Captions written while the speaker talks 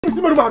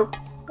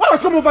What has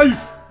come over you?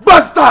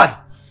 Bastard!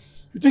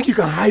 You think you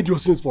can hide your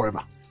sins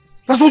forever?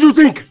 That's what you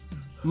think?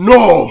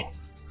 No!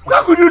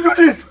 How could you do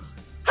this?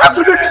 How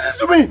could you do this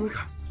to me?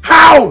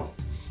 How?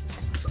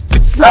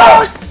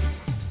 No!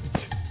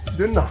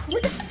 Jenna!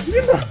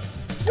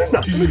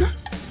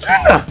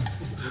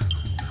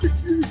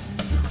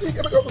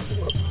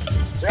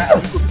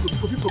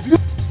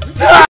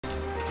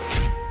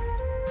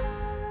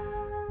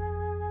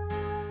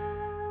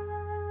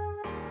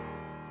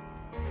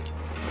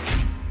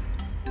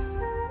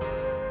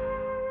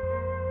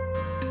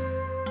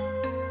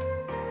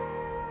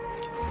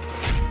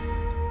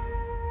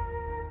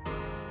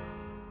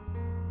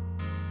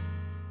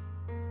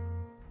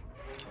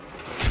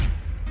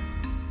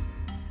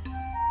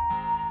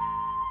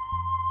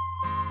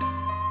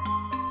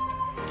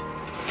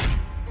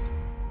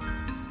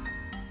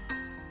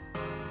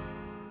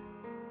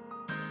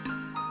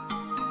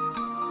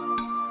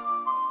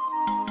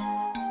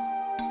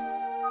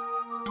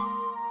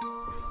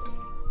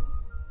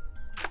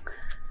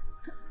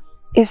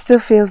 It still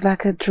feels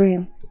like a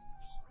dream.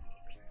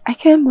 I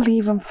can't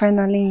believe I'm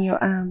finally in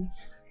your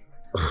arms.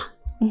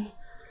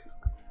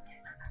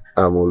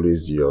 I'm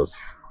always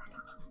yours,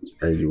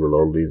 and you will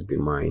always be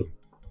mine.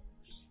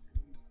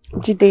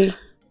 Jide,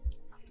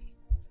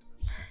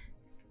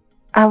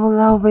 I will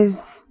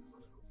always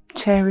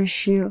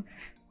cherish you,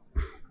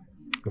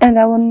 and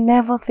I will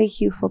never take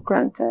you for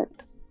granted.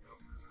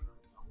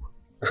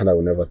 And I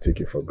will never take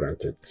you for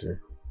granted too.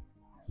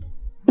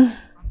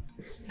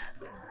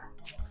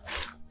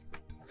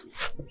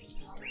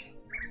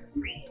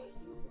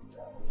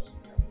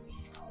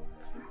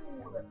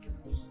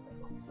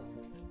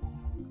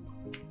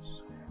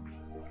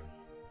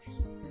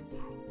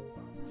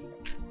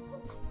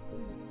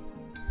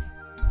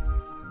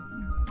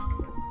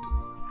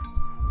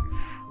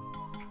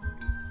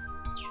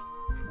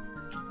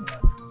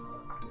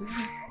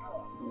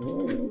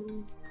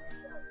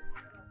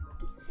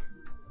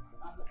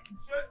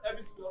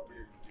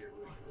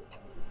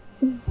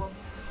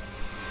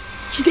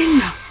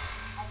 Jidenna,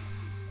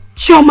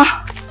 Chioma.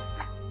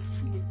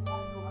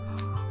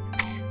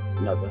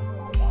 Naza.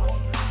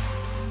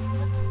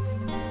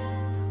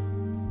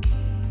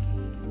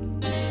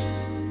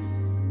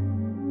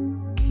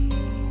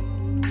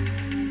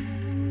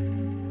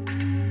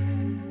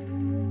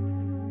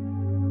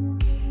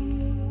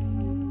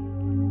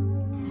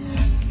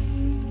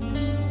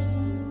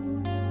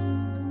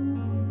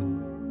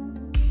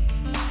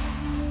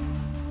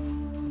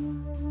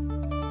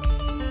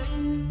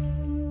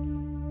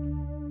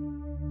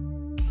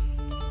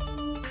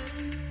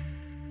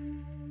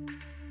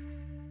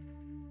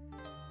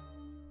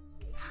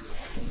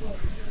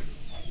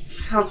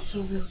 Sounds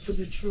so real to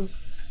be true.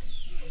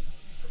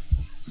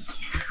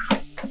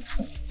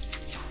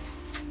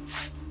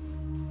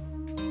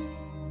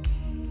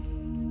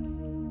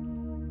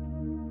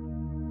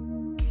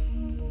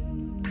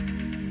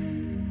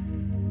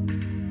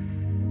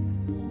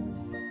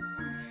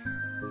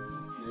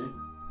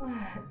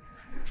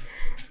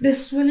 The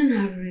swelling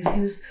had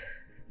reduced.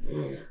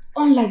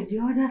 Unlike the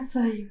other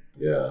time.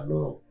 Yeah,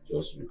 no,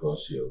 just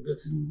because you're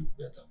getting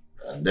better.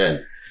 And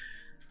then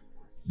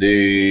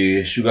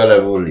the sugar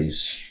level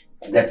is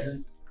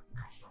getting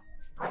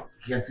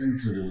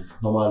to the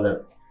normal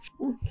level.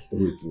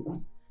 Wait,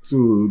 so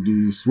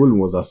the swelling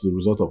was as a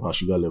result of her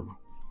sugar level?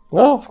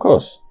 No, of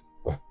course.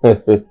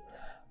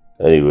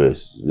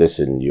 Anyways,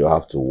 listen, you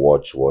have to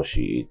watch what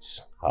she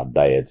eats. Her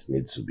diet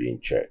needs to be in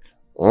check.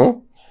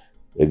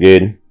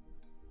 Again,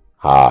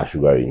 her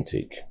sugar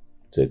intake.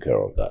 Take care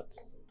of that.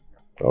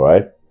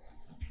 Alright?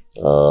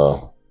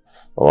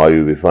 Mama,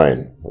 you'll be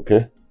fine,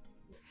 okay?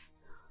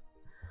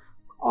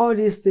 All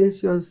these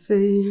things you're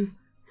saying,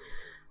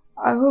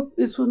 I hope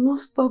it will not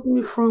stop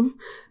me from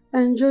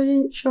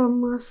enjoying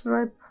Chioma's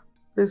ripe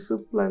peso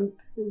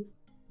plantain.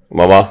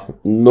 Mama,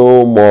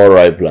 no more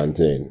ripe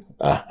plantain.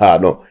 Aha,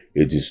 no,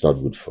 it is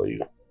not good for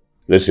you.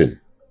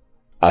 Listen,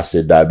 as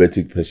a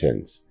diabetic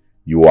patient,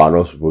 you are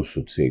not supposed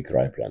to take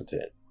ripe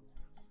plantain.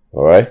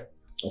 Alright?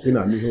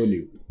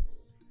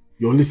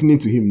 You're listening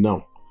to him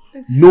now.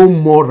 No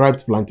more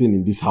ripe plantain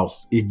in this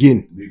house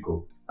again.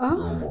 Biko,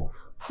 no more.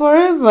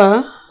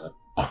 Forever?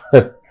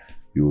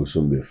 You will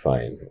soon be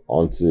fine.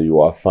 Until you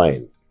are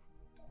fine,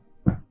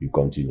 you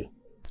continue.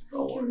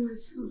 Thank you, my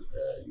son.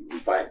 You'll be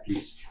fine,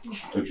 please.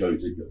 Make sure you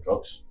take your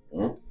drugs.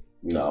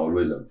 I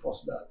always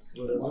enforce that.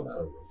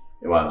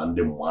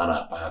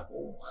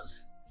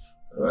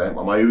 Alright,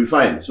 Mama, you'll be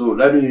fine. So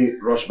let me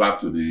rush back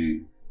to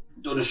the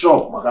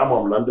shop.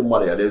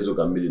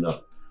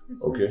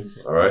 Okay,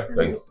 alright,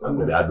 thanks. I'm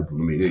going to have to put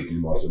me here. Thank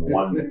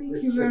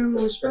you very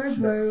much. Bye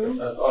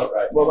bye.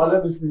 Alright, Mama,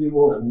 let me see you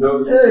more.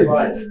 No, it's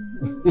fine.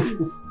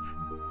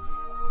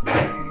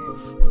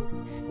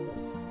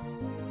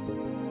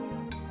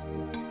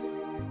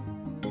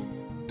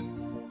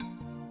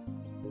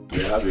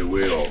 They have a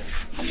way of,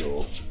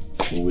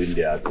 doing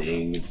their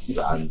things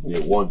and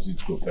they want it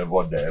to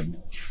favor them.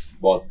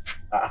 But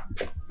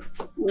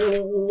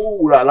who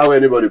would allow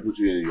anybody to put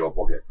you in your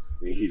pocket?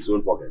 In his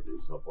own pocket,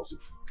 it's not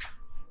possible.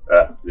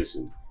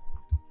 Listen,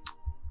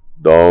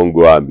 Don't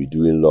go and be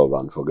doing love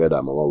and forget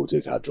that Mama will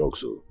take her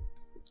drugs. So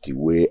the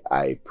way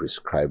I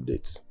prescribed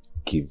it,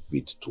 give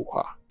it to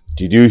her.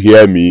 Did you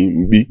hear me,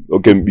 Mbi?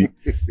 Okay, Mbi.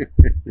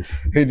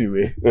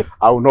 Anyway,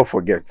 I will not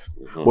forget.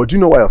 But do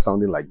you know why you're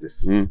sounding like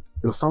this?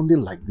 You're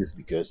sounding like this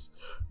because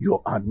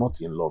you are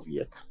not in love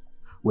yet.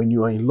 When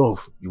you are in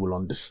love, you will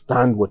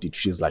understand what it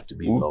feels like to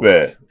be in love.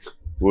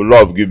 Will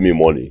love give me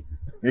money?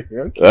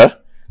 Okay. Eh?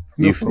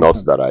 If not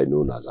that I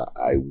know Naza,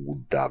 I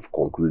would have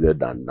concluded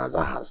that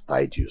Naza has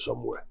tied you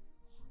somewhere.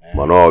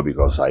 But no,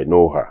 because I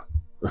know her.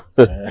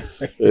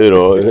 You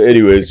know,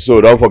 anyways,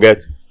 so don't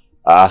forget.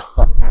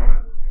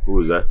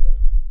 Who is that?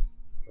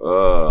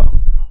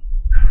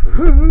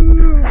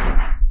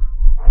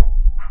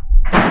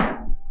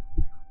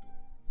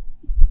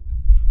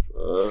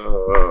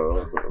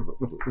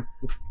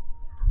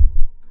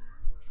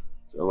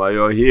 So while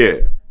you're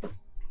here.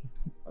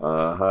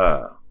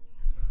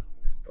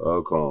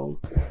 Welcome.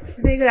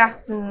 Good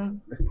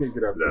afternoon.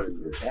 Good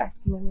afternoon. Good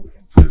afternoon.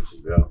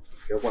 Yeah.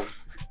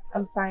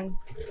 I'm fine.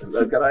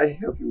 Can I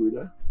help you with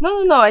that?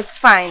 No, it's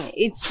fine.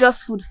 It's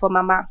just food for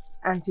Mama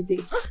and today.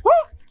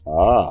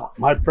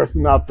 My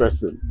personal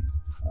person.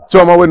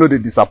 Choma will know they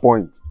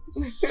disappoint.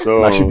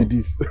 So that should be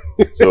this.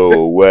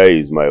 So where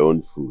is my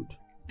own food?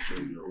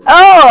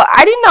 Oh,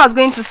 I didn't know I was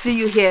going to see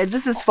you here.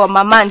 This is for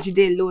Mama and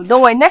Jide alone.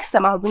 Don't worry, next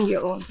time I'll bring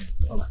your own.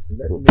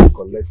 Let me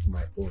collect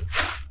my own.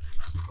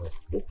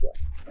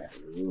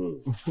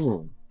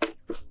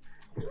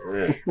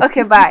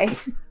 Okay, bye.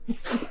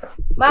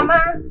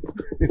 Mama.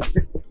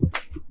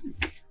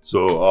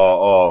 So,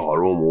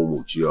 Oromo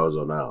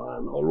Muchiozo now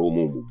and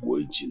Oromo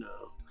Muboichi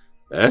now.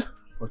 Eh?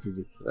 What is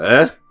it?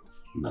 Eh?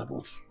 Nah,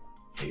 but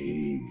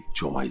hey,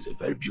 Choma is a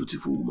very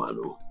beautiful woman,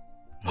 oh.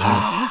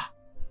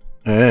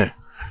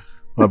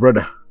 My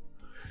brother.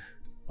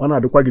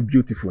 Ona Adekwagi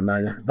beautiful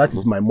Nanya. That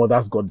is my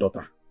mother's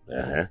goddaughter.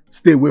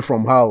 Stay away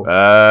from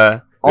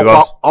her.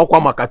 Because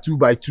Okwa Maka 2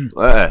 by 2.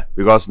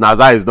 Because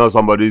Naza is not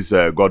somebody's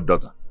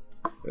goddaughter.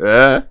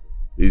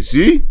 You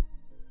see?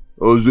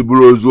 No, I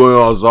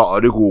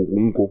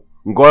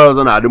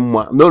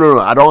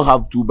don't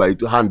have 2 by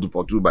 2 hand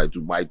for 2 by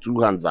 2. My 2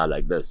 hands are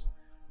like this.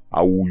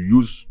 I will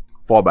use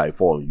 4 by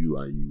 4 on you,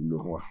 and you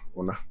know.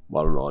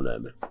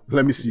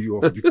 Let me see you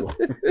off before.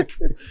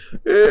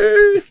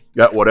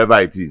 Yeah,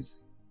 whatever it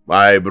is.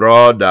 My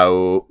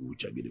brother,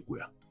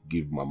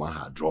 give Mama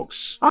her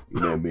drugs. You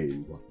know what I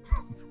mean?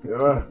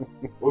 Yeah.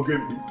 Okay.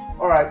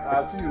 All right.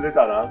 I'll see you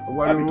later now.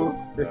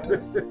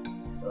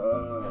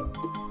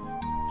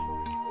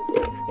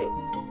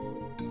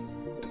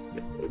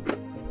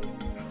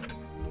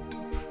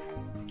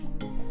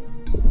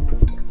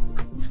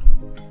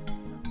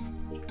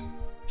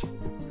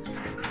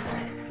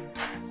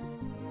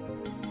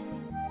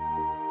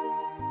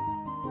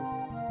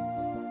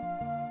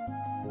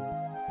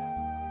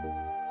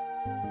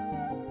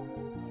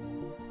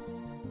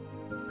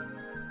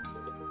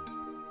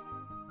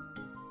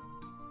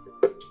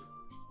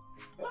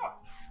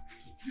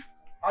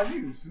 I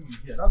knew you would soon be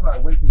here. That's why I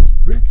went in to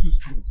bring 2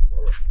 spoons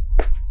for us.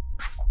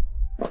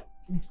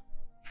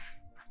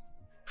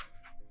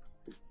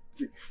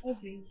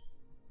 Okay.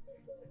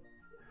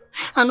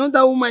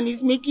 Another woman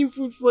is making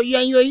food for you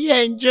and you're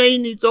here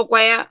enjoying it,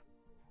 Okwaya.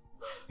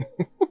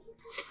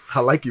 I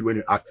like it when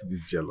you act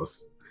this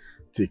jealous.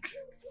 Take.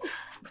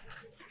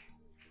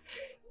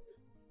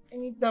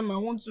 Anytime I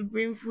want to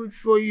bring food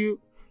for you,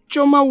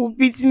 Choma will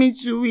beat me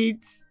to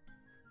it.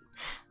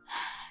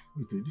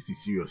 Wait, this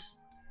is serious.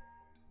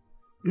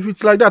 If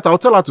it's like that, I'll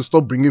tell her to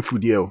stop bringing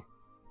food here.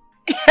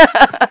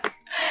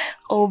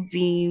 Oh,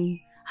 Beam,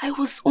 I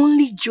was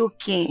only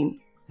joking.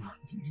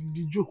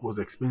 The joke was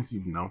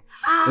expensive now.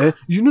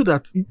 You know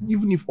that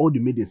even if all the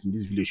maidens in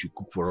this village should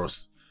cook for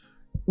us,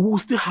 we will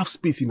still have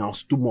space in our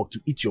stomach to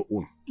eat your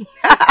own.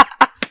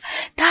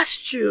 That's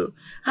true.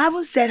 I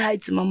haven't said hi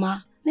to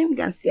Mama. Let me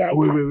go and say hi.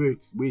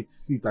 Wait.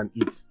 Sit and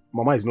eat.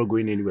 Mama is not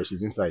going anywhere.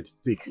 She's inside.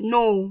 Take.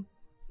 No.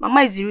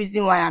 Mama is the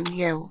reason why I'm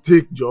here.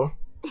 Take, Joe.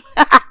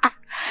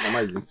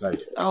 Mama is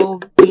inside. Oh,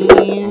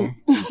 Beam.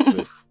 Eat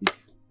first.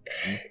 Eat.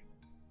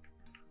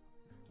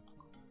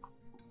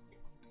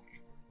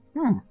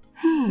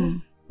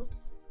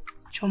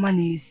 Choma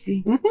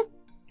na-esi.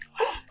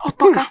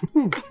 Otoka.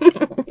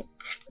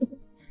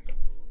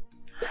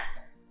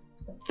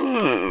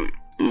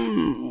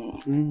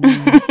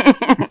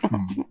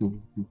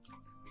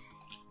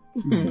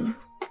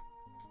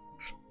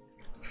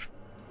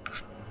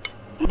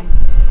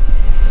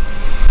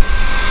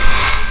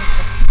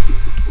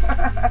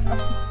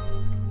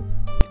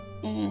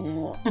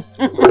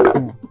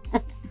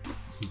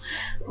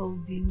 Oh,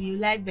 baby, you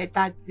like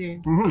better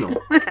thing.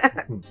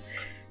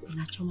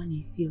 Choma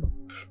na-esi.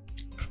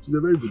 She's a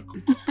very good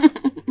cook.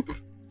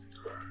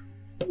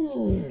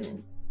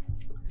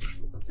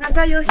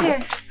 Naza, you're here.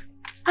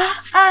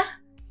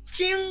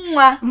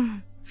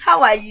 Chinwa.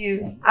 How are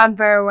you? I'm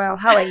very well.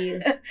 How are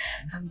you?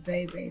 I'm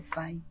very, very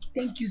fine.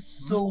 Thank you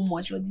so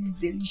much for this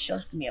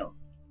delicious meal.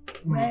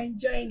 We're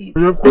enjoying it.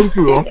 Yeah, thank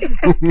you.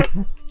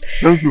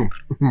 Thank you.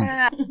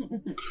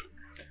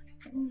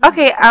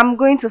 Okay, I'm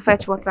going to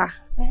fetch water.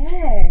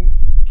 Hey.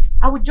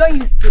 I will join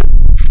you soon.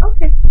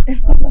 Okay.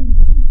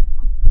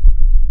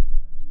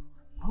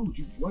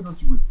 Why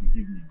don't you wait till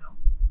evening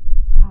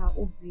now?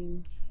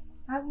 Obi,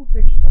 I will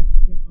fetch you back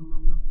today from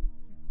Mama.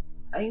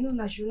 You know,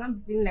 now she will not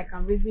be feeling like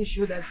I'm raising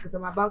shoulders because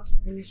I'm about to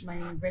finish my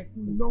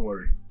university. Don't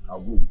worry,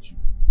 I'll go with you.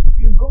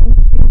 You go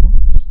with me?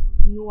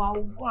 No, I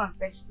will go and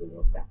fetch the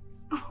water.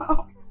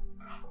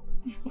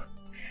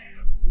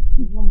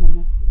 You want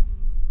Mama to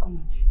come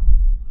and shower?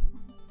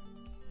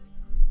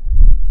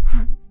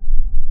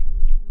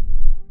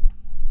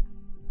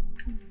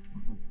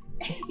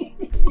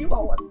 You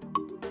want what?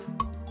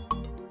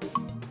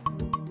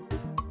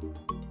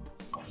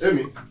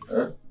 Amy.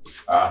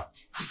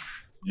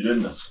 You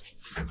didn't know.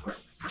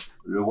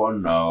 You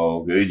want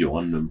now, you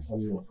want them.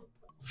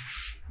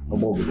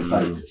 I'm over the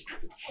night.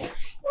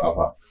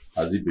 Papa,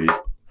 has he paid?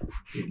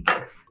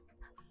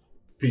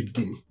 Paid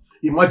Guinea.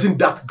 Imagine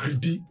that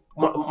greedy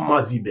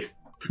Mazibe.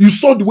 You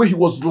saw the way he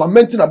was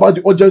lamenting about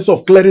the urgency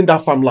of clearing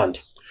that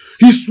farmland.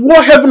 He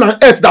swore heaven and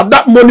earth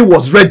that money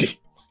was ready.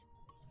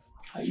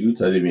 Are you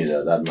telling me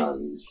that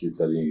man is still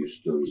telling you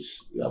stories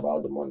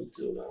about the money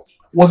till now?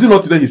 Was it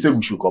not today he said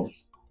we should come?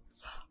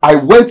 I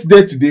went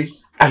there today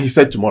and he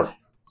said tomorrow.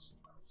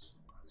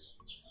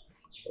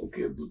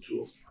 Okay,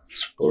 Butu.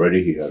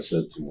 Already he has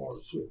said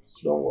tomorrow, so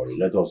don't worry.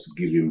 Let us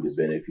give him the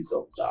benefit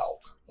of doubt.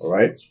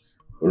 Alright?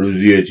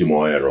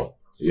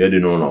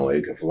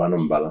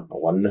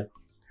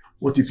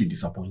 What if he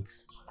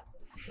disappoints?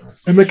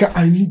 Emeka,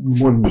 I need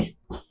money.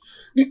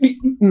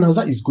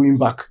 Naza is going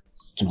back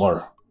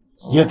tomorrow.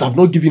 Yet I've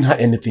not given her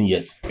anything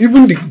yet.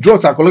 Even the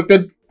drugs I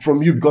collected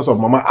from you because of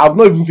Mama, I've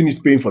not even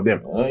finished paying for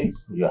them.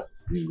 Yeah,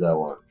 leave that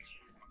one.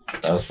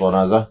 As for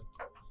Naza,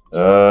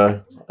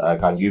 I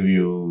can give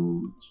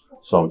you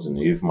something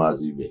if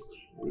Mazibe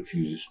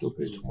refuses to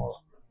pay tomorrow.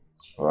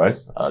 Alright?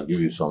 I'll give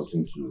you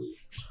something to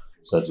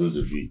settle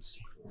the beats.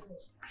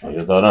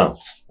 You thought now?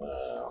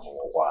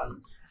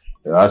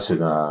 You're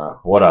asking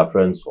what are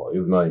friends for,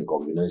 if not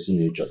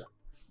inconveniencing each other.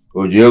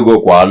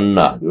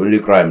 The only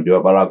crime the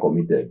Opera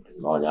committed,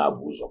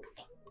 alright?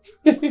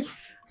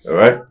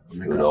 So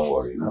don't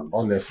worry.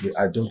 Honestly,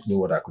 I don't know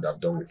what I could have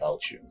done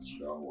without you.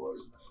 Don't worry.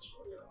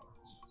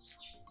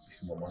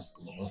 This mama's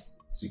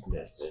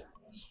sickness.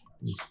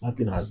 That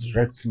thing has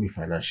wrecked me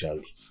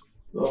financially.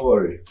 Don't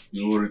worry,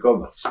 you will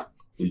recover.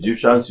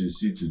 Egyptians you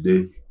see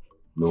today,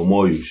 no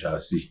more you shall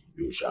see.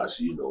 You shall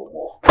see no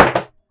more.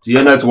 See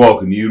your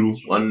network, Niru,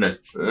 one net.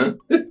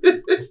 Hey!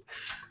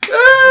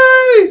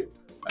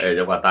 I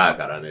just want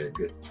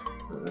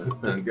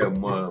to get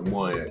more.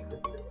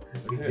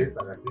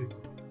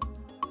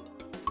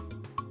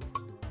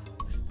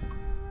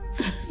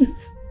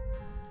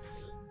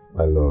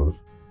 My love.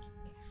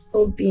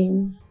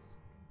 Obin.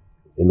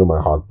 You know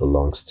my heart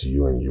belongs to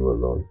you and you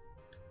alone.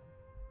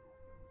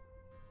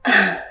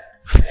 And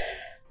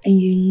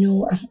you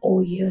know I'm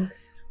all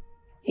yours.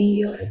 And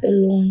yours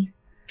alone.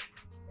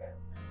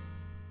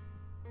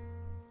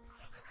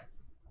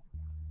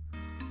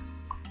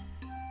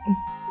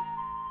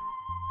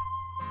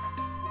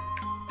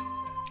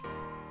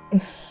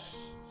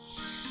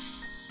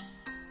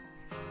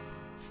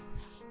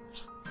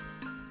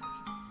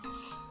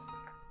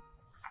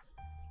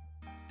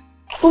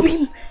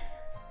 Obin,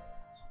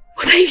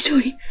 what are you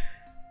doing?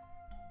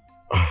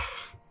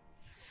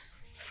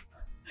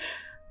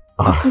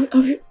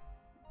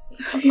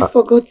 Have you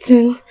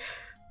forgotten?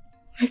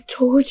 I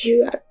told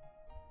you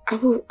I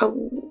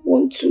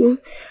want to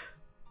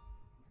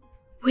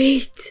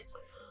wait.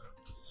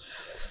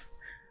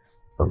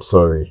 I'm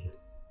sorry.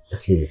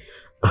 Okay,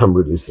 I'm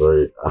really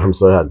sorry. I'm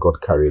sorry I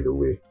got carried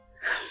away.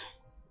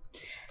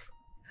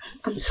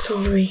 I'm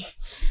sorry.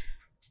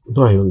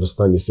 No, I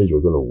understand you said you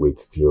were going to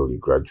wait till you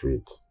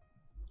graduate.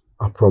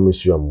 I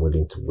promise you I'm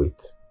willing to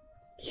wait.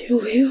 You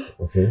will?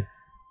 Okay?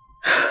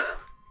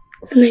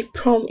 And I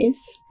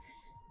promise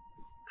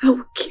I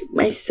will keep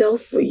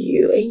myself for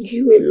you and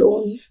you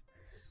alone.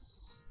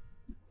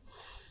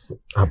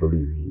 I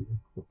believe you.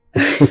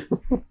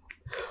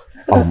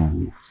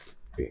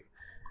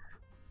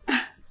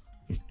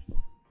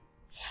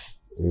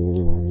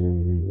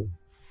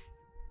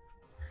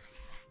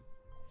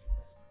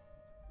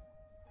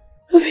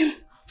 Okay.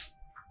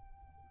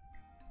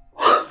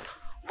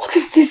 What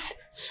is this?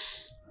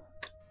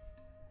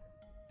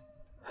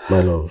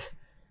 My love,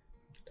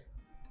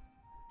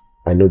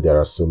 I know there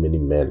are so many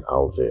men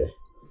out there,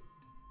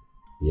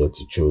 yet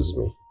you chose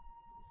me.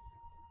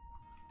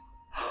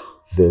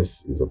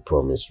 This is a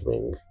promise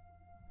ring.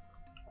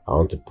 I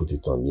want to put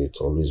it on you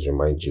to always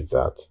remind you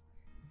that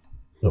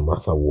no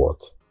matter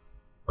what,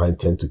 I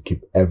intend to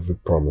keep every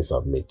promise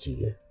I've made to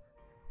you.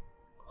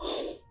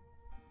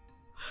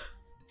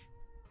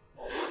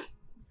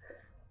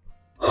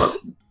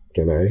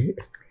 Can I?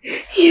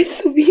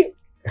 Yes, Obi.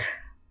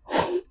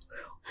 Oh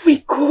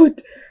my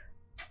God.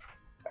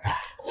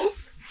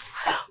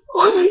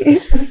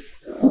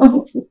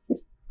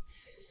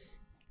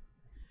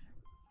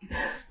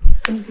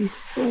 Thank you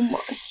so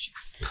much.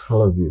 I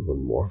love you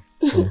even more.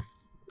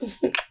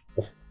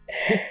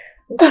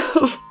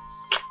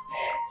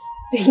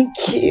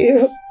 Thank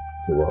you.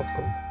 You're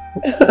welcome.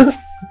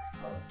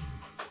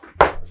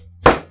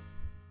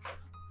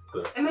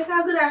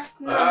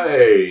 afternoon. Hi,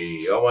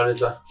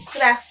 Omanita.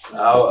 Good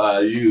afternoon. How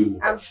are you?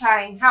 I'm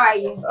fine. How are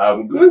you?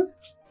 I'm good.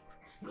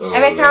 Oh,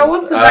 Emeka, I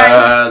want to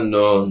buy.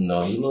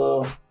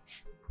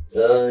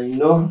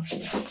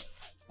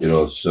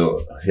 No.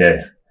 So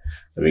here,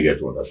 let me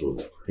get what I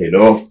told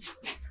you.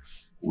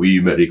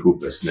 We medical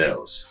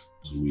personnel,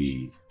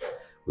 we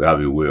have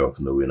a way of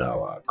knowing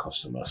our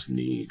customers'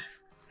 need.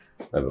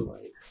 Never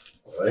mind.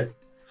 Alright?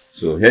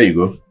 So here you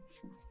go.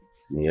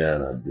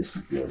 Yeah, this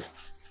one.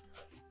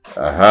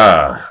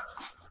 Aha.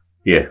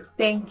 Here.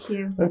 Thank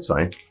you. That's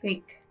fine.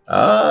 Take.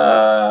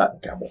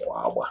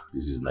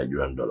 This is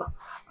Nigerian dollar.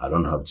 I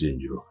don't have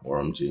change, or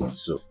I'm change.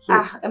 So.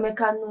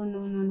 Emeka,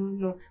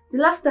 no. The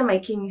last time I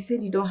came, you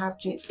said you don't have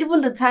change.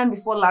 Even the time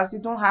before last, you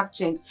don't have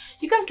change.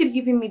 You can't keep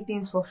giving me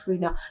things for free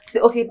now. Say,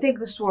 okay, take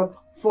this one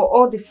for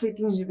all the free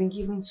things you've been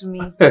giving to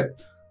me.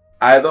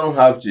 I don't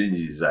have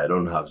changes. I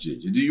don't have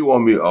change. Do you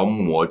want me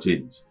more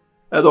change?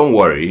 Don't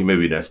worry.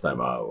 Maybe next time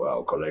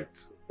I'll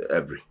collect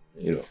every.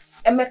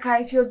 Emeka,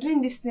 if you're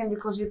doing this thing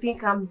because you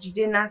think I'm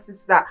Jidena's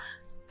sister,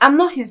 I'm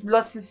not his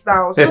blood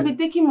sister, so be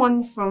taking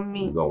money from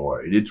me. Don't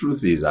worry. The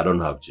truth is, I don't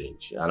have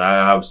change, and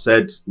I have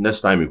said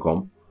next time you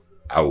come,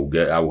 I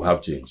will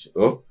have change.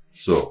 Oh,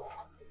 so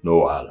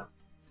no wahala.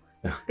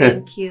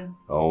 Thank you.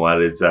 Oh,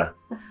 Walita.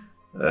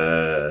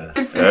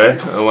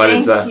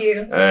 Thank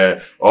you.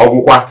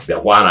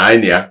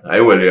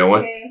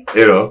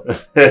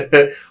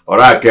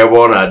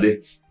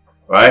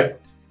 Right?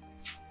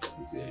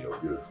 You're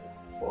beautiful.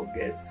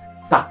 Forget.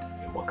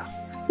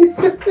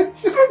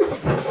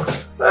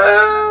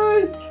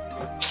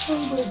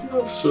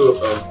 So,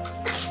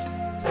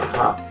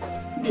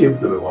 give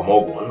them one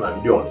more one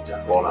and you only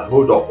check on. I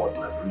hold up on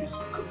my breeze.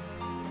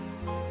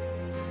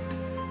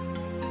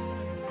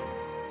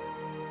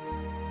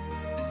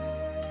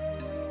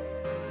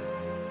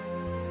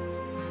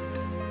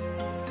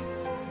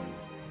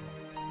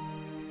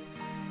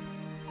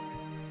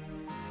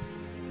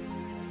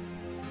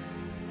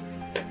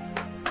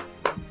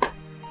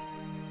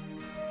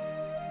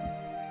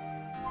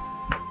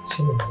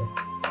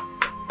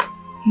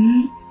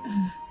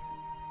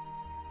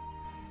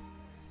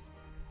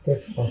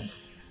 Get up.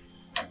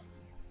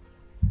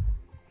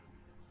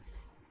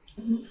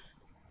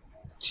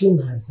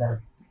 Chinaza.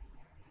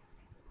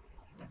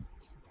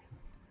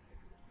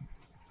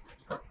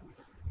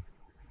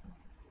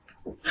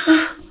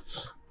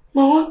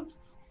 Mama,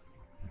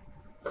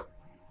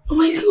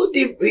 it's not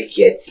daybreak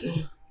yet.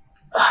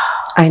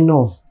 I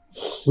know.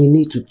 We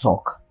need to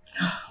talk.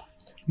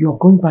 You're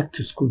going back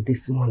to school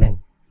this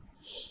morning.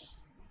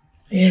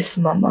 Yes,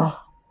 Mama.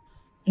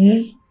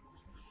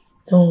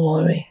 Don't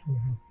worry.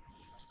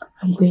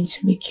 I'm going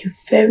to make you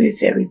very,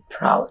 very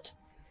proud.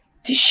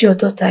 This your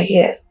daughter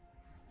here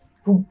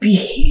will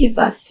behave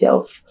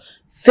herself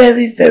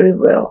very, very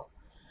well.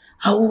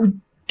 I will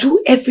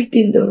do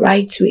everything the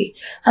right way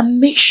and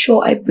make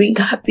sure I bring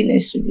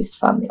happiness to this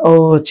family.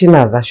 Oh,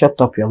 Chinaza,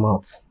 shut up your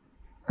mouth.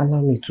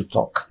 Allow me to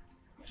talk.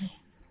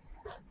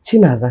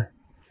 Chinaza,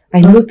 I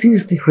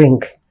noticed the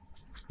ring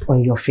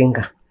on your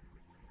finger.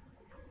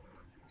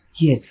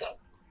 Yes,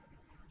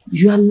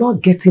 you are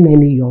not getting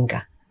any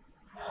younger.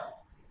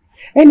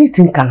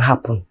 Anything can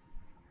happen.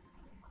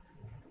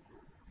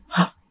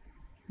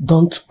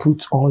 Don't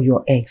put all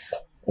your eggs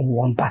in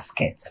one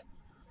basket.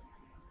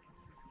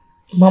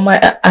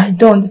 Mama, I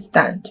don't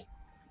understand.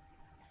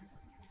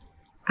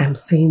 I'm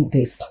saying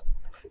this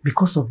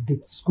because of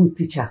the school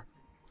teacher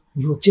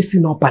you're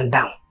chasing up and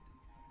down.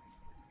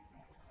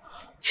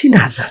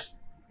 Chinaza,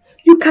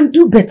 you can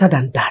do better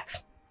than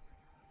that.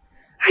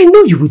 I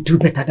know you will do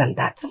better than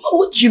that. Mama,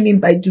 what do you mean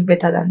by do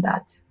better than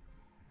that?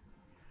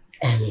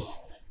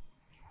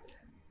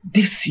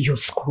 This your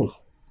school.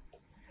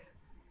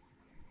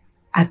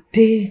 Are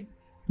there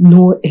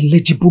no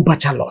eligible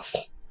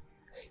bachelors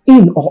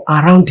in or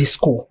around the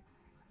school?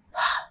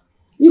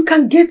 You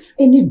can get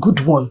any good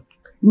one,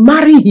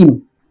 marry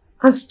him,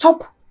 and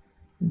stop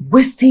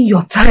wasting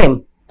your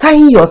time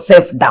tying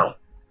yourself down.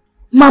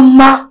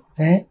 Mama,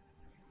 can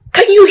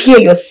you hear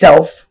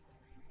yourself?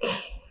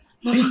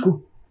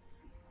 Mama,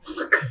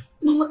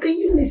 Mama, can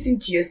you listen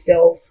to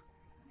yourself?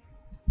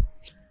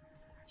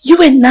 You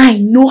and I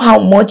know how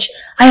much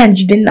I and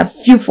Jidenna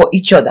feel for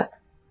each other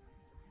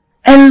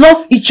and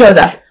love each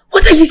other.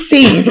 What are you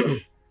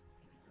saying?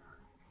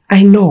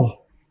 I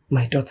know,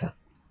 my daughter.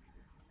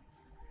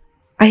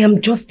 I am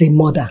just a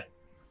mother,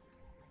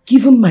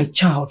 giving my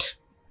child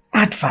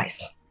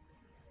advice.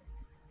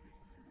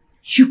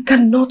 You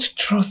cannot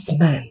trust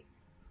men.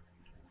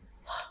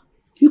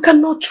 You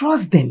cannot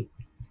trust them.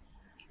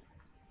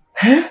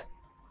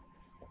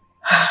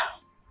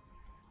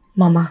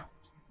 Mama,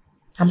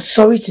 I'm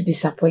sorry to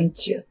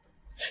disappoint you.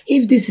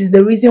 If this is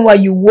the reason why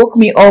you woke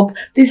me up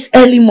this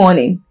early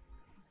morning,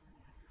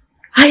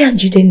 I and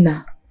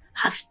Jidenna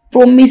has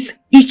promised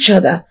each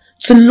other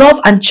to love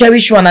and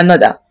cherish one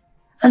another.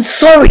 And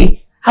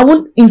sorry, I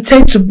won't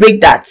intend to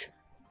break that.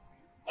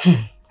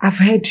 I've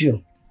heard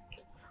you.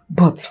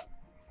 But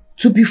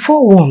to be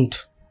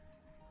forewarned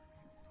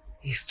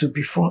is to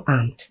be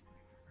forearmed.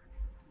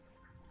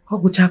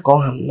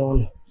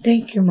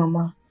 Thank you,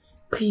 Mama.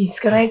 Please,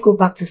 can I go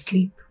back to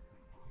sleep?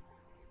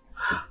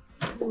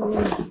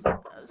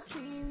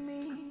 See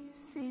me,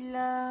 see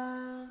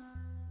love.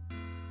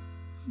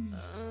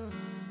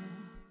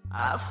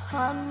 I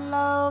found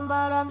love,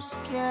 but I'm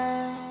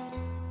scared.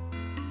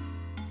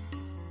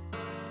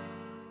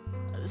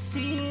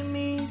 See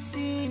me,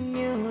 see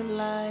new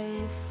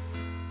life.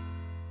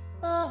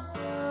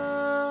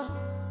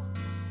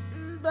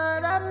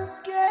 But I'm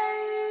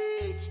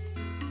caged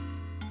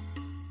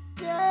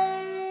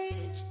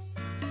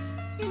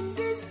in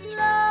this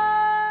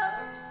love.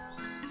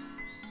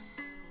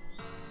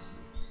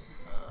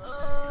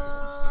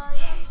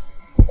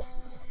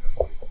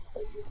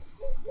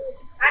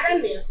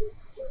 Adamia,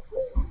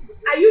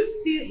 are you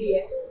still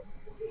here?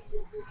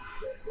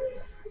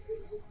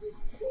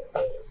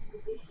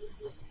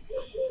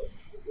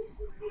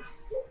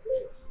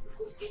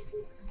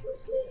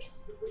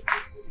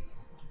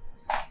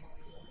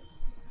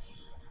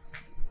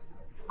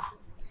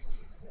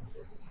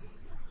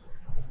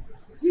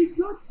 He's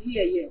not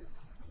here yet.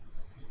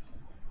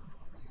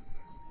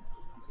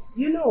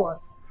 You know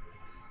what?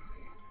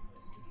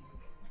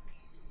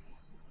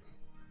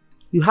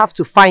 You have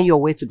to find your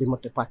way to the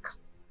motor park.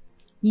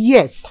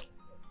 Yes.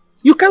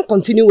 You can't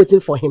continue waiting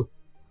for him.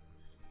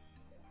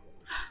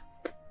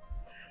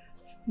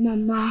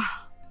 Mama,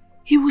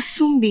 he will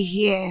soon be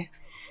here.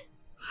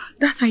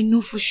 That I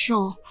know for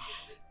sure.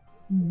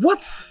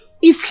 What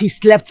if he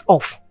slept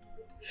off?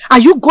 Are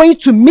you going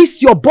to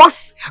miss your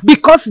boss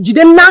because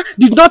Jidenna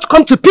did not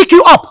come to pick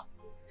you up?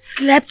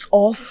 Slept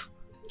off?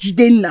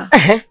 Jidenna?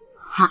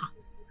 Ha.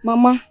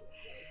 Mama,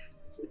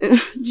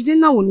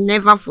 Jidenna will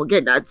never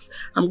forget that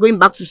I'm going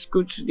back to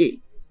school today.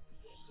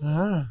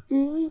 Oh,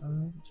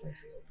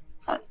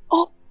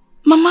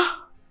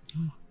 Mama.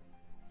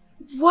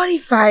 What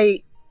if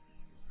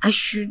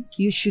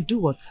You should do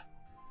what?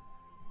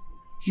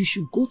 You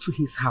should go to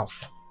his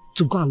house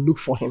to go and look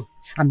for him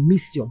and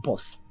miss your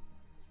boss.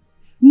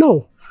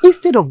 No,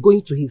 instead of going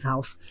to his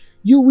house,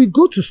 you will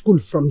go to school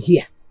from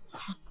here.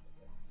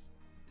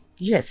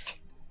 Yes.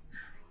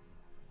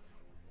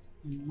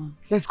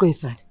 Let's go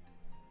inside.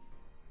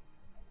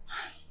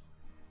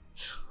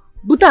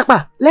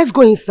 Butakpa, let's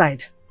go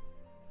inside.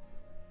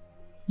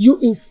 You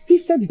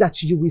insisted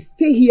that you will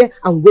stay here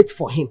and wait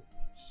for him.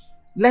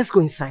 Let's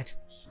go inside.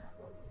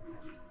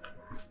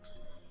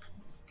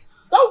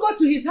 Don't go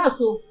to his house,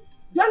 oh.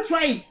 Don't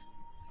try it.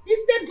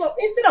 Instead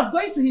of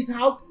going to his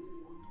house,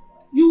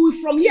 you will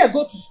from here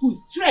go to school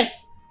straight.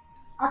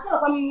 Mama!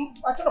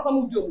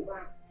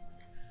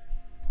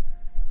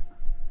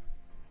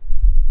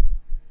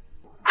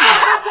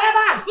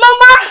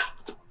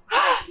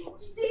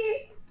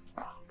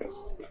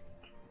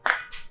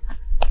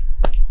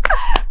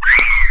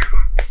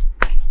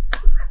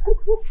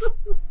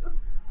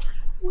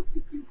 What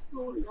took you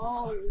so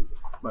long?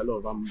 My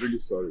love, I'm really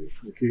sorry,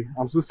 okay?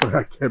 I'm so sorry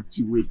I kept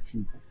you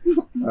waiting.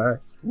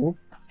 Alright?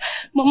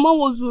 Mama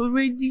was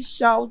already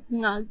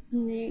shouting at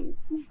me.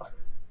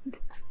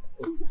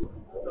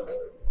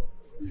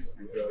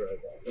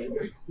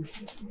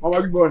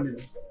 Mama, good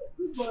morning.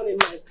 Good morning,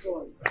 my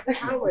son.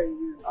 How are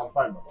you? I'm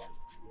fine, Mama.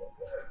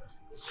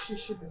 She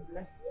should be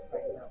blessed by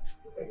now.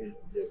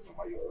 Yes,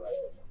 Mama, you're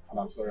right. And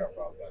I'm sorry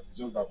about that. It's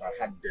just that I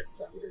had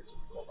debts I needed to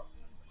recover.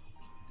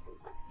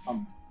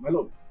 My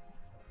love,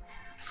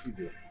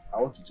 easy. I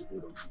want you to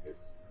hold on to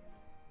this.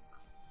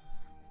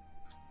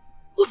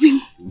 Obim,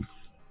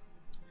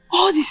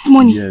 all this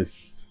money?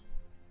 Yes.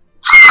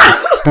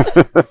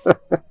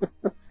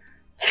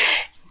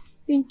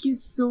 Thank you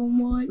so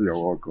much. You're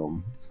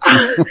welcome.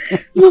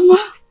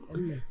 Mama,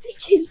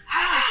 take it.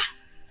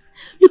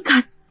 Look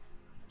at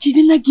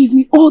Jidenna gave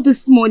me all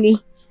this money.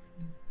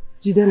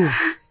 Jidenna.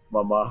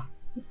 Mama.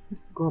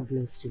 God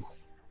bless you.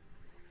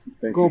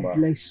 Thank you, Ma. God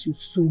bless you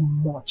so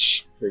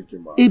much. Thank you,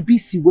 Ma.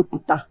 ABC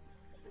weputa.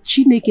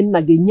 Chineke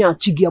nagenya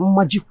chigia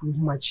maji kwuru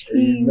maji.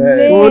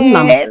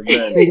 Amen.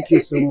 Thank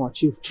you so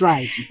much. You've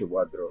tried.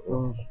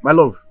 My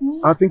love,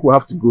 I think we'll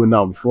have to go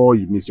now before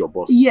you miss your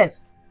boss.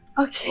 Yes.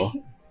 Okay. Oh.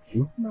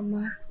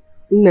 Mama,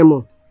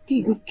 Nemo.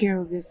 take good care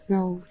of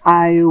yourself.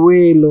 I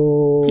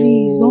will.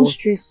 Please, don't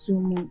stress too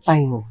much.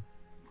 I know.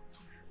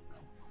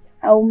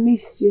 I will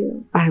miss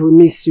you. I will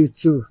miss you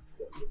too.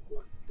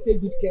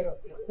 Take good care of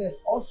yourself.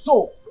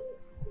 Also,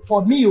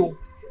 for me,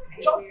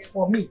 just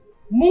for me.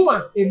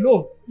 Muma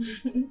alone.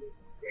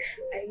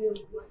 I will.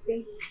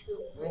 Thank you so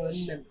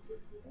much.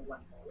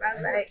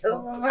 Bye-bye.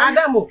 Oh, Mama.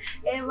 Adamu.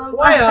 Hey, Mama.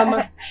 Why am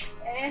I?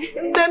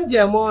 Ndem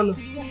Jemono.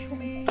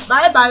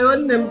 Bye bye,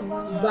 Ondem.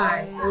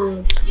 Bye.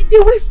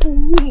 You wait for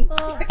me.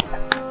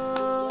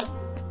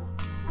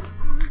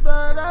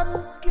 But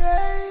I'm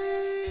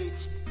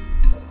caged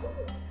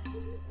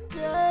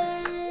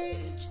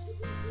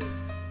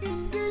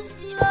in this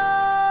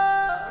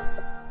love.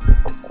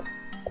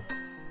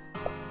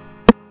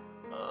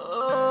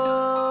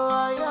 Oh,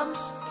 I am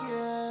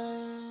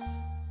scared.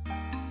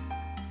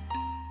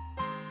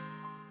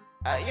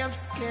 I am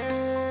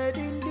scared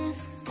in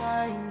this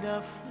kind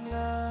of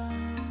love.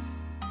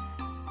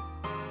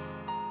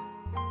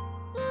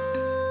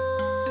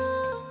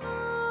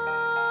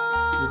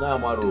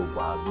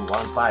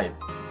 1.5. I'm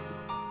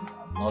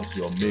not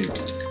your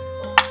mate.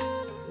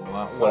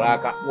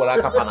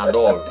 Walaka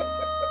Panadol.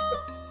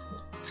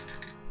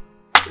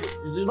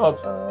 Is it not?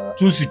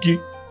 Tusiki.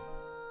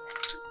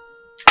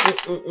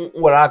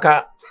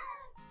 Walaka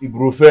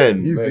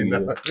Ibuprofen. Easy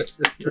now.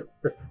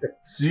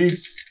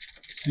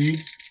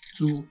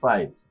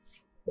 6625.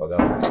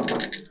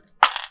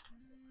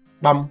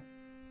 Bam.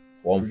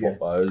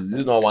 1.4. Is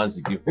this not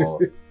 164?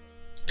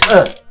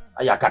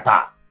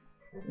 Ayakata.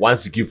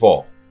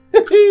 164.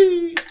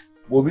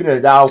 We'll be in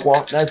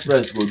the next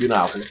press will be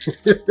now.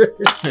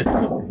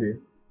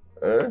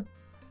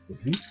 You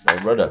see, my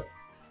brother.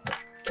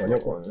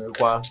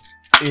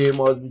 It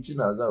must be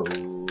Chinaza.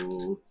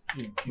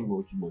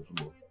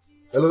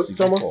 Hello,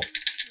 Chama.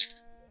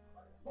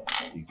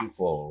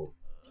 64.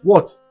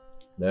 What?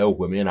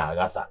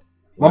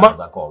 Mama,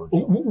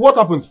 what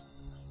happened?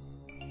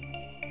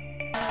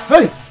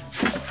 Hey!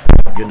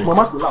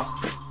 Mama collapsed.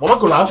 Mama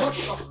collapsed?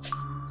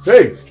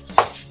 Hey!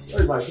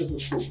 Where is my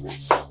stethoscope?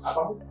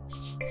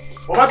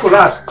 Mama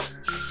collapsed.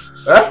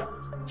 Eh?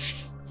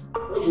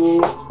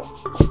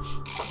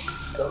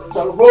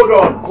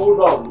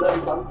 Hold on.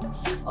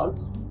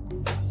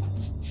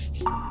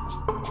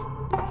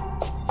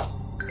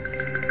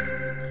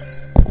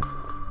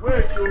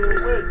 Let me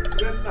wait,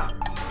 now.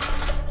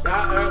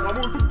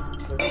 Mamuju.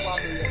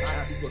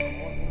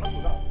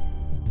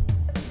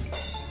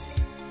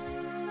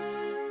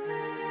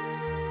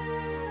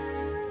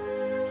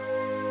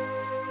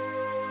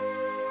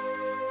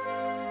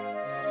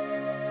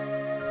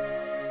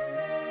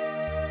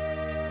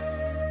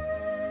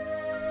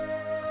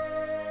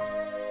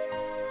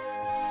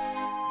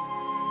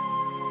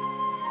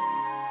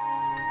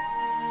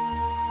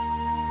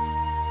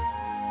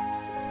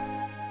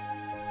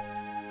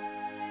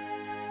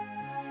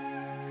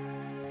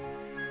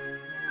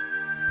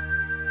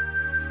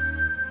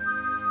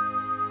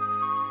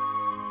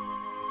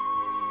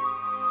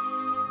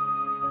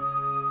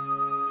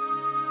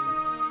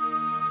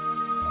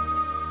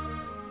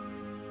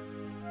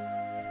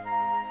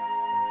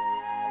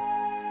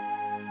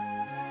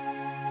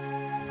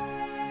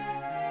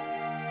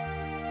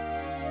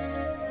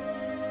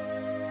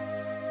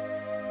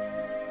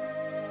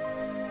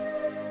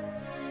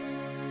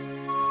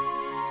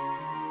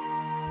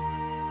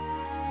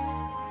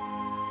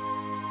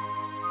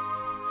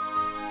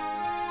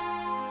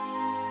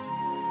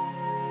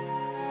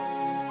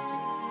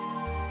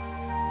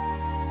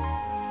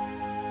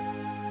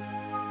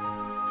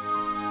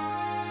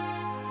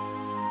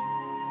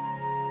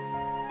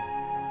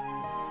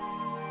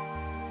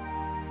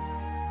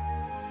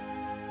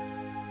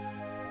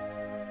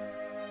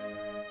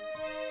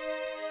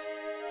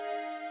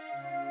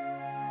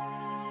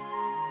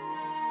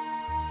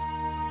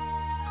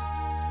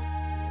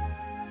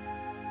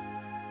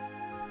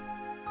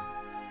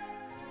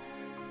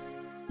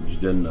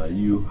 Then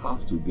you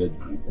have to get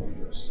grip on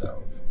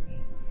yourself.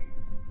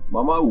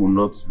 Mama will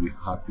not be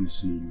happy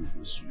seeing you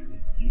this way.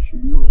 You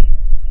should know.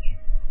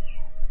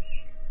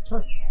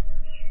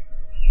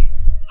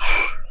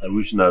 I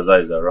wish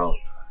Naza is around.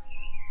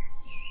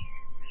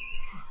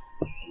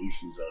 I wish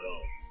he's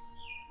around.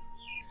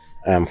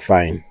 I am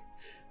fine.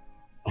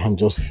 I'm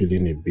just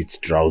feeling a bit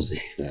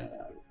drowsy.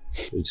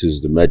 It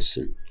is the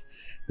medicine.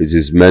 It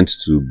is meant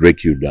to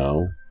break you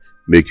down,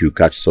 make you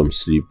catch some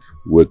sleep,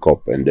 wake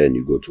up, and then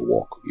you go to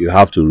work. You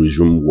have to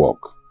resume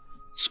work.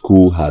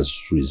 School has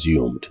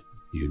resumed,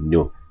 you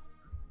know.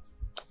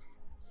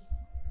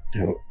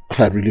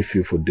 I really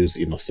feel for those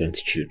innocent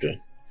children.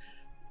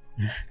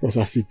 Because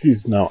as it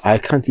is now, I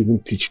can't even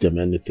teach them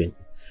anything.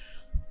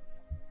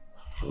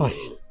 I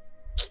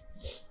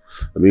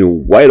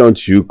mean, why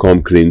don't you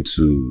come clean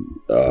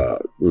to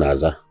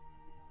Naza?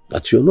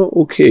 That you're not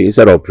okay,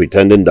 instead of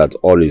pretending that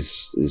all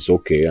is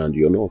okay and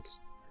you're not.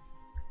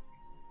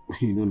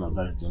 You know,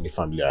 Naza is the only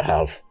family I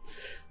have.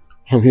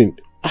 I mean,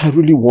 I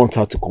really want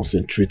her to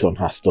concentrate on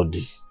her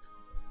studies.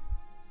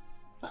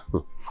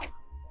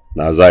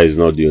 Naza is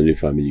not the only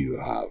family you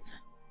have.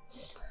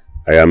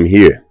 I am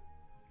here,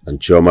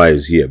 and Chioma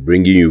is here,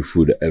 bringing you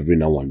food every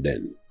now and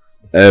then.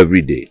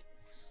 Every day.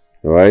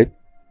 Alright?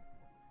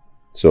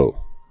 So,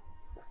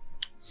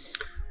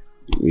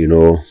 you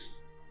know,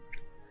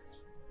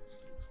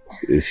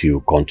 if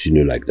you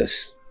continue like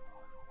this,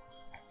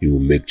 you will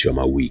make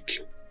Chioma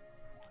weak.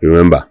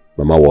 Remember,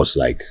 Mama was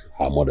like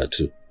her mother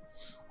too.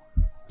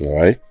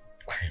 Alright?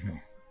 I know.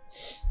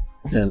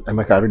 And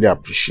Emeka, I really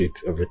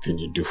appreciate everything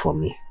you do for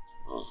me.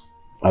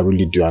 I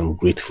really do. I'm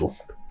grateful.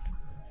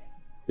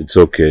 It's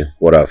okay.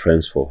 What are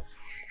friends for?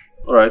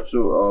 Alright,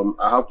 so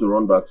I have to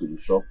run back to the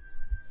shop.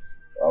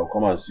 I'll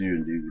come and see you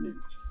in the evening.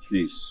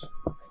 Please,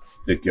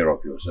 take care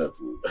of yourself.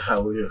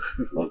 How will you?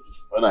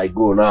 When I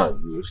go now,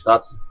 you will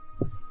start.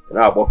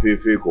 Mama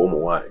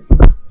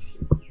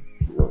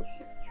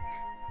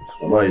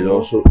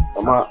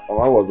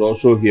was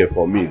also here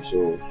for me,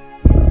 so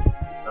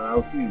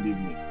I'll see you in the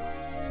evening.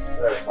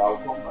 Yes, I'll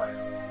come by.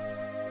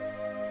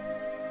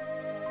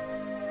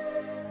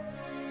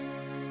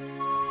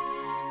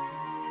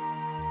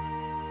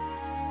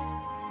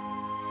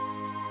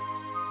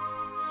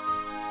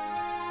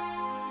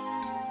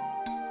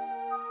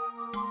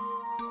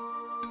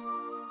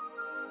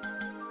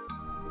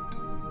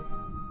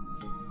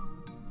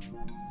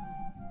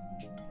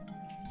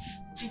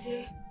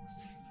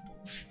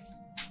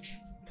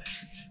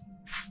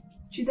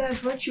 Jide, I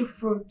brought you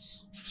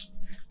fruits.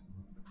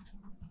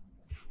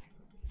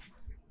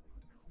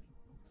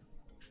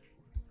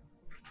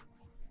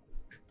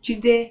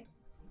 Jide,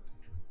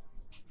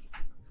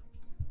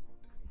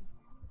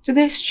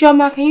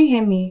 Chioma, can you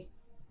hear me?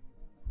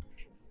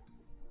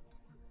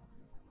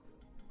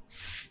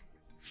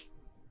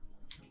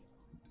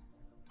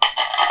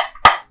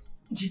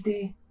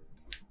 Jide.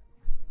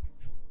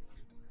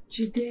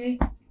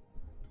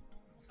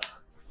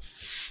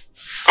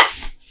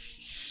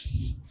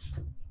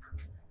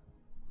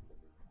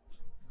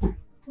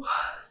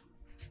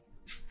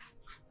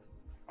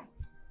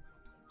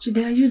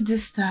 Jide, are you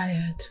this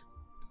tired?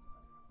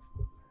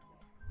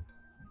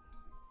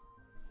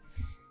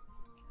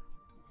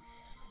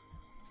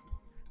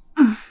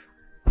 What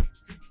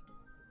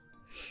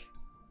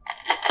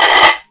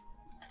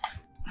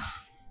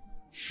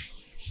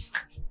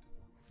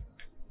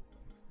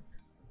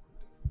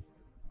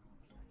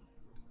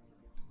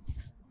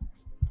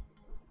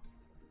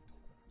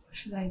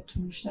should I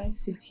do? Should I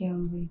sit here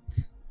and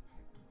wait?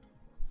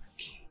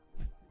 Okay.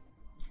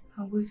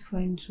 I'll wait for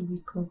him to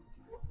wake up.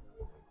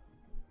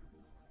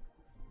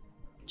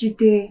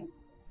 Jide.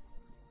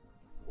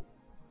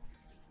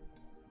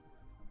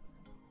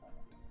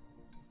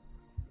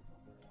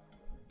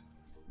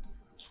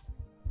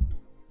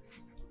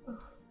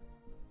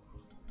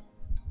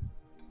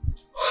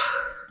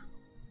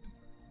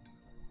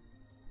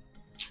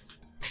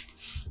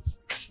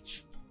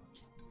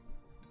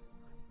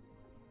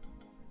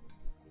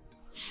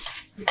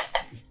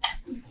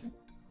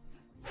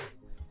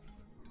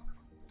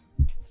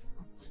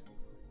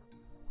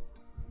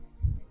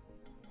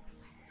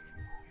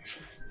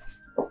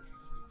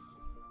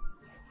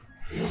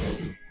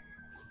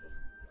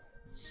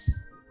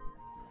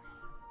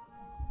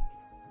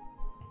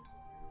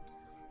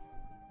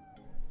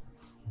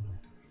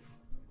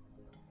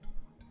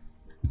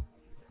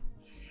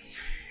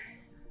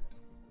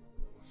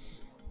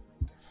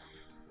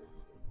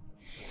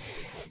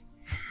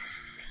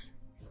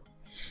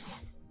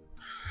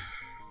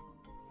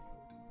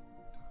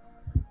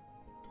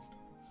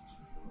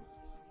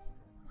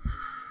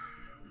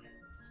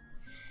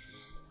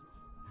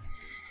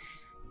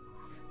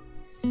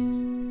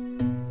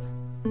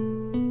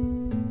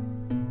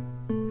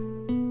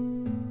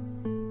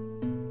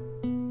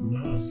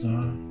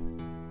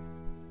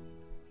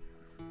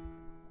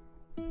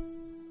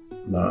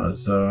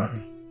 Naza.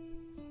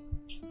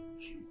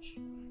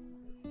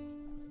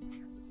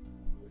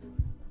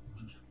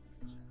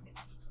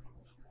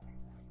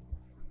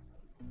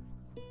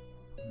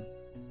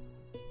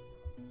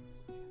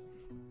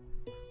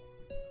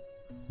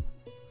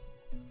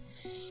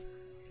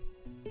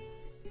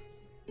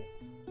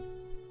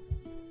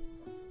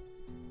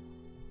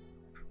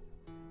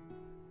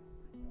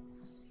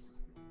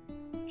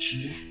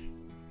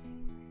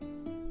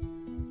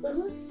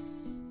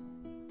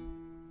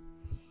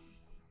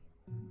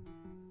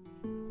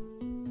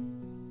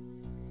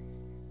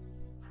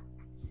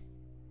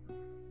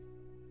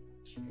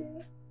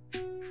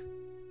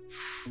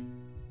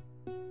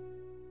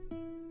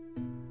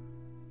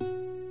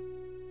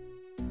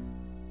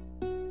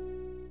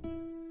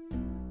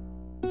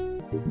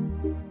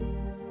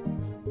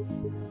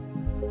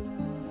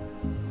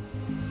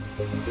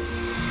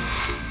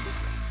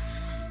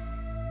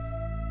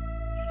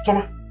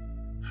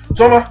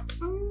 Toma!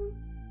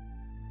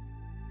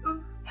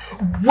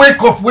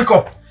 Wake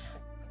up!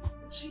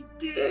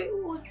 Jide,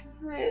 what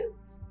is it?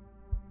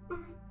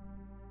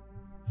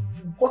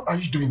 What are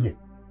you doing here?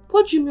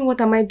 What do you mean,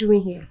 what am I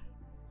doing here?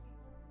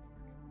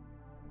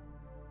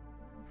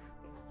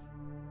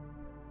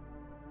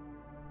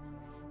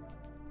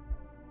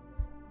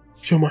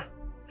 Chioma,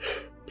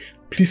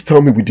 please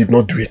tell me we did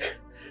not do it.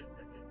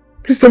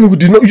 Please tell me we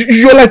did not.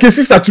 You're like a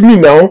sister to me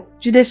now.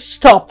 Jide,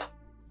 stop.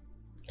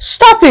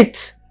 Stop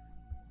it!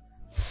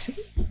 See,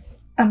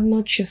 I'm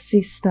not your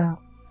sister.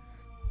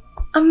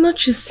 I'm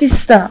not your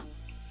sister.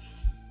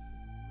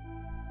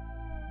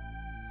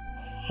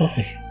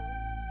 Hi.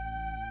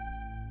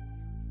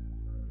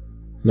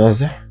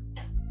 Naza?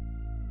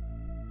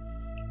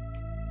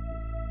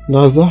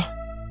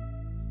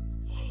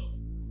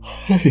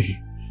 Hey.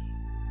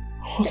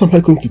 What am I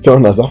going to tell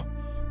Naza?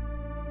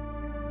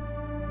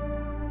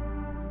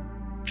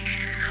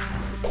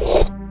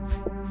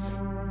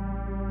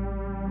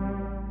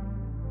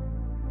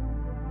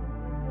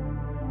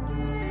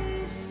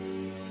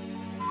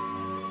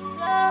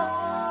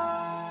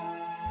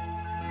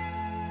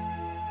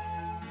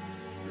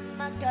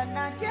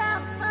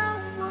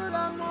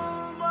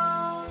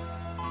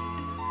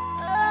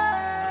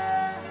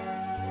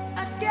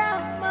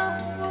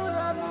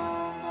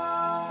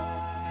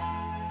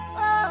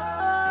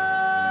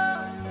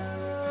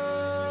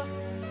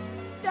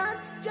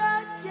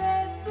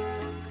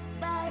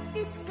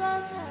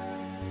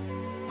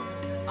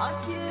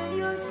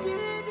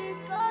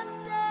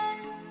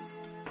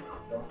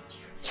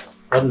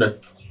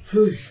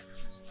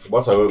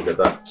 What's I will get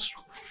that?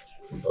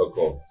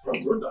 Okay.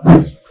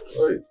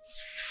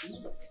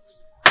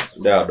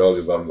 There, dog,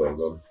 if I'm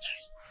going.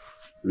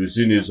 You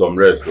still need some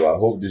rest, so I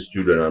hope these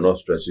children are not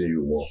stressing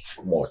you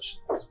much.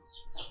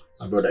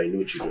 My brother, you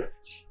know children.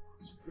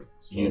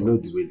 You know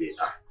the way they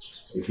are.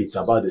 If it's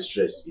about the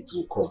stress, it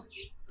will come.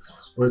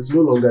 But it's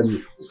no longer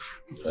me.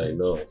 I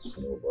know, but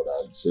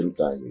at the same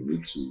time, you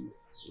need to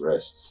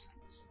rest.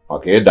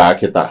 Okay,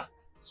 Dakita.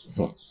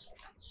 I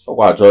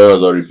try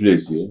to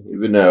replace you.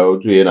 Even though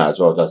you are not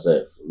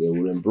yourself, they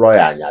will employ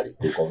Anyari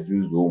to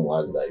confuse the home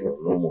as that you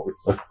no more.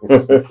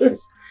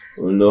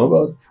 You know?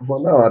 But for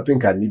now, I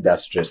think I need that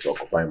stress to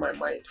occupy my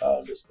mind. I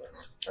understand.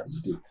 I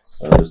need it.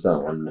 I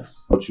understand.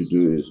 What you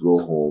do is go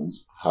home,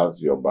 have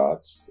your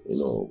bath.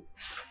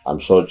 I'm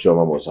sure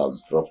Chioma must have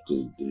dropped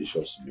a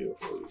delicious meal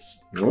for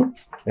you.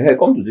 Hey,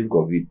 come to think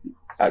of it,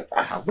 I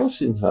have not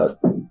seen her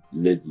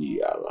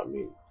lately. I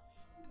mean,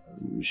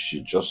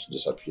 she just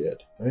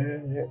disappeared.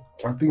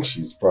 I think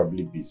she's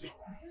probably busy.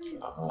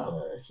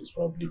 She's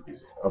probably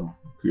busy.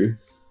 Okay.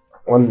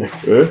 One.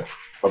 Eh?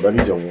 Oh,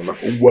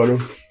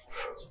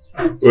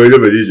 you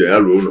better eat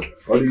alone.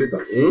 Call you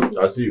later.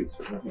 I'll see you.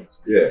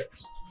 Yeah.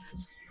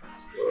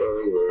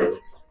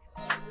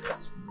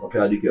 Okay,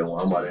 I did get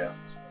one, Maria.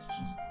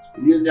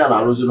 You didn't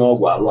know it's not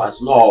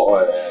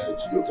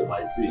to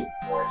my sea.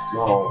 Or it's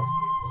not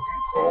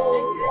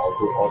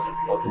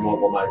or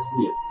tomorrow my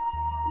sea.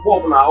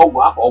 Walk now,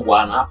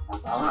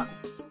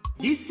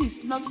 This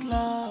is not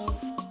love,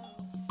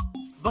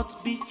 but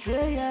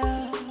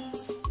betrayal.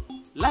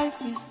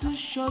 Life is too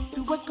short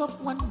to wake up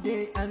one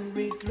day and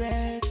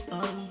regret.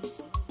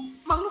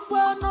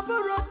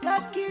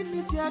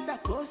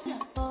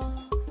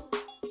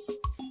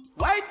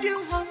 Why do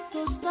you have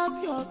to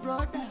stop your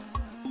brother?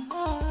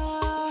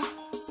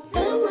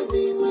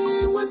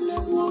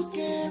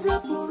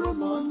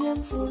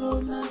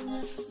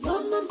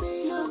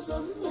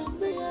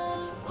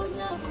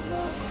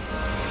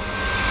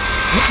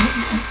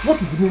 What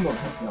is the meaning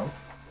of this now?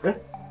 Eh?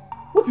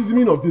 What is the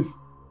meaning of this?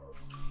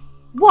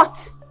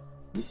 What?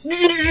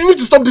 You need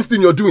to stop this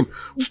thing you're doing.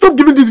 Stop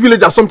giving these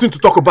villagers something to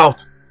talk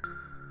about.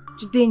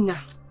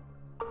 Judena,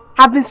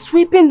 I've been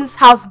sweeping this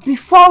house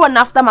before and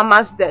after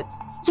Mama's death.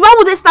 So why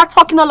would they start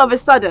talking all of a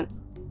sudden?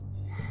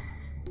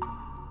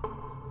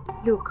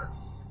 Look,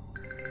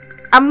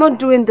 I'm not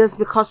doing this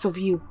because of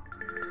you.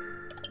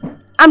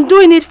 I'm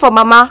doing it for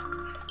Mama.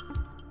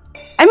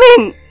 I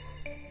mean,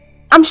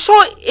 I'm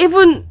sure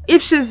even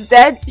if she's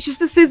dead, she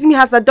still sees me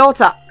as a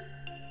daughter.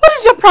 What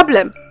is your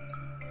problem?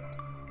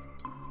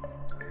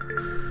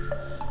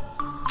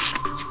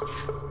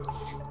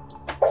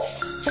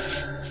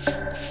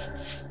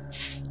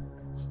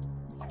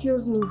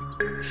 Excuse me.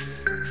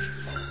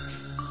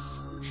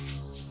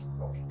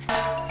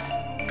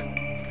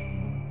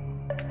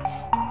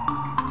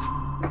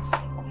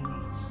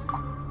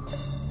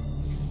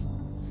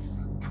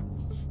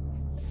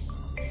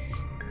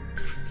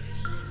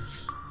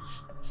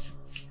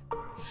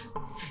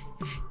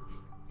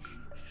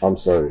 I'm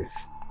sorry.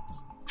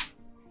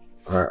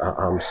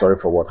 I'm sorry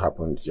for what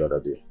happened the other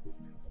day.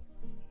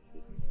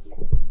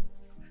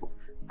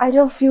 I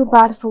don't feel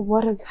bad for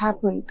what has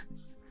happened.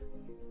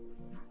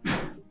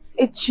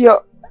 It's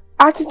your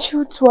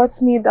attitude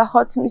towards me that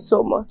hurts me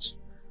so much.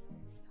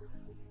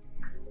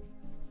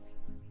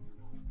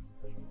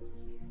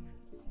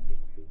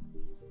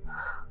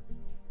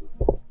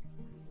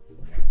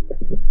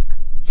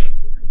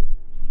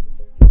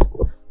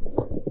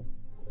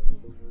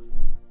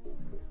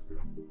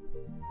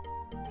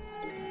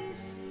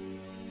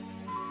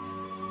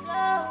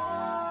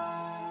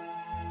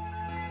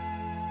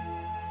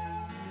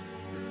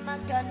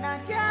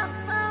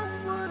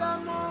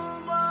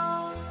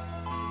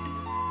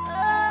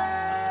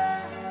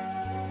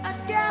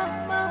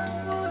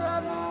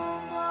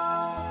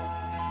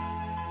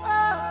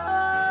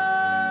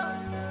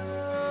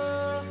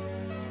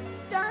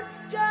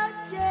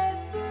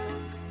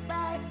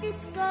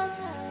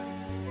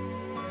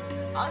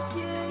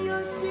 Until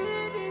you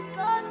see the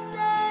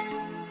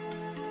contents,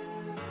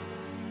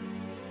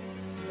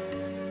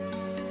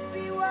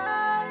 be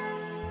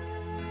wise,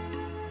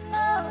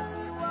 oh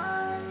be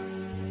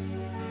wise.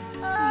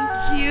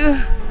 Thank you.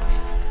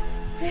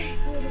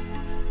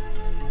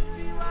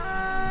 Be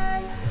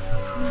wise.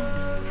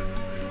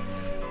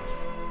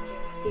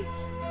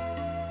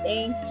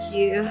 Thank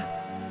you.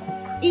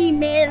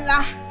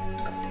 Emailer.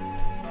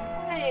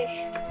 Hey.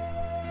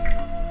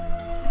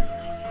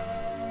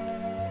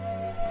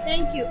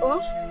 Thank you,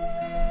 oh.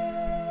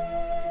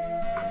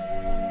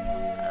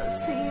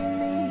 See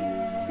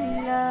me,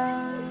 see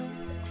love.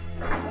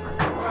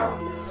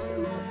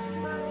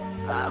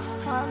 I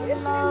found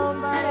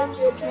love, but I'm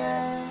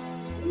scared.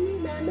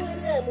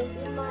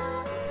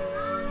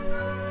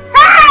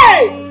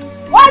 Hey!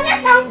 Onye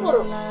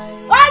kamfuru!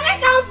 Onye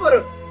kamfuru!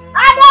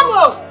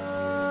 Adamu!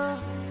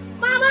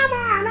 Mama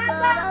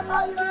anata!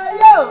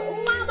 Oyoyo!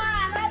 Mama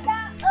anata!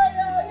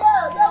 Oyoyo!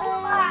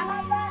 Mama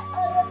anata!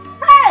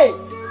 Hey!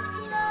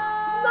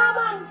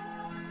 Mama!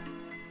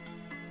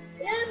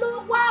 Inu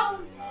kwam!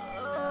 I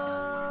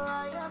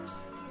am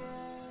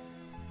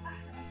scared.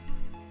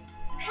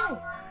 Hey!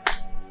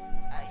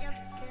 I am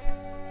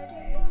scared in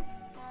this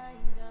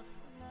kind of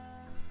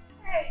love.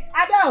 Hey!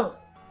 Adam!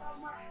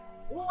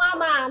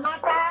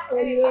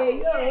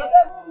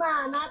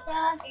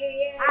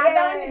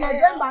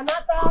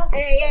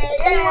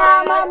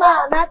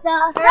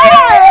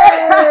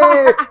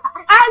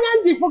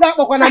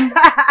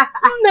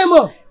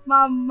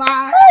 Mama.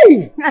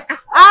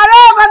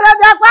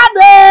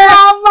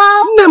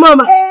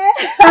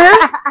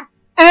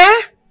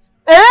 Hey!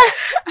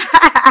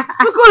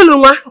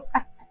 Mama.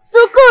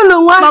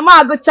 Sukulunwa.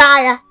 Mama go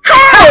chaya.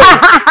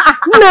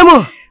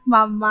 Nemo.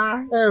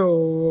 Mama.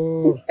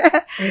 Oh.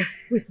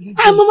 Wait, Hey,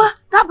 Mama,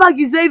 that bag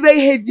is very, very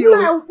heavy. No, I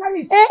will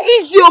carry it.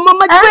 Easy, Mama.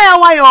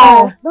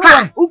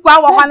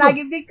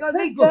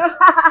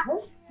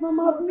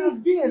 Mama,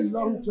 please be a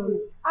long journey.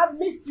 I've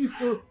missed you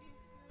so.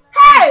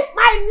 Hey,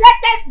 my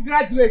latest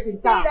graduate in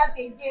town. Say that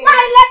again.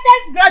 My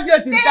latest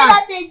graduate in town. Say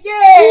that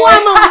again.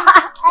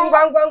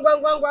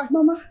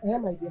 Mama. Yeah,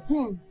 my dear.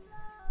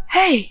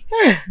 Hey,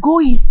 go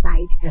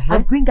inside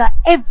and bring her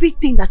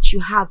everything that you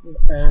have.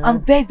 I'm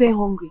very, very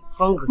hungry.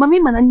 Hungry. Mami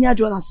mananya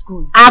do at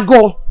school.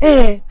 Ago.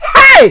 Hey!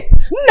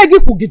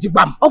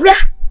 Okay?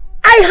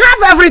 I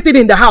have everything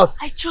in the house.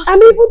 I trust I'm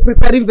you. even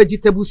preparing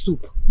vegetable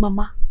soup.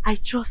 Mama, I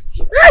trust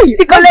you. Hey,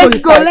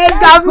 Let's go.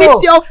 I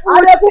miss your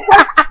food.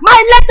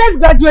 My latest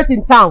graduate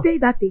in town. Say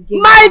that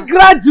again. My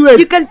graduate.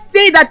 You can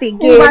say that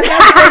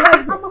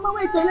again. Mama,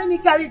 wait, let me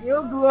carry the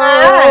ogo.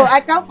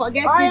 I can't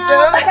forget it.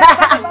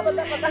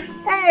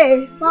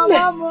 Hey,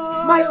 Mama.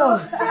 My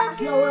lord.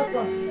 You're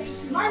welcome.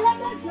 My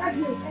latest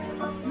graduate.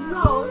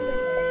 No.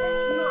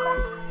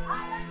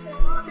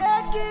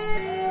 Take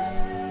it easy.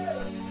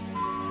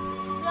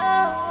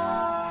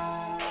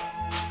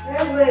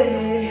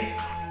 Hey.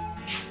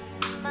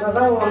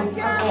 Baba won't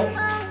go. Come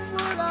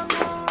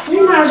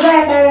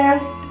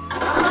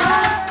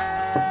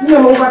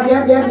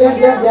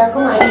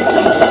on.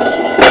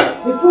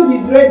 The food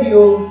is ready,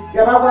 oh.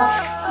 Baba.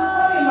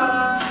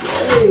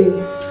 Hey.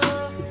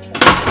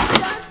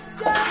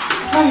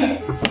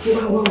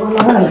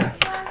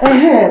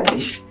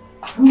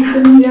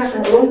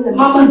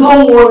 Mama,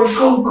 don't worry.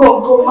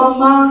 Go,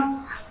 Mama.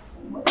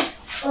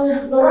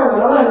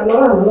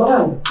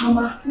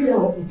 Mama, sit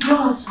down. You don't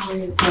have to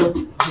worry yourself.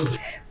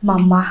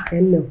 Mama,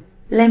 Hello.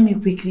 let me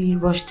quickly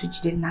rush to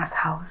Jidenna's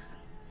house.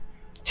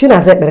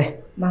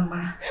 Chinazekere,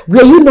 Mama.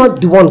 were you not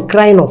the one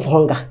crying of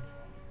hunger?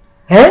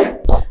 Eh?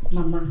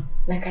 Mama,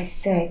 like I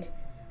said,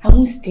 I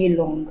won't stay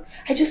long.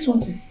 I just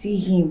want to see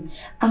him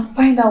and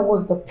find out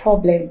what's the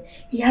problem.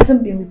 He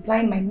hasn't been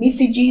replying my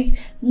messages,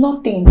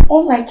 nothing,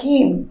 unlike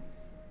him.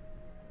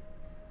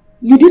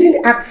 You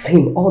didn't ask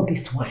him all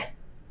this while.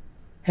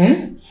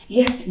 Eh?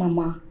 Yes,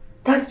 Mama.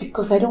 That's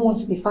because I don't want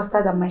to be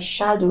faster than my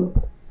shadow.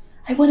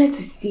 I wanted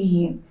to see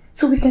him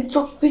so we can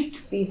talk face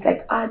to face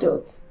like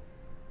adults.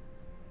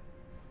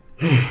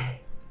 Do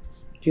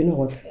you know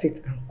what?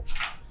 Sit down.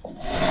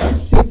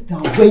 Sit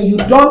down. When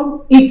you're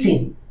done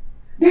eating,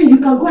 then you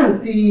can go and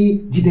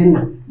see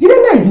Jidenna.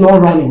 Jidenna is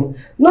not running.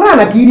 You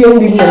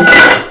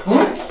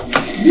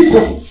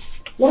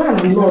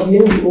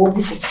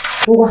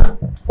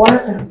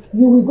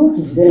will go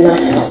to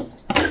Jidenna's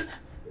house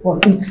or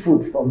eat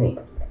food for me.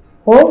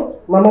 Oh,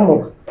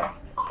 Mama,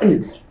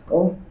 eat.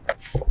 Oh.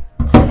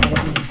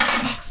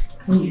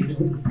 When you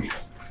don't eat,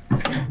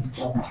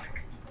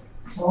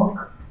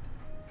 talk.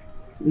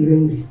 Be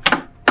ready.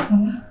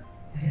 Mama,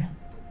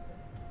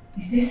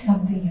 is there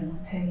something you're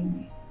not telling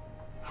me?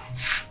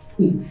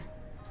 Eat.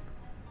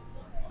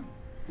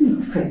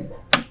 Eat first.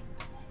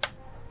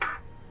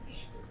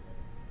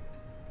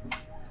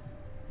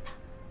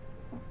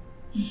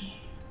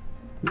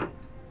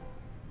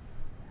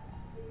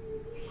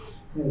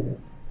 Where is it?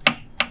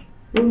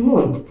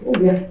 Oh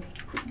yeah.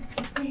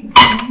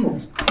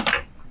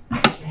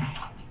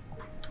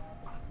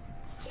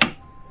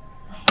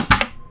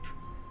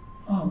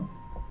 Oh.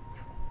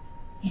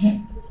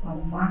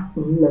 Mama.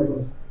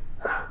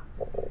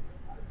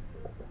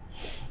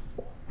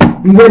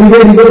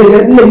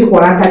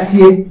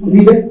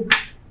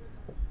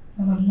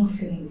 Mama, I'm not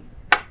feeling it.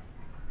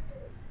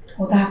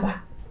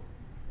 Odaba,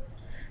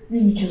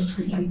 let me just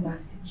quickly go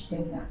and see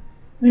Jidenna.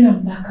 When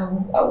I'm back, I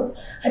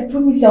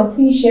promise I'll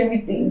finish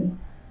everything.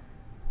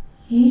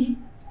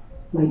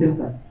 My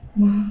daughter,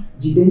 Ma.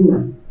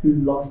 Jidenna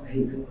lost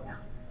his mother.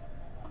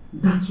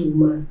 That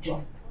woman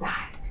just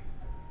died.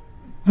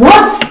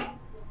 What?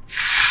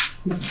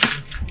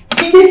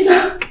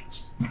 Jidenna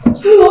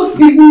lost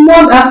his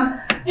mother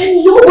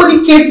and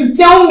nobody came to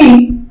tell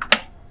me.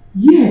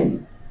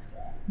 Yes.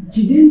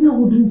 Jidenna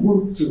wouldn't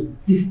want to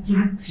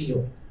distract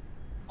you.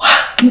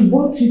 He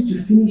wants you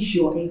to finish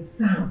your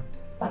exam.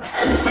 No!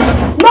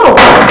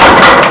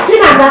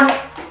 Chinaza!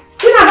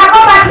 Chinaza,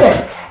 come back here!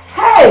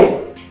 Hey!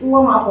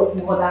 Mama,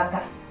 you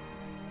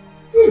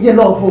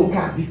love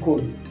her,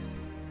 because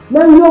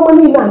now your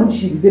money now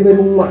she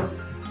didn't want.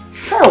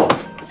 Hell!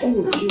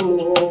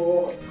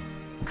 Oh,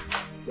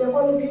 you're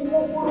going to be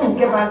more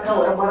get back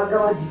out. I'm going to go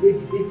to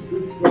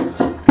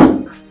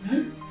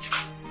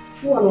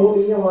you want to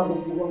only hear what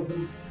he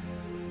wasn't.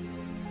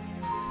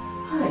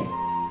 Hi.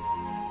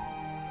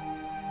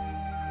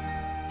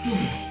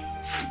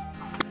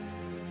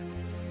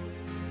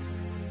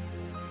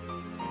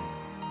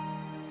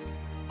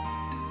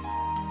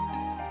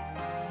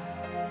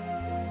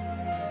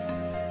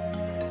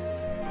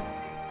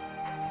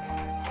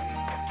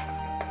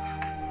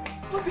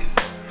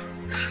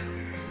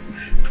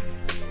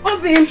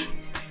 Obim!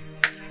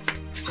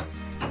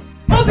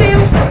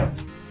 Obim!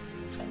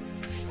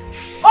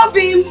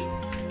 Obim!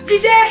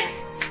 Jide!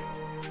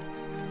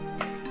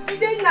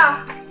 Jide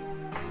now!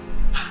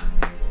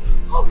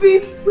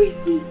 Obim! Where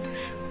is he?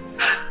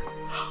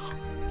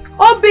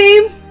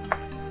 Obim!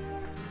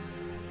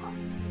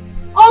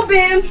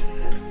 Obim!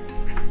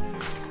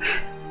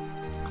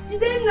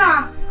 Jide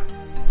now!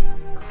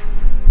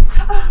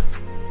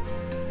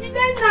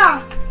 Jide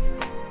now!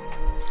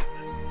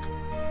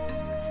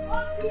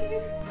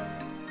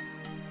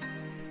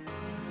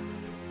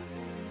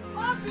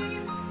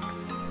 Obim!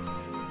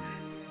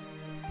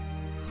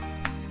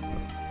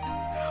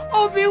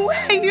 Obi,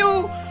 where are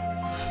you?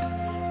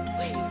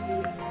 Where is he?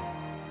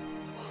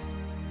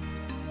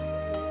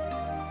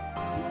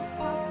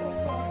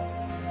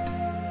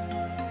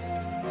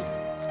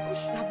 School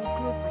should have been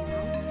closed by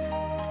now.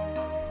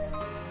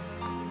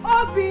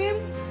 Obi!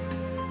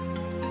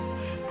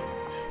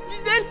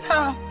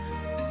 Jidena!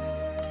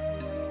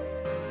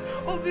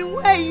 Obi,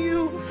 where are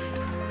you?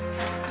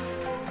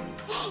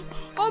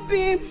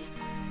 Obi!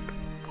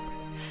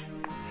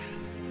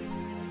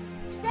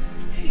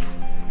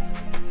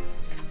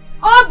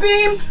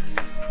 Obi!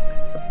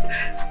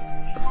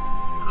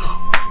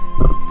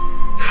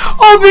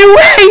 Obi,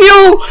 where are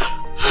you?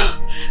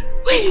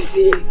 Where is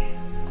he?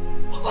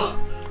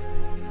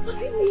 Does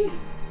he mean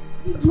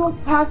he's not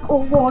back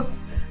or what?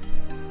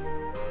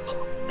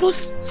 But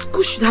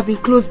school should have been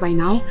closed by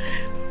now.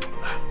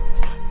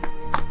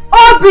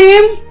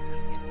 Obi!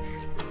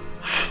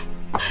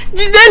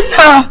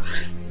 Jidena!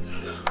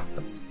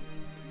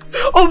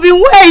 Obi,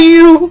 where are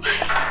you?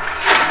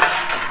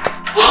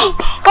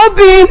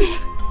 Obi!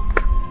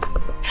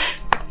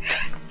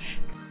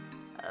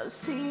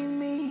 See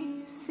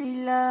me,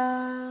 see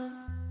love.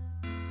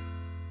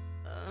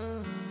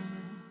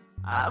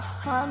 I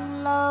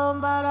found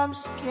love, but I'm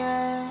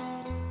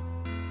scared.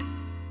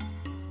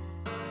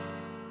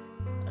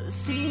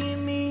 See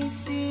me,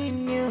 see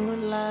new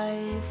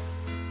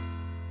life.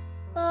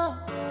 But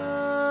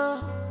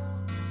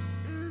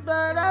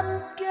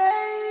I'm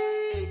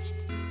caged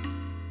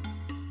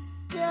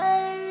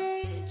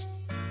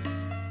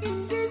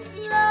in this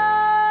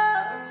love.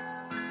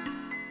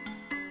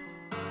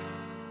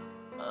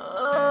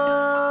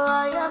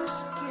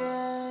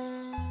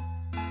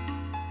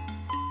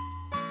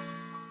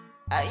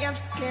 I am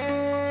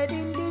scared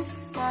in this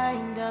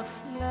kind of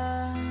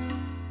love.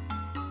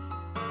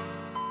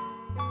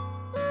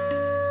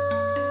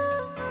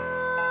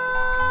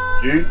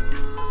 G?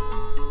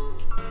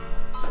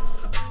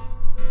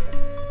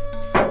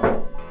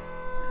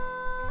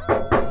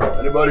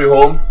 Anybody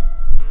home?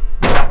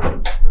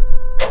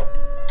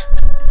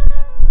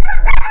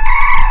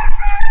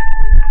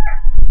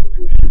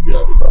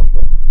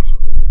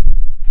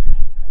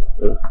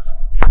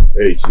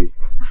 Hey, Chi.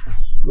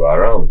 You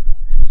are around?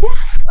 Yes.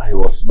 I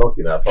was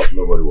knocking. I thought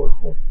nobody was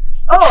home.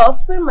 Oh, I was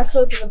spraying my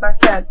clothes in the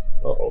backyard.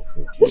 Oh,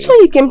 okay. This one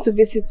you came to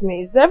visit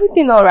me. Is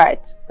everything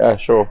alright? Yeah,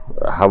 sure.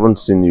 I haven't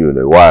seen you in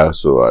a while,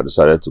 so I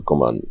decided to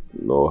come and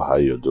know how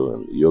you're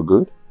doing. You're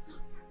good?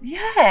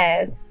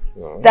 Yes.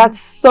 That's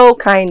so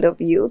kind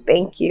of you.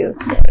 Thank you.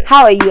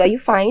 How are you? Are you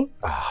fine?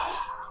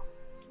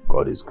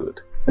 God is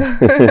good.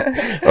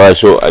 Alright,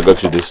 so I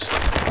got you this.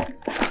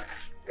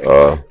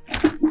 Yeah.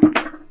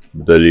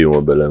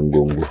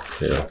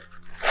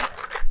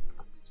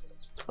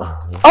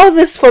 All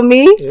this for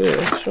me?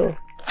 Yeah, sure.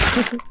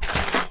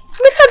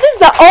 Because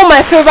these are all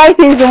my favorite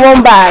things in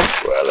one bag.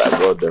 Well, I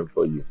got them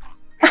for you.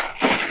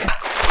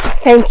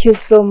 Thank you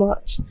so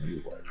much.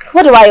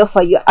 What do I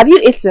offer you? Have you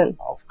eaten?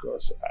 Of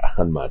course.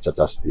 And my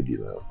chacha steady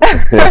now.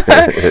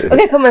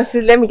 Okay, come and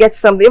sit. Let me get you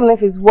something, even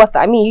if it's water.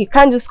 I mean, you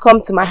can't just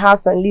come to my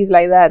house and leave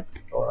like that.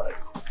 Alright.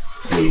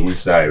 I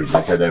wish I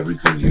regretted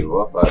everything you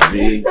offered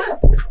me. A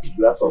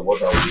glass of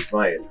water will be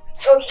fine.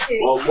 Okay.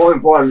 Well, more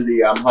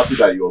importantly, I'm happy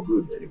that you're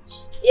good.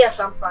 Anyways. Yes,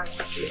 I'm fine.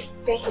 Yeah.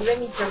 Thank you. Let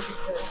me jump this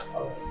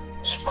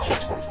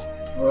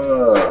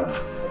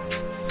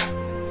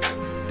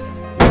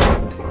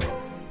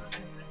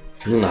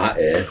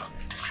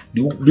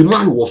The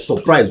man was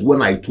surprised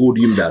when I told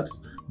him that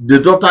the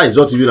daughter is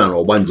not even an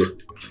Obanje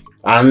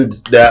and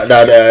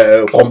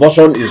that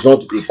conversion is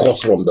not a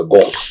cause from the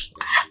gods.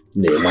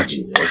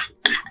 Imagine.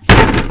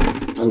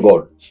 Thank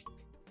God.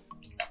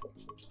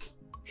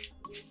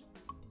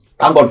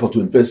 Thank God for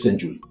 21st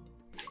century.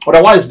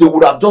 Otherwise, they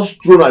would have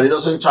just thrown an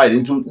innocent child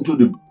into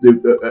the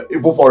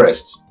evil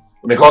forest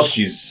because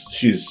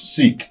she's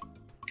sick.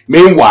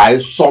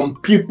 Meanwhile, some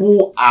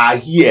people are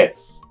here.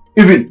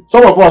 Even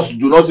some of us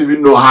do not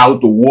even know how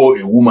to woo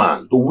a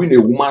woman. To win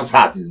a woman's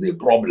heart is a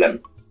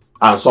problem.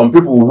 And some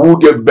people who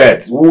give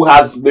birth, who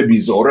has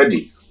babies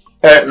already.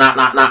 Anyway,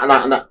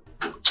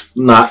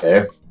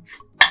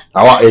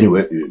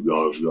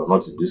 you're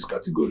not in this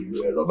category.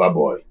 You're a lover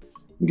boy.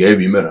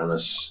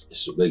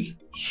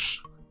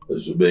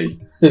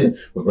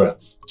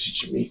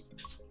 Teach me.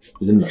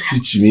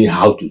 Teach me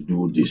how to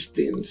do these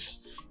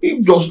things.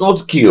 It does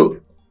not kill.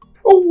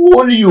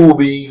 Only you will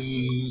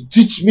be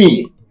teach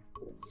me.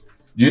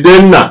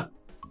 Jidenna.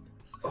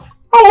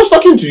 I was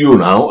talking to you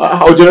now.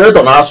 I'll generate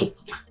an answer.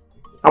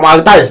 I'm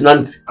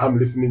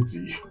listening to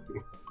you.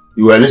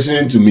 You were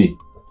listening to me.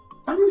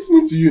 I'm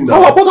listening to you now.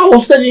 No, but I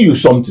was telling you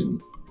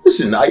something.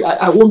 Listen,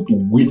 I want to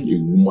win a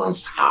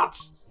woman's heart.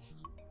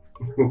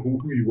 Who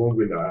you want to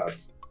win her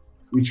heart?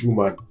 Which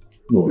woman?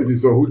 No. So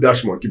this one who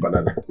dash monkey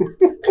banana.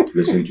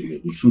 Listen to me.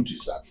 The truth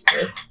is that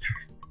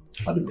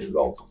I'm in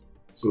love.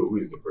 So who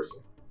is the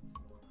person?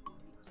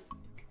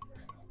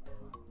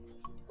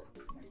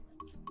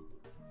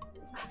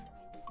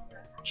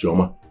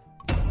 Chioma.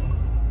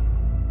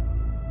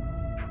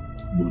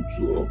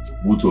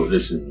 Buto,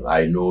 listen,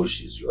 I know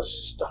she's your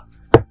sister.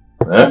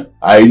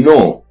 I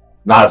know.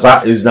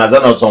 Is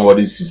Naza not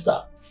somebody's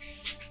sister?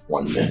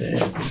 One minute.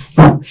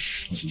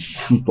 The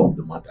truth of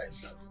the matter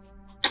is that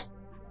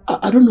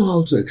I don't know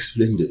how to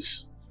explain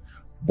this,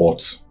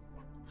 but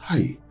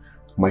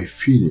my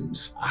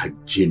feelings are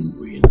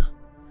genuine.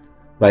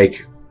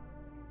 Like,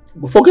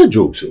 forget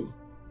jokes.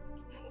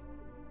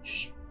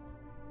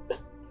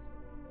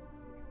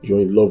 You're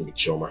in love with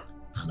Chioma.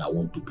 And I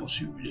want to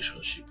pursue a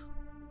relationship.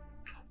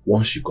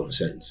 Once she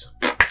consents.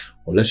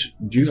 Unless,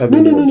 do you have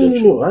any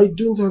objection? No, I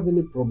don't have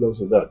any problems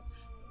with that.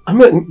 I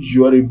mean,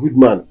 you are a good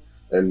man,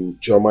 and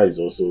Chioma is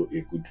also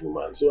a good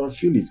woman, so I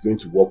feel it's going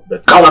to work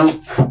better. Come on!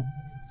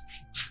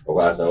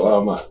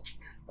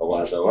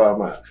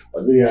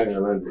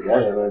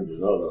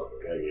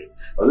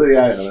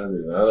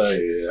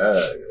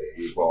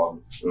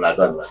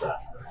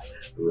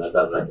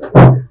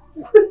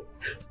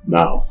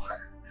 Now,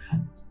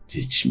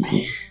 teach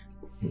me.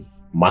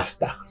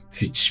 Master,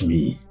 teach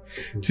me.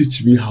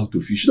 Teach me how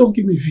to fish. Don't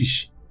give me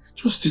fish.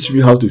 Just teach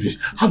me how to fish.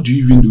 How do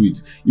you even do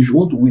it? If you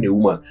want to win a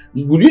woman,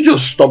 will you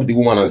just stop the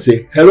woman and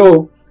say,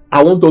 hello,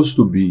 I want us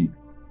to be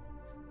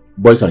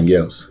boys and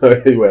girls?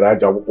 Don't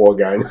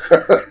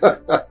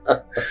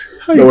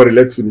worry,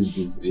 let's finish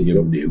this.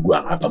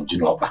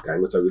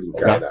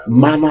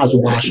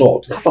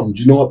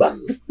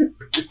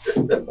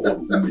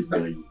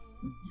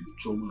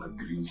 Choma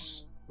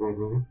agrees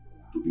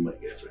to be my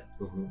girlfriend.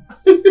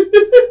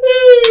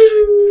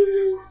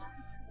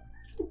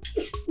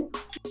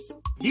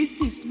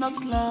 This is not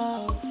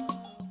love,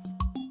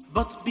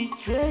 but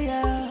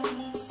betrayal.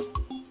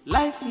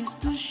 Life is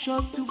too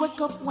short to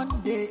wake up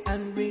one day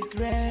and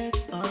regret.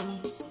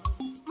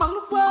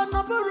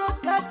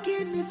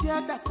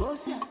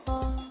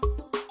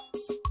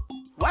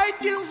 Why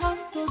do you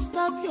have to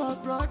stop your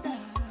brother?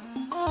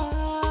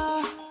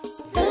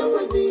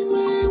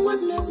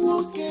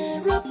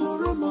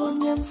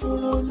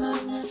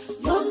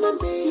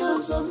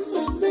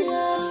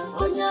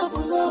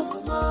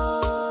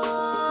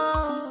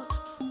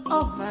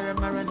 Oh, Mara,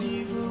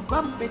 Niru,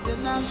 bump it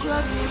and I'll show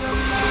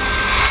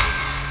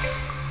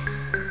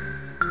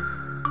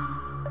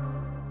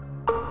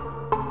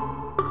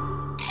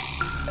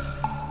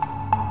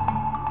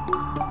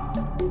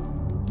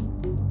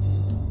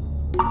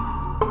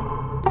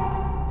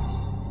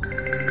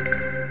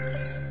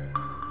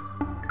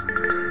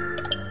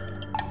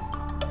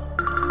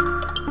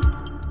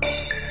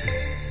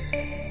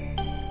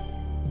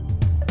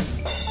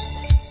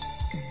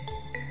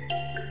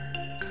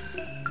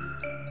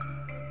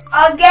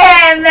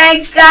Okay,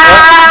 Mecca.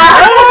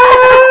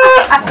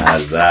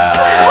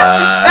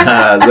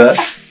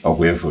 I'm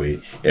waiting for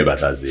you.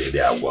 But as they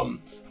are one,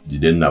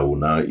 didn't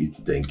now eat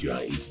thank you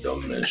and eat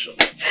don't mention.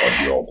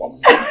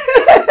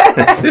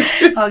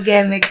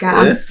 Okay, Mecca,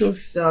 I'm so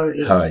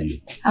sorry. How are you?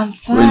 I'm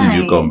fine. When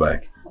did you come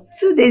back?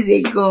 2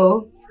 days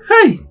ago.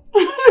 Hey!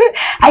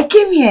 I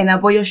came here now,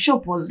 but your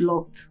shop was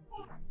locked.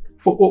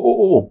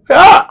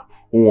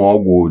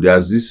 Oh,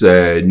 there's this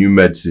new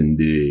medicine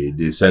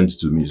they sent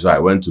to me, so I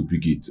went to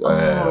pick it.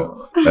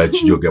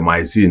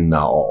 Chijokemycin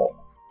now,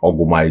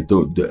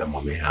 Ogumaito,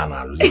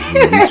 these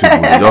people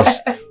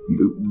just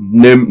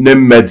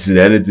name medicine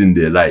anything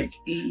they like.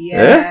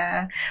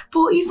 Yeah,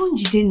 but even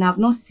Jidenna, I've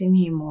not seen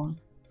him on.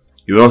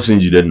 You've not seen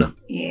Jidenna?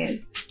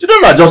 Yes.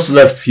 Jidenna just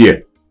left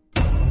here.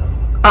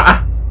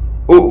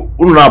 Oh,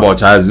 about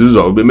Charles,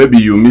 maybe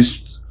you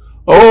missed.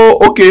 Oh,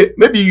 okay,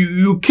 maybe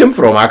you came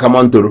from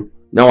Akamantoro.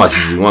 Now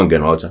she's one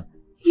Genota.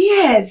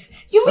 Yes,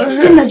 you mean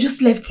Jidenna just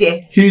left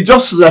here? He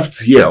just left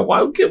here.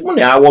 Why? Okay,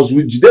 money. I was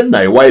with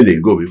Jidenna a while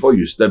ago before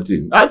you stepped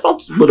in. I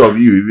thought both of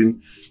you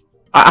even.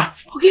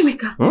 Okay,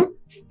 Mecca.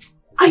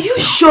 Are you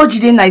sure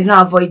Jidenna is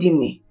not avoiding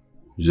me?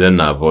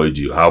 Jidenna avoid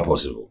you? How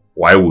possible?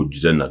 Why would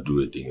Jidenna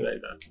do a thing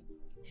like that?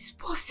 It's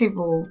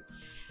possible.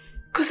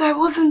 Because I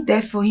wasn't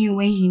there for him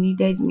when he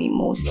needed me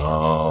most.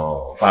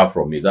 No, far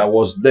from it. I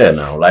was there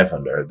now, live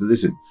and direct.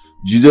 Listen,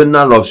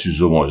 Jidenna loves you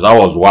so much. That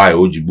was why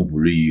Ojibu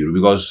Puli you,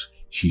 because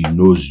he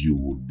knows you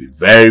would be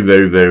very,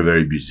 very, very,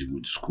 very busy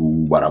with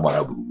school,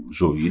 barabarabu.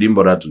 So he didn't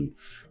bother to,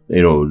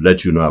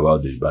 let you know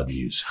about the bad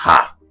news.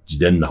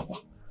 Jidenna.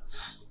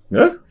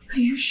 Yeah? Are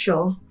you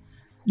sure?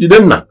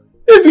 Jidenna.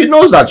 If he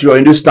knows that you're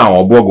in this town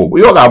or Bogo,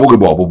 you're going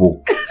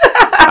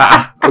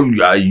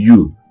to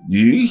you.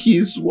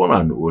 He's one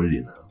and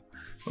only now.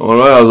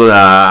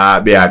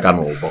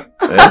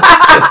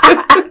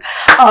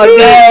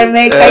 Okay,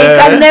 Mecca, you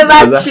can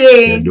never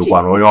change.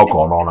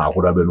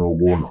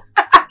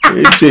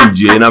 Change,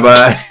 you know,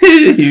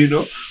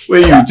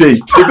 when you change.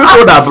 The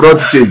people that brought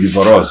change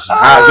for us.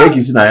 Thank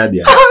you, Sinaya.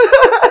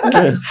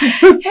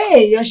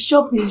 Hey, your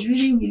shop is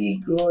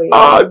really growing.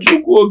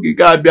 Chuko, you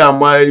can't be a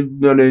my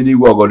any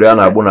go go down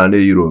a bona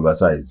euro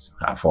oversize.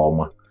 A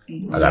former.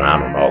 I got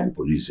no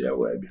police here.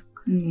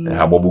 I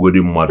have a good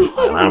mother.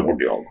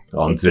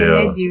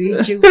 Until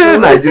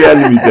Nigeria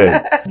Limited.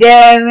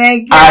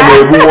 I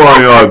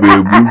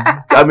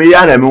mean,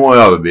 I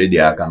know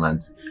baby. I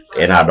can't.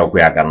 And I don't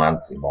care,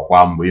 can't. But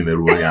one way, you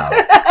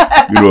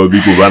know,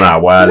 because when I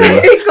was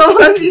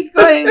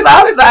going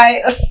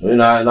bye.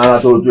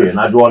 I told you,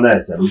 not one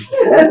else.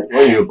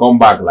 When you come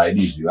back like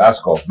this, you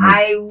ask of me.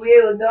 I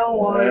will, don't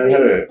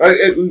worry.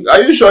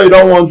 Are you sure you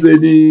don't want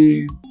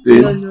anything?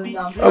 No.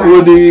 I'm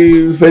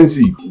really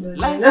fancy.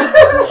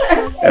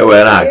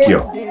 Well, I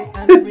kill.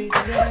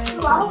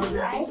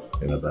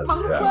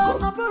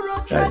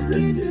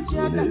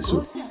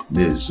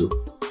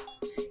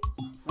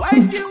 Why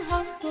do you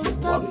have to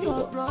stop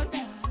your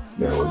brother?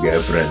 Then we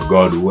get friends,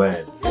 God when.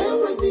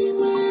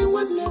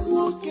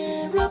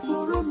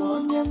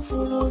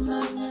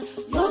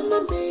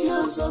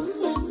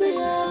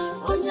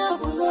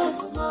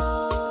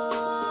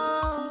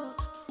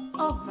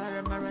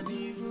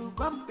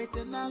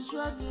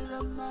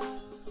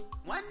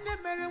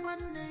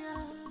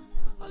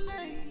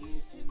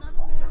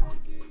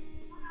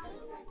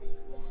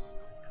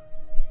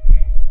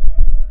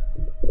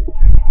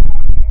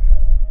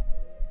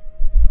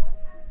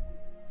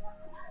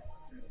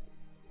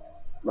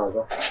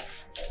 Naza.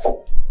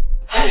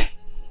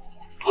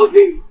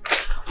 Obi.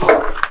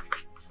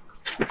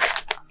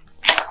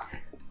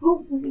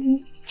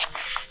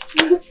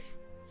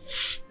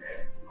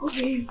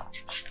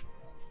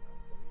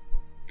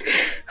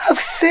 I've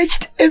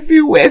searched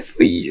everywhere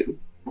for you.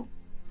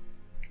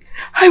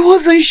 I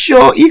wasn't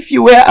sure if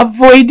you were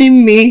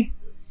avoiding me.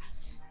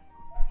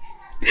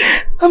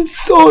 I'm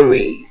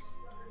sorry.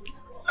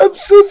 I'm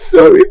so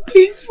sorry.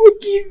 Please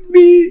forgive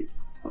me.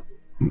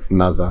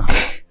 Naza.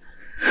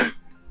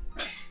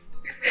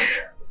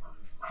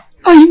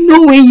 I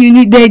know when you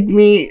needed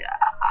me,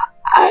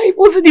 I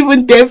wasn't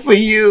even there for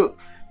you.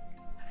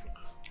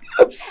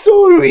 I'm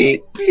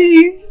sorry,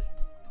 please.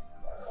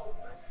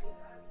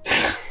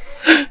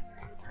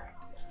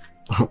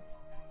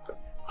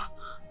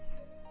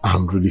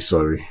 I'm really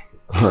sorry.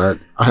 I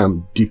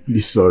am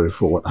deeply sorry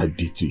for what I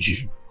did to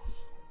you.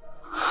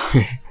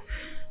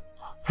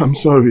 I'm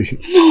sorry.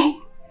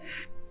 No.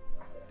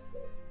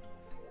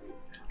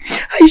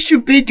 I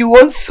should be the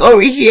one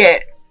sorry here.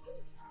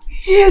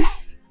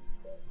 Yes.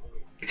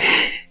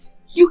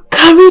 You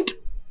carried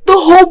the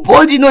whole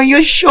burden on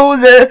your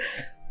shoulder.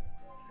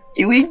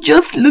 You were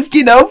just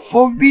looking out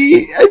for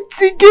me and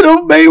thinking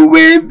of my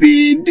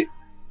well-being.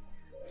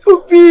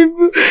 Oh,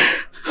 babe,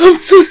 I'm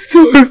so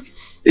sorry.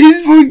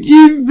 Please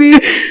forgive me.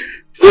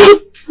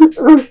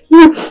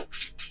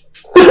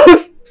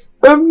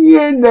 I'm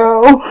here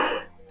now.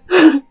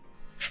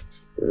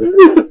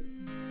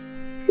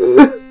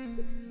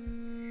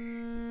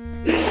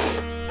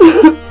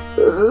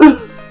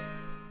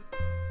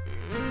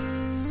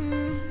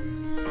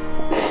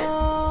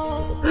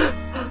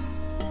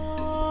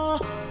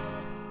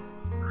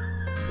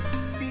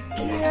 Be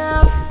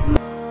careful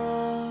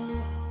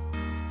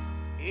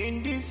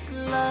in this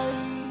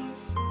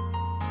life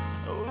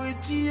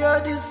with your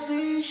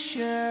decisions.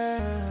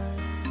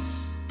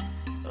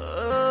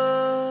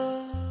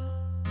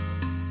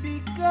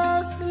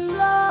 Because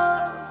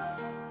love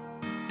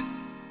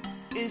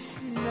is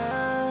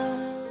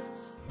not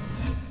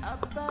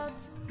about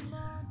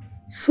money.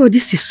 So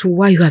this is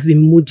why you have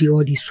been moody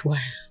all this while.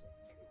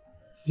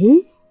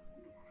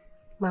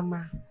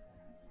 Mama,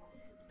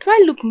 do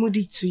I look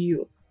moody to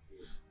you?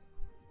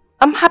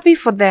 I'm happy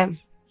for them.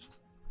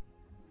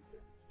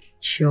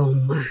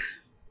 Chioma,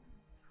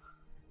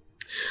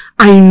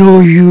 I know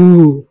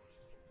you.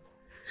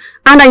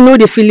 And I know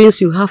the feelings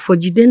you have for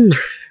Jidenna.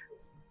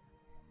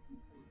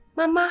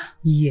 Mama?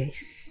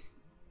 Yes.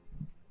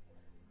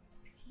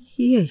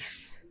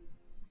 Yes.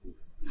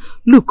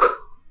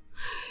 Look,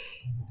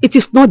 it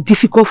is not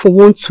difficult for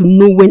one to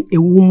know when a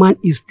woman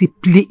is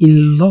deeply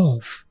in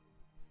love.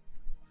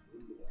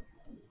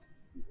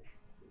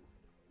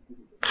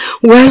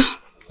 Well,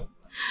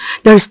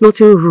 there is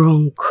nothing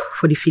wrong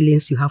for the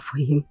feelings you have for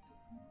him.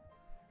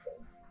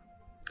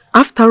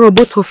 After all,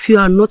 both of you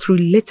are not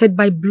related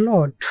by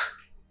blood.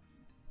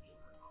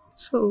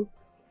 So,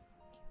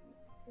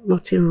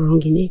 nothing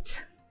wrong in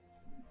it.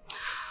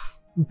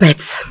 But,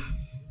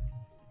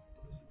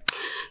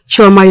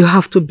 Chioma, you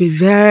have to be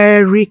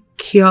very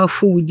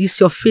careful with this,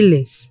 your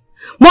feelings.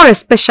 More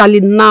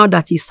especially now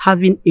that he's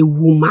having a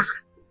woman.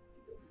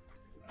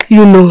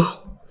 You know,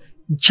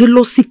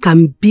 jealousy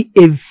can be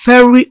a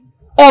very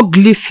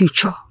ugly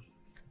future.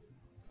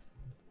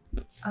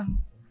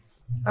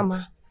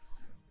 Mama,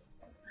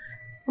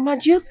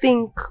 do you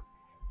think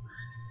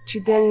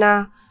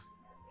Jidenna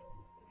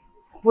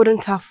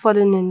wouldn't have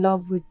fallen in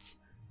love with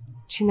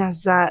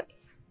Chinaza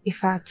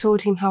if I had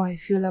told him how I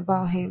feel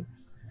about him?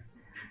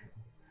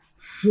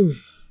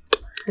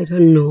 I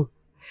don't know.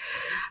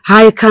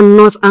 I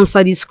cannot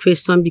answer this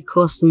question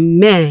because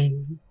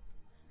men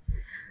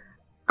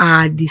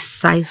are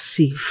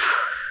decisive.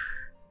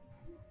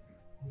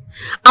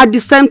 At the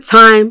same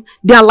time,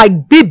 they are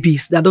like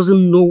babies that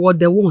doesn't know what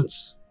they want.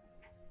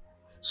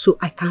 So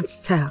I can't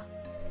tell.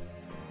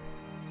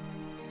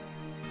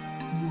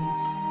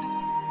 Yes.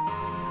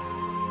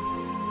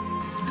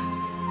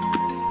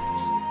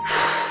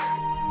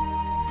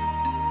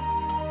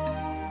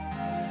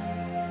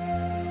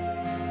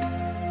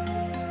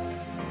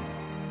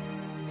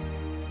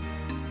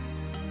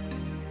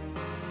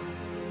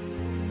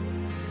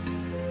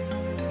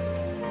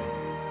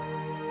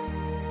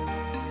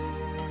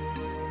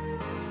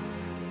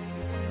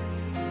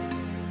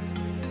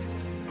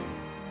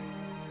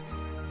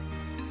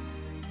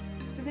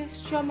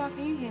 Chioma,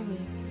 can you hear me?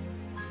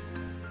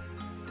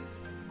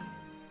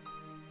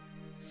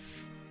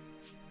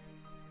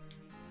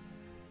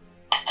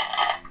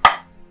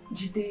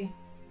 Jide.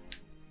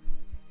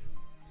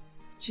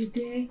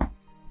 Jide.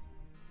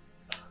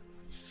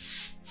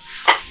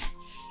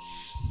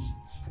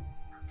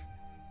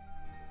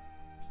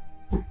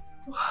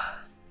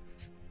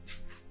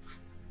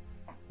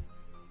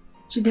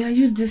 Jide, are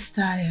you this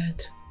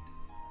tired?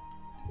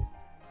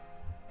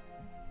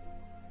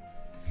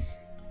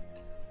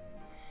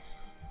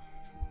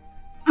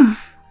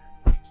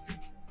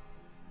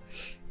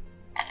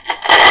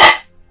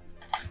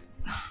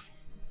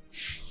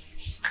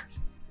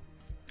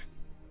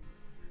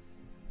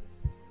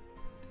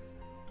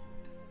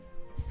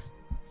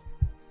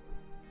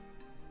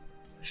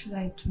 Should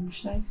I do?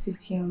 Should I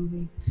sit here and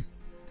wait?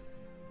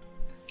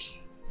 Okay.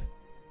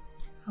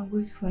 I'll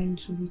wait for him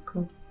to wake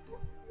up.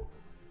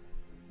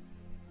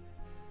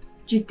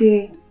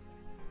 Jide.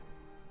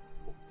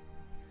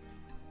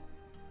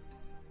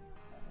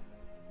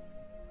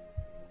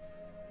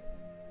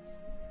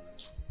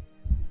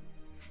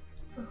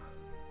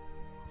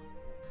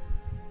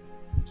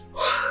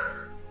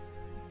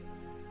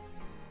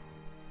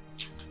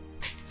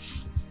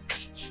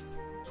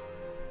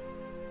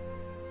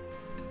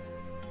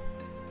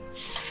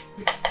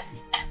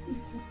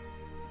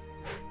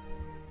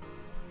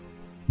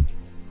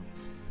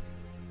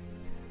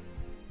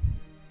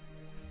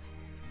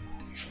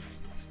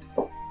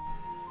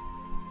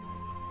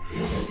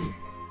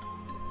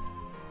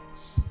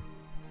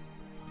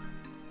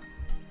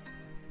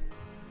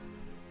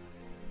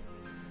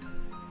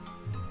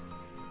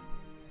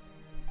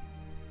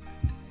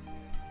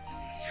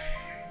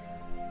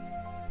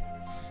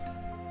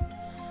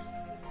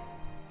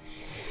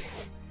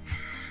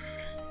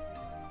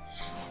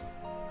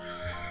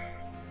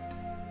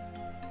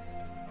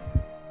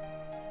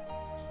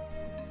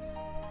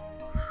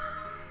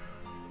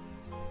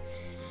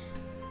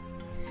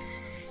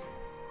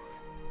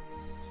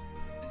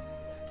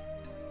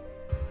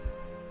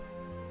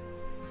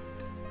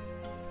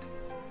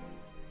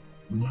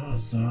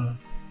 Naza.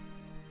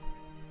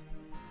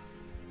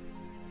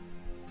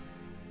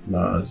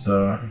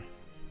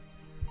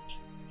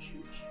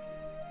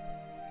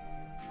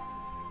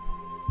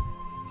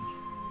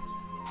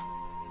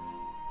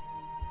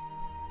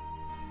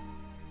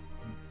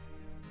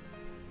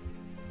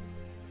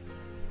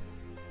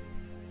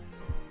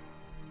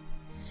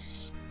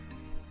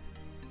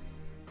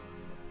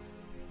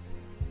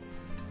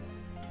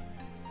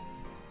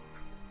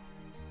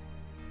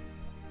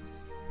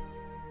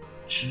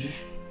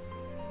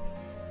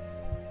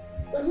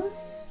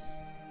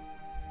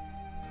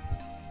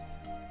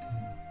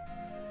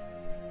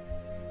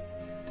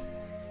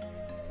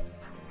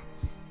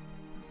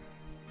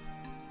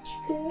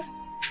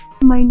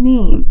 My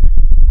name.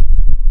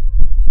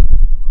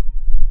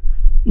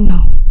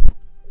 No.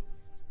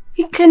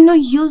 He cannot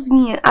use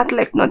me and act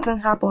like nothing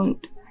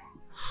happened.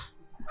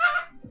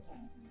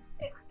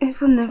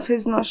 Even if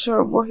he's not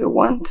sure of what he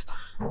wants,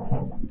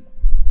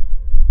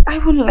 I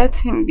won't let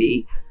him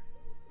be.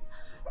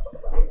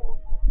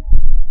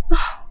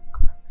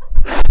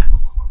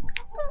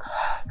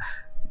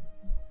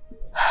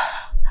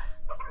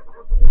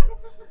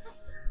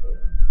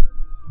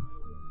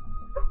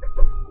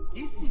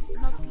 This is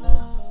not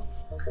love,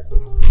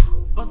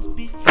 but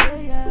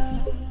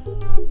betrayal.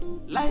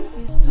 Life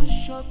is too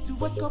short to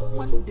wake up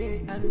one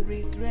day and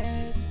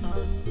regret.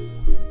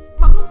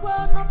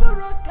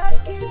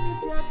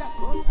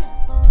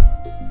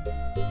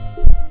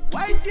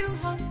 Why do you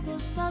have to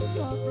stab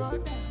your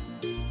brother?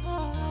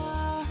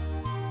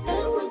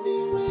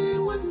 Anyway,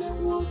 when they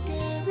walk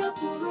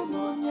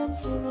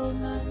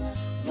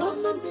you're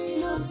not me,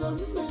 you're some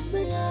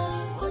baby.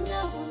 On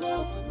your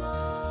love,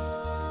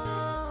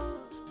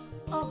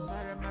 oh,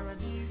 Mara,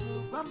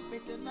 you bump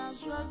it and I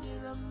swear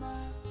you're a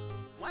man.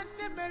 One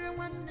day, better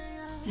one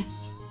day.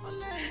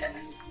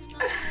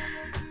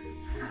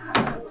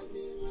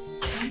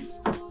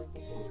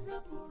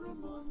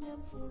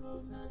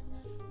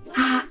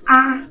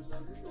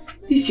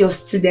 This is your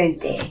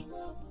student there.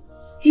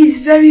 He's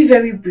very,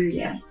 very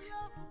brilliant.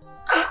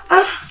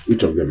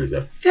 Which of them is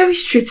that? Very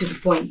straight to the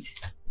point.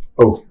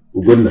 Oh,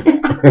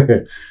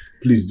 Ugonna.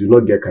 Please do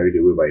not get carried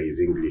away by his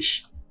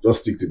English.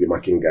 Just stick to the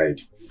marking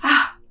guide.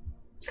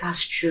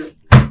 That's true.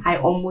 I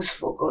almost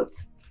forgot.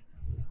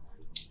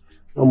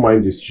 Don't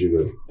mind these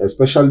children,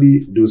 especially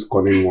those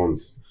cunning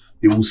ones.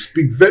 They will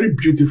speak very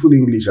beautiful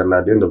English and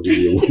at the end of the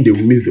day, they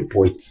will miss the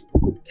point.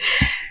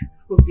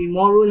 Obi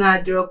Moru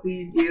na drop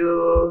with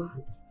you.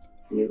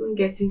 I'm even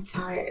getting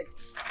tired.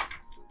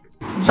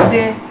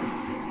 Jide.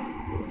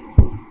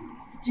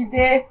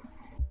 Jide.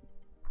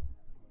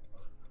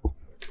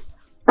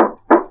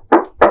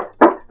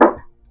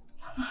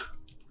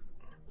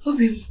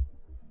 Obi,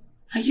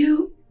 are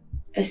you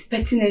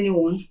expecting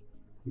anyone?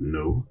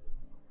 No.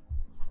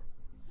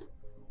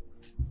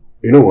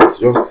 You know what?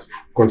 Just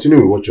continue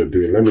with what you're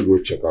doing. Let me go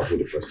check out who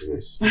the person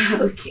is.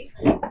 Okay.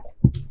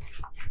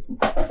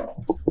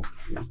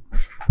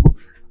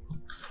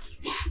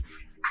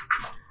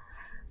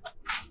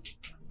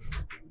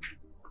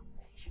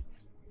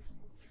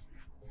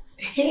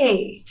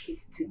 Hey,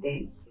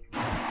 student.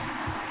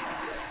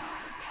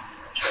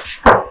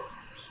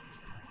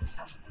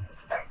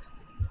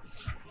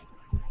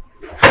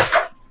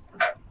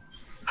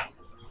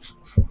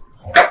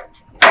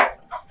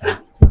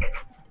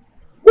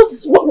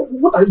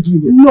 What are you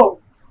doing here? No.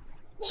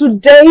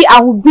 Today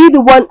I will be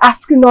the one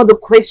asking all the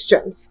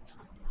questions.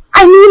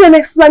 I need an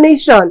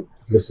explanation.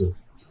 Listen,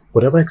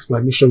 whatever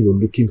explanation you're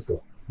looking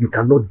for, you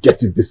cannot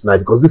get it this night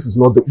because this is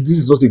not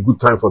a good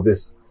time for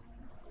this.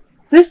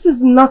 This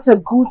is not a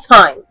good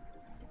time.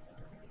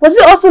 Was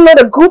it also not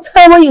a good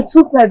time when you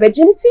took my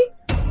virginity?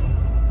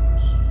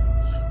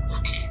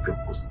 Okay, keep your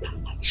voice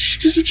down now.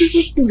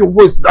 Just keep your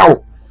voice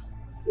down.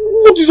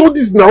 What is all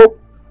this now?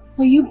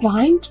 Were you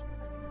blind?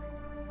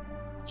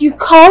 You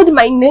called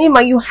my name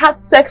and you had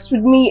sex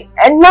with me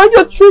and now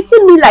you're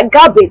treating me like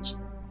garbage.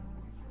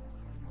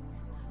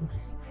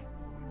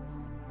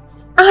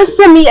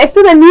 Answer me. I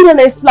said I need an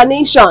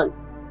explanation.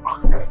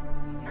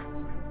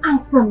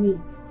 Answer me.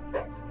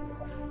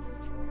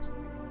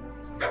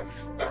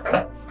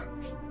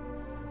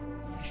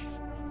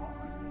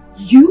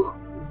 You?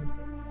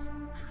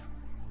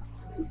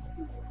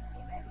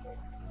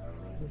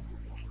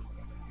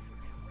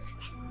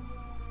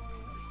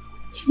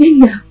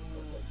 Chidinna,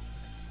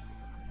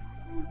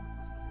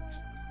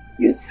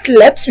 you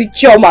slept with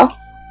Choma.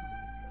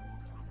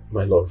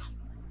 My love,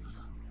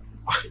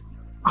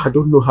 I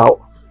don't know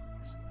how.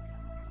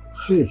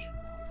 Hey.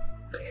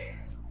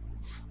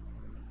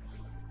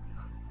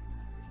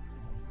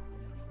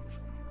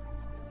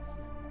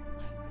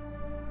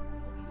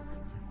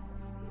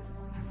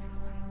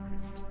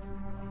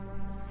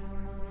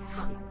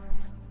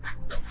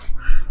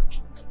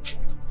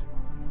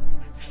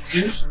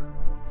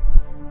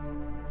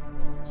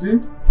 See?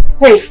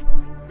 Hey.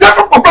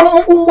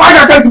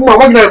 Why can't you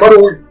mama get about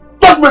the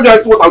Don't make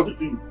that what I'll do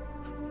to you.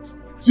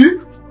 See?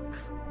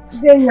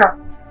 Chidinna.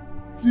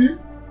 See?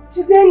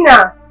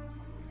 Chidinna.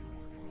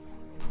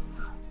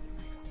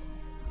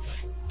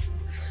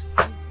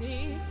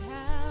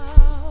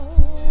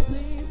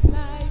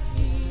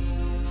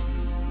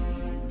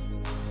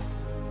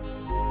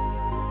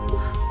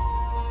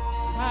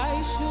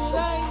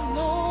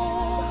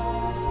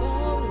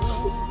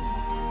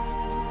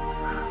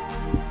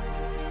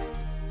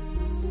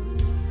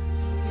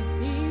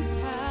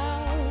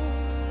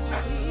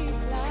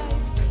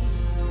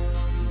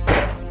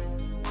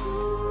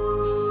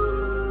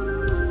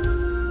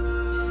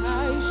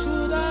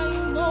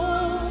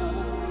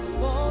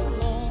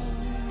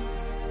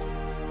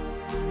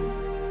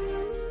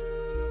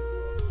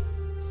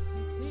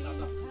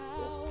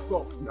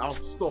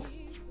 Stop.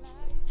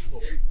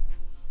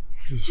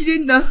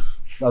 Chidinna.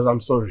 I'm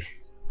sorry.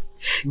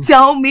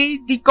 Tell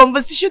me the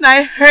conversation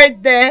I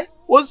heard there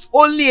was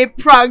only a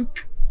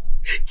prank.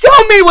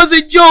 Tell me it was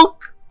a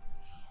joke.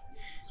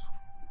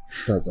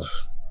 Naza,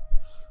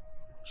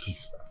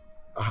 please,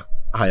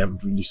 I am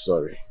really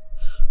sorry.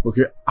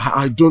 Okay,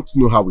 I don't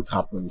know how it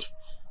happened.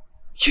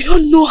 You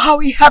don't know how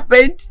it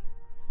happened?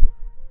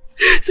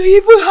 So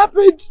it even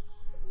happened?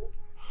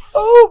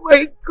 Oh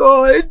my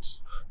God.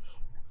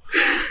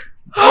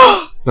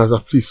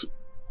 Naza, please,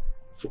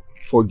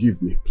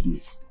 forgive me,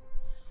 please.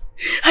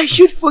 I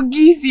should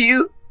forgive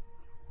you.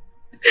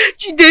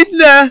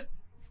 Chidinna,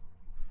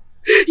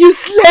 you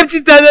slept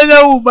with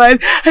another woman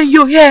and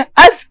you're here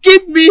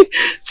asking me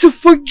to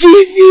forgive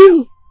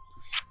you.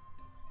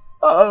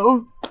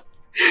 Oh,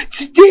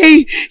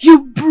 today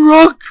you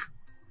broke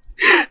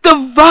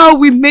the vow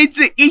we made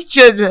to each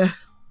other.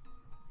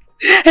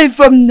 And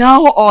from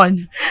now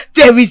on,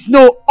 there is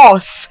no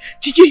us.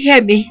 Did you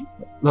hear me?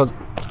 No.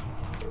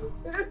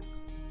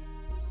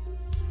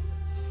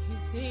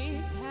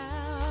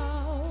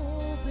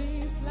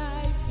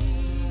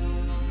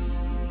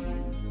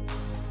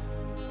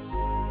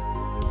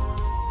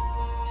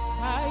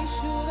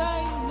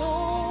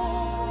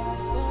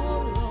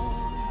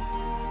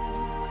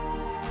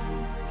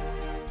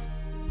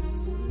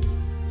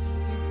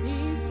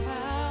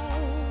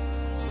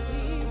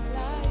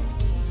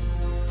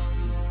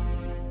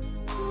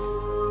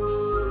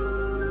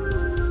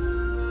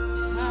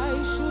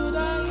 Should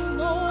I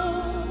know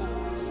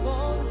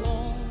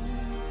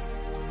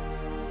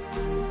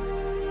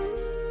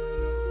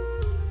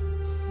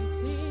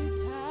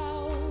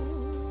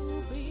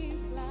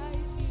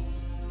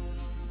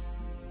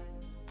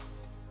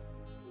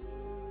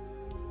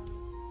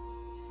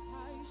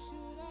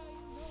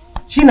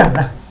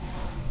Chinaza,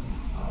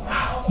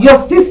 you're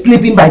still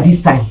sleeping by this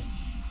time.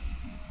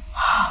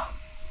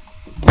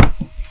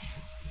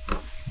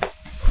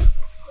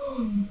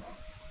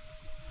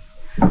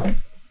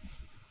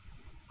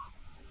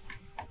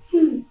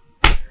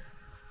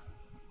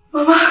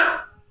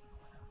 Mama,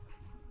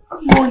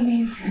 good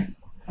morning.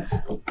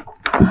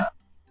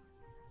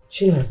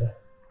 Chinaza,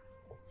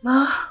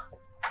 Ma,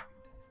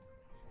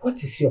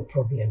 what is your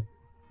problem?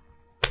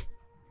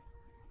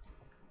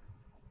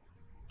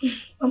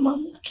 Mama,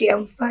 I'm okay,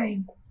 I'm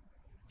fine.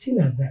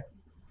 Chinaza,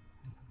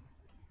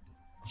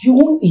 you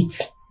won't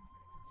eat.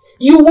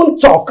 You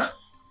won't talk.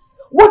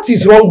 What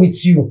is wrong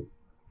with you?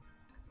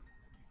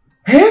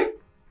 Eh?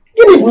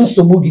 Give me one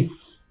sobogi.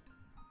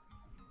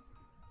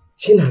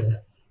 Chinaza.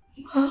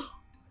 Ma.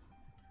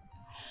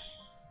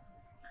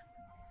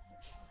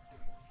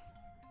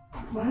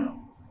 Wow.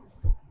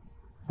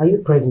 Are you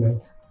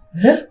pregnant?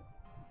 Huh?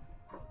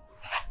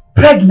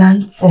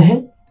 Pregnant?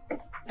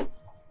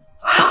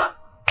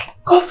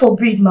 God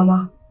forbid,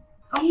 Mama.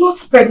 I'm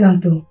not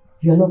pregnant though.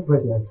 You are not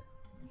pregnant?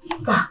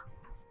 Ah.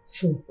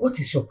 So, what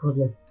is your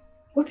problem?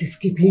 What is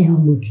keeping you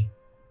moody?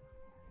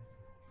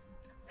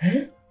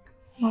 Huh?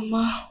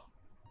 Mama,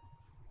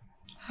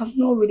 I've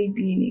not really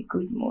been in a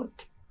good mood.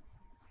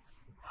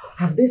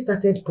 Have they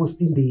started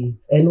posting the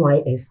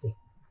NYSC?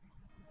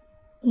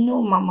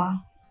 No,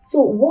 Mama.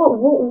 So,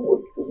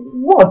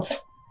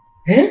 what?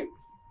 Eh?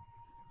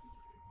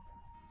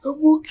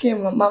 I'm okay,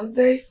 Mama. I'm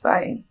very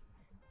fine.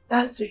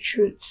 That's the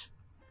truth.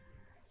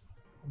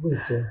 Wait,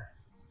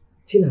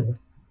 Chinaza.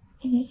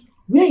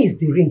 Where is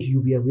the ring you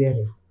were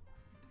wearing?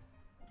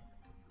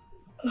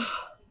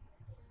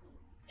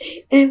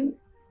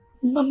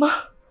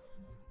 Mama,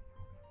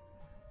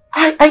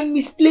 I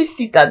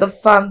misplaced it at the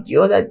farm the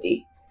other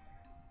day.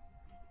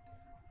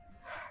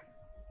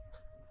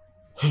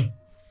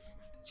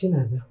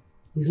 Chinaza,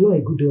 it's not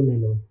a good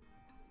omen.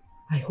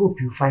 I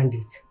hope you find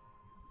it.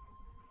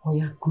 Oh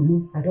yeah,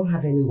 Kumi, I don't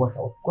have any water.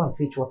 Go and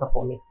fetch water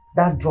for me.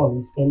 That drum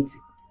is empty.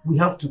 We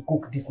have to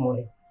cook this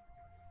morning.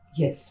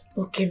 Yes.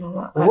 Okay,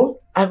 Mama. Oh?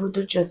 I will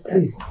do just that.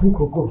 Please,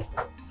 go.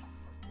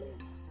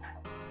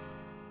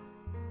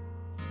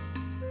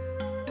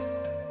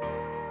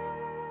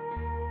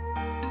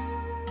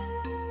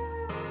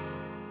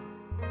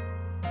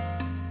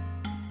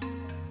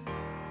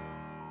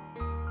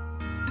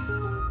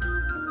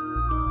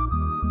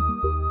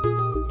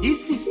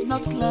 This is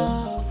not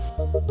love,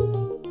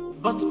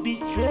 but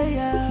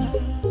betrayal.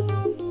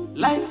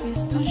 Life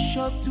is too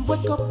short to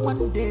wake up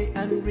one day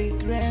and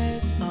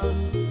regret.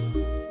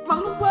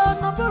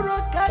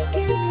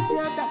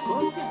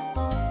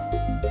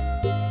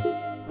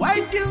 Why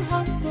do you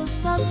have to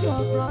stop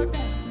your brother?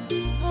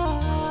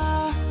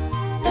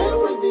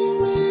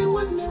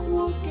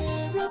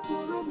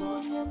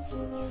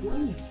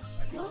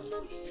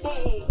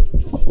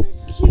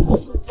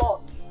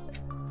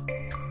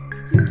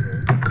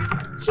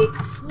 Cheap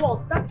slut,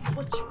 that is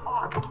what you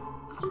are.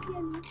 Did you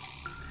hear me?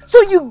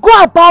 So you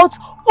go about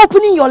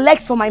opening your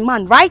legs for my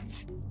man,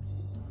 right?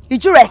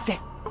 Did you rest?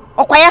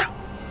 Okwaya?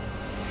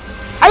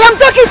 I am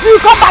talking to you,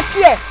 come back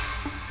here.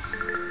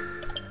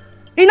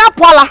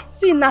 Inapwala.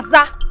 See,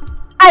 Nasa,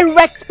 I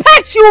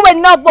respect you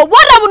enough, but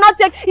what I will not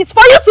take is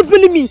for you to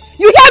bully me.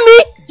 You hear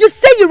me? You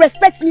say you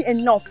respect me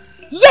enough,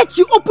 yet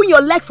you open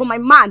your leg for my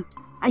man,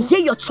 and here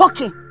you're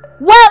talking.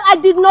 Well, I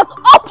did not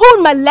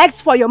open my legs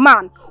for your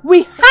man.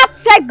 We had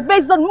sex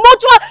based on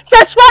mutual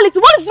sexuality.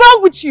 What is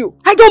wrong with you?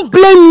 I don't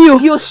blame you.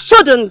 You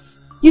shouldn't.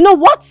 You know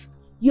what?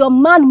 Your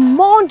man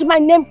moaned my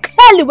name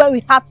clearly when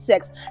we had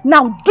sex.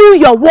 Now do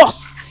your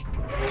worst.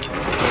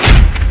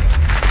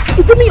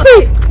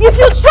 If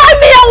you try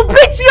me, I will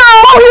beat you.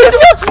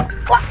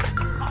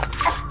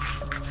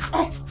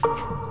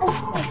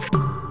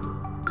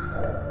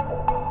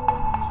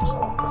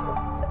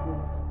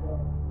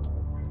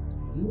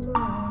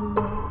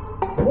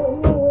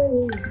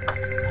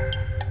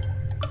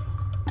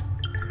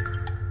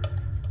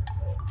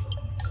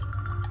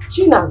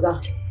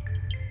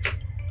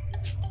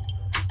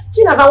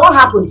 Chinaza, what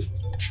happened?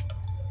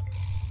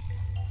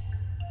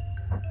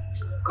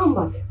 Come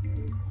back.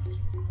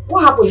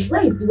 What happened?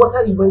 Where is the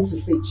water you went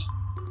to fetch?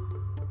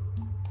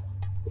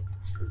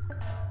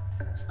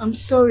 I'm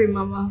sorry,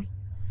 Mama.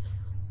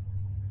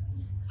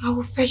 I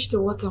will fetch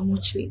the water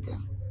much later.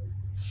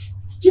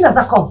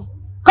 Chinaza, come.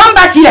 Come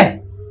back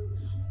here!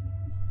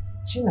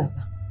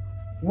 Chinaza,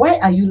 why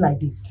are you like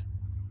this?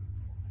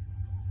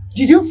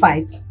 Did you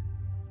fight?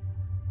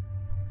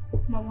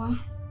 Mama,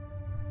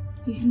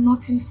 it's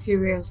nothing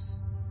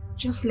serious.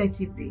 Just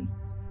let it be.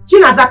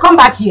 Chinaza, come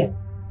back here.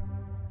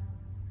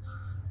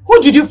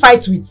 Who did you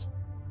fight with?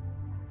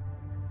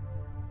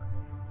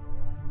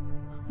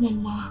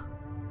 Mama,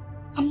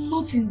 I'm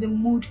not in the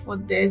mood for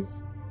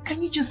this.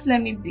 Can you just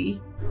let me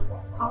be?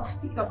 I'll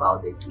speak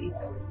about this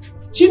later.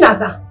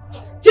 Chinaza,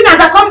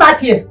 come back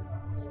here.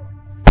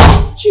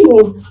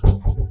 Chimo.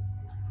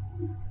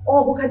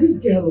 Oh, look at this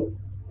girl.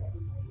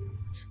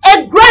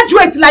 A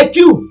graduate like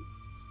you,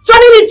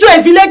 turning into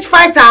a village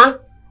fighter.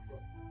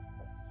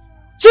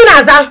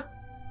 Chinaza,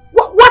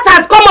 what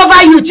has come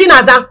over you,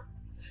 Chinaza?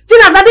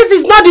 Chinasa, this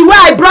is not the way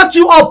I brought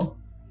you up.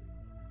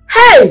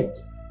 Hey!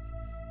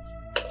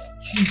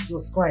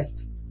 Jesus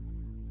Christ.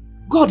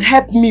 God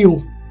help me.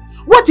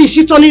 What is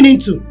she turning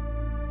into?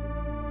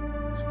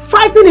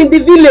 Fighting in the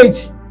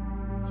village.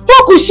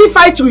 Who could she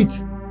fight with?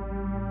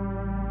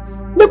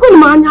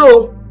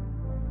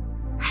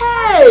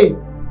 Hey!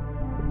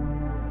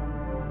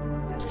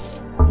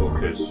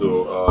 Okay,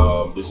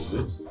 so this is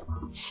it.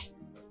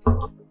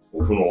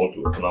 Open want to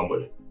open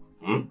number.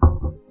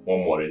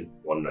 One morning,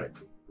 one night.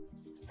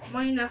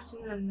 Morning,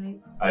 afternoon, and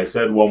night. I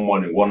said one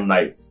morning, one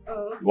night.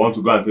 Oh. You want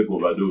to go and take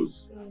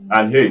overdose.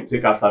 And hey,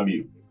 take after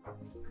me.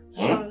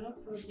 Sure, no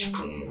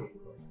problem.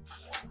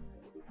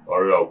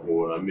 Hurry up,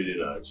 I'm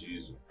meeting at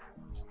cheese.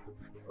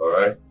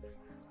 Alright?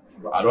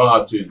 I don't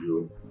have change,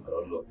 you. I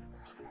don't know.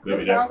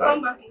 Maybe next time. I'll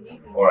come back in the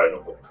evening. Alright, no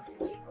problem.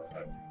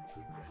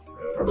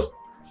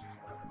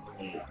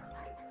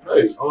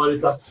 Hey, how are you?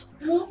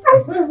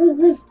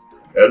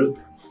 Hello?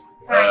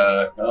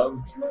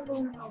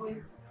 No,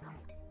 wait.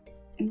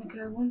 Emeka,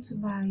 I want to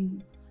buy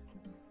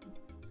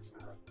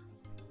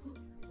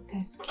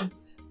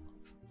biscuit.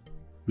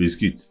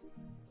 Biscuit?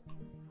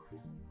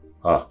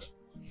 Ah.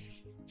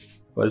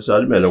 But I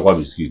didn't know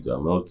biscuit. I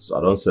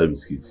don't sell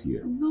biscuits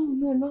here.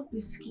 No, not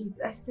biscuit.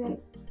 I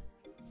said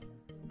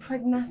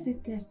pregnancy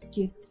test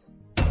kit.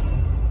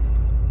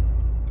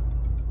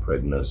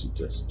 Pregnancy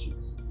test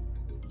kit?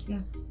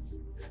 Yes.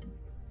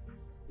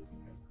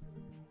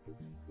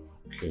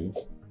 Okay.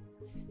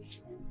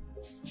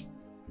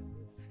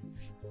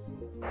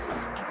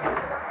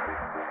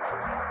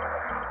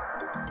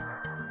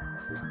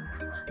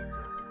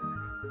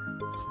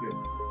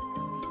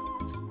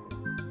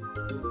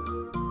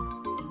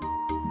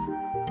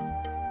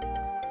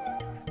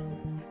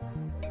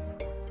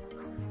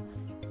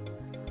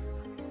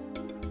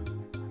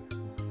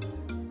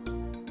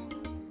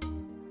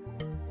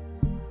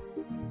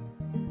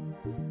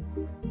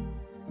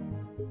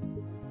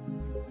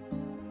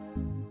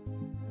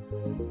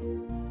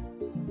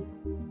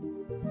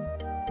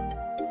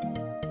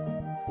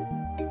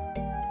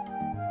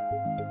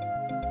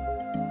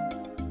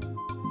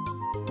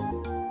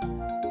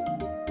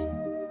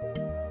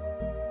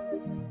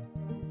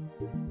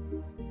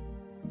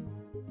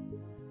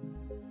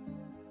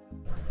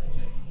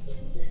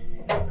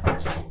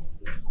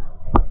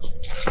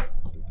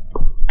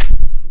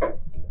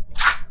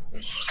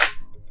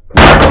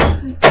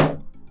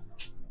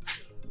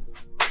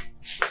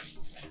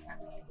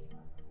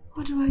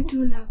 What do I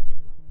do now?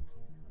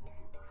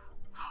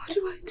 What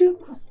do I do?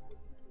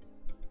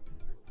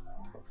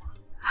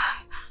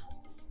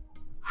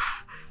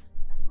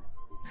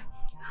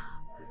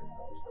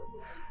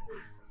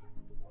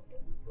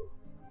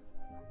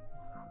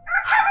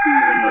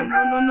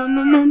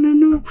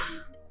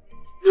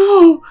 No.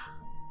 No.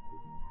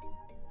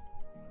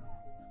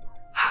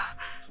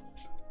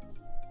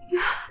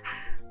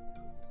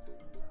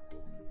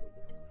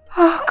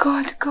 Oh,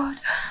 God.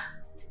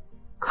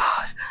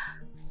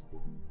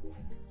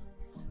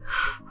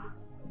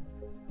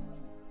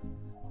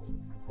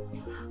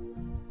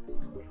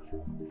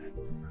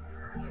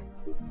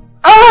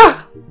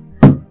 Ah!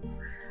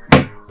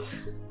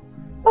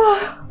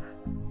 Ah!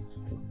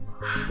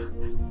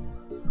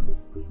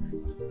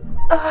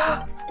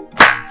 Ah!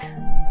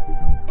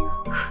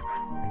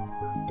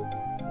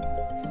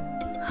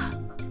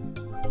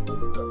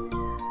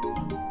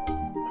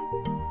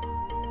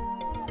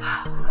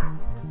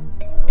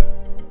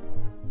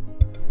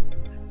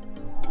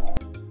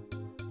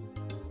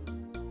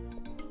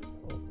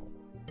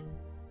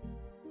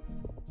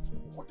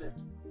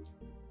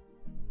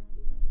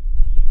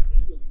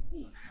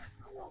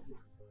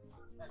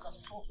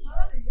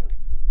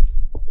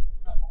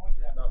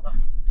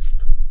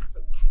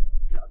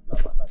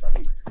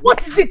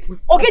 What is it?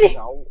 Ogini!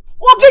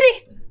 Ogini!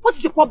 What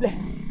is your problem?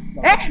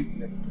 Eh?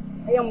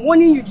 I am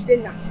warning you,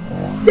 Jidenna.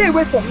 Stay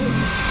away from me.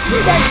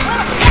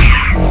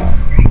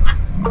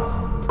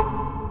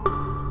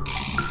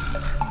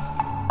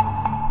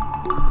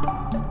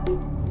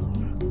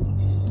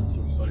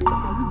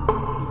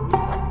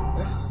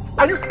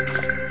 Are you?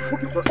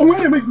 Okay,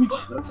 when you make me? I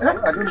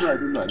don't know.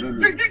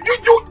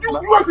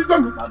 You want to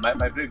tell me?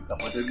 My brain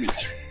disappointed me.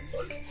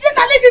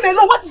 Jidenna, leave him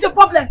alone. What is your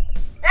problem?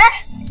 Eh?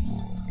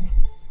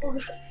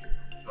 Sorry.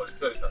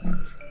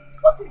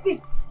 What is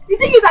it? Is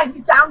it you that is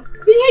jam?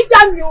 Did he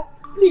jam you?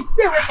 Please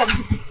stay away from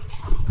this.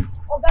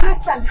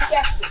 Organize and be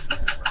careful.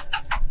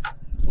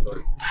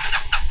 Sorry.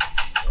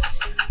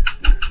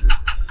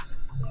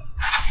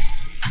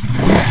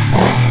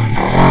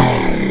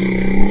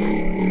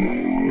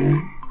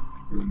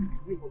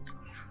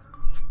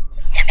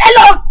 Leave me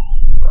alone!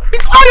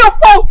 It's all your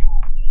fault!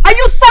 Are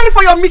you sorry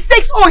for your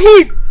mistakes or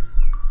his?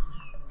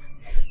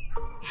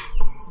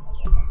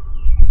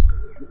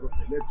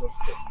 Let's just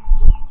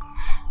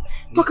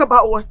Talk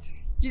about what?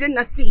 You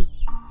didn't see.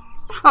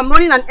 I'm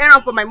running an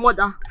errand for my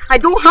mother. I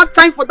don't have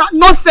time for that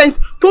nonsense.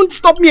 Don't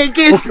stop me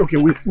again. Okay,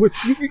 wait.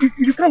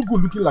 You can't go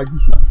looking like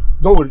this now.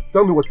 Don't worry.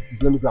 Tell me what it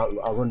is. Let me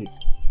go. I'll run it.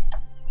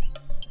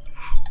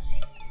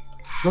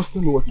 Just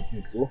tell me what it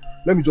is. Oh?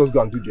 Let me just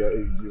go and do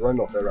the run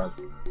of errand.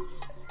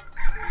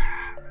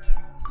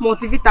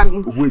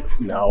 multivitamins. Wait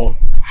now.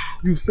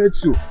 You said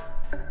so.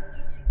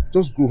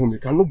 Just go home. You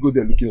cannot go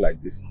there looking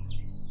like this.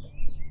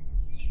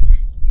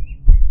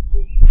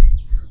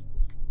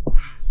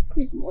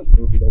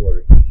 Don't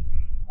worry. I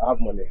have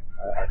money.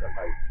 I can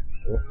buy it.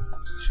 Oh?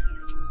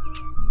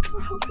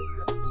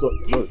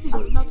 This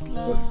is not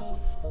love,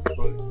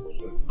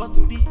 but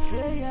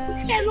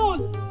betrayal.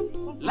 Alone.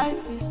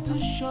 Life is too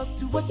short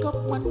to wake up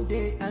one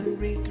day and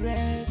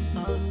regret.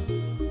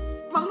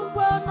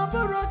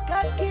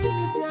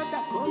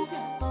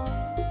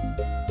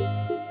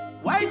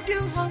 Why do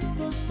you have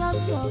to stab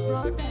your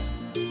brother?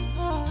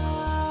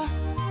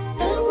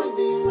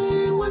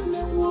 Anyway, when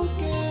they walk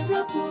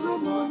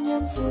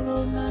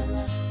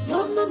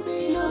Yonna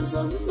me on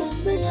some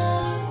baby,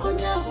 on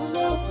your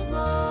love.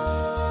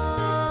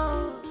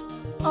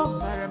 Oh,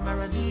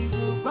 Maramari,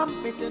 you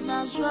bump it and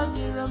I swear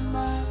you're a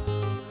man.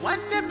 One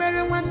day,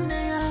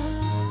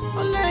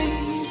 Olay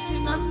is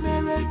in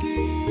America.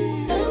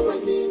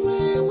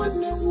 Anyway, when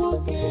they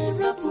walk a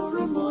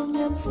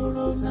Rapuramonium for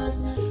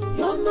Onana,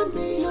 Yonna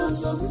me on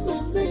some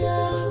baby,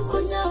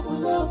 on your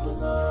love.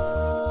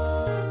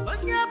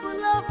 On your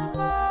love.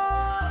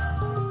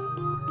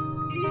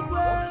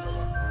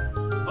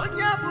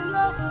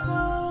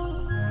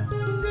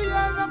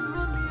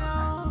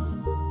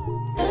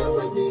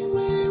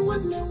 Anyway,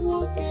 when they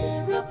walk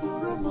a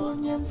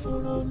Rapuramonium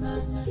for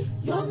Onana,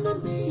 Yonna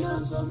me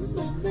on some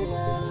baby,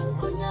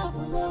 on your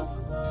love.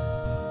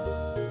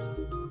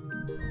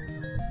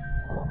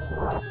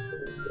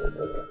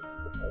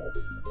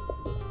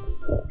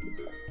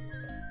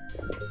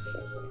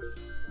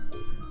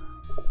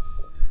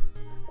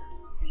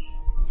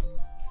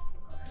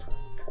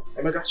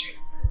 Emeka.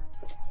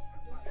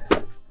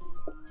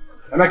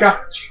 Emeka.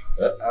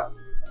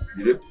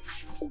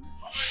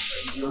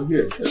 You're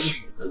here.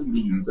 Are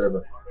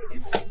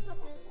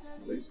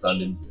you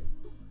standing here?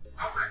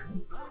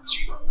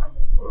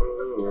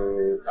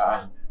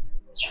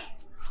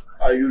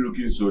 Are you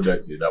looking so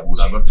dirty? That would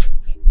have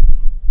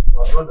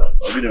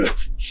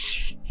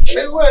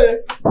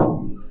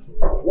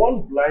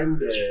One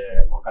blind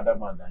Okada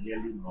man that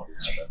nearly knocked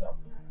Adam.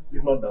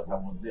 If not that I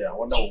was there, I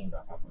wonder what would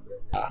have happened.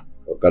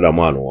 Okada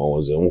man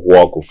was in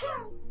Waku.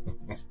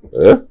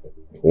 Eh?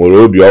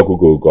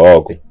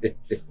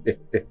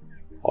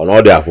 On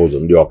all their phones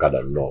on the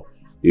Okada, no.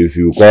 If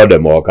you call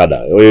them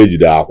Okada, age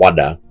the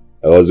Akwada,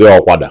 it was your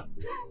Akwada.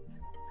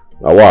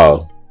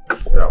 Wow.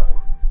 Yeah.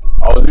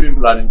 I was even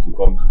planning to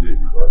come today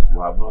because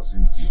we have not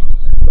seen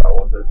since. I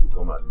wanted to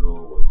come and know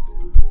what's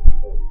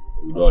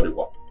going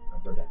on.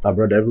 My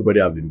brother, everybody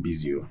have been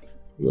busy.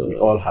 We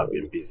all have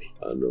been busy.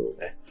 I know.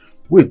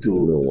 Wait,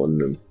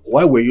 no,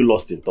 why were you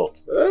lost in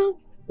thought?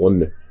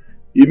 One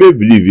you may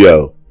believe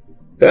you.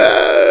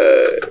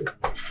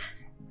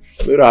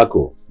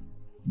 Miracle.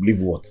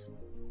 Believe what?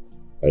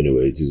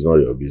 Anyway, it is not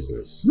your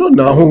business. No,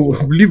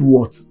 believe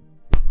what?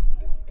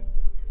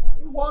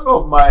 One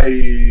of my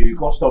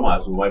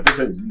customers, my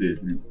patient is in the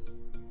treat.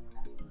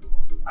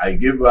 I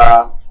gave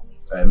her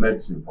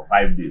medicine for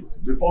 5 days.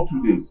 Before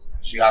 2 days,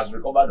 she has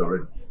recovered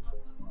already.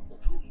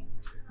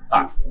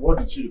 What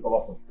did she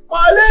recover from?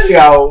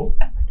 Malaria.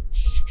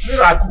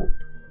 Miracle.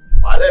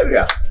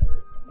 Malaria.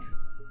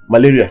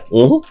 Malaria?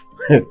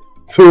 Mm-hmm.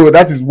 So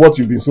that is what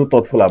you've been so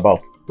thoughtful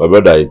about? My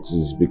brother, it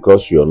is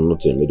because you are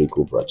not a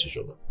medical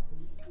practitioner.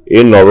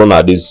 In or run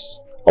at this,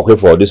 okay,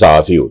 for this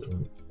our field.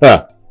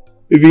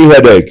 If you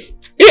headache,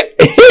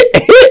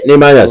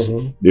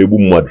 they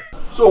boom mud.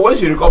 So when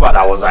she recovered,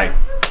 I was like,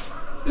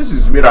 this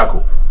is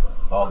miracle.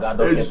 Oh God,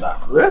 don't get that.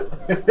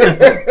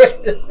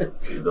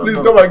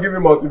 Please come and give me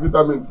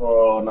multivitamin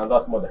for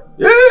Naza's mother.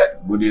 Yeah,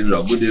 good in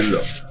law, good in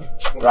law.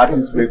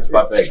 Practice makes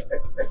perfect.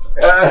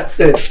 I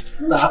did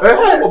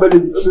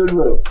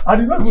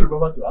not even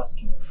remember to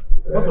ask you.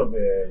 What of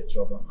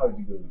Children? How is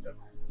it going with them?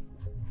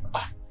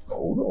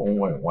 Oh, no,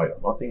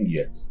 nothing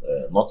yet.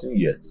 Nothing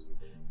yet.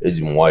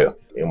 Ejimwayo.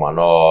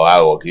 Imano, I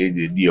okay,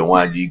 dear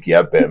one G.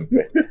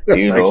 Pempe.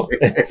 You know,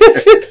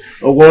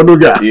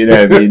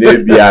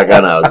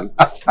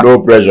 no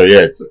pressure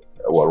yet.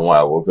 One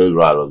while we'll feel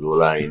rather the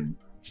line.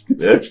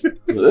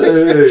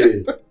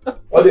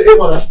 What the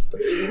Emma?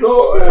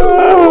 No,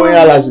 I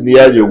last in the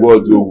end you go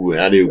to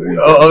and it will.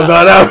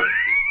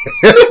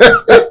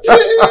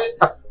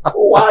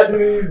 What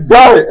is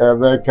that,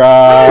 Emeka?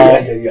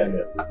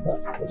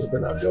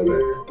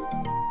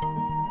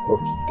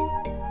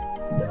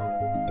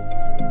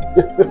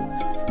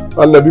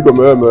 I'll let you come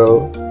here,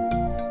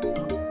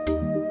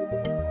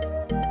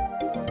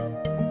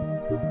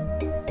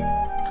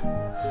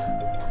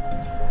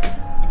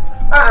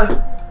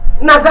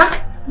 Naza,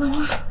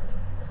 Mama,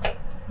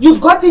 you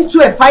got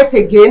into a fight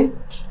again?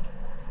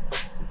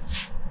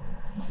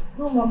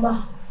 No,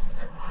 Mama.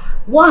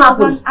 What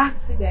happened? It was an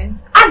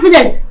accident.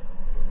 Accident?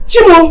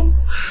 Chimo?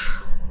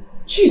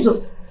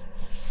 Jesus.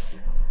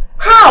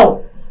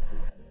 How?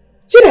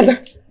 Chineza,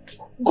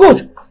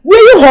 God, were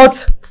you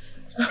hurt?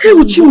 Hey,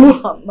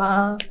 Chimo.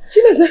 Mama.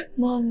 Chineza.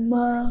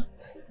 Mama.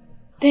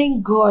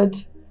 Thank God.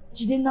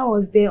 Jidena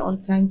was there on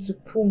time to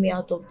pull me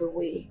out of the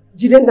way.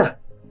 Jidena?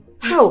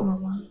 Yes, How?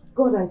 Mama.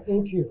 God, I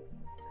thank you.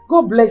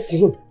 God bless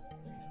him.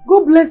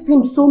 God bless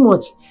him so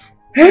much.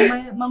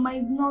 Mama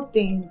is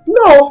nothing.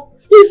 No,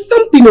 it's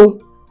something. Oh.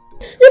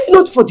 If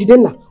not for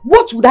Jidenna,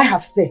 what would I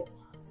have said?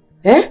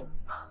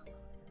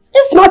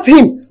 If not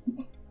him,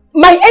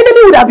 my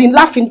enemy would have been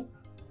laughing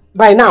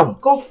by now.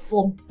 God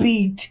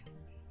forbid.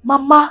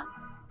 Mama,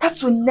 that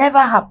will never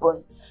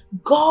happen.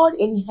 God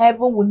in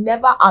heaven will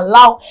never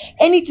allow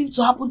anything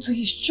to happen to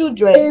his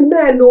children.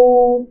 Amen.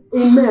 Oh,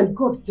 amen.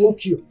 God,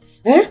 thank you.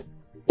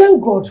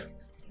 Thank God.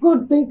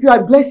 God, thank you. I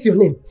bless your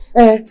name.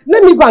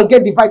 Let me go and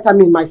get the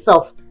vitamin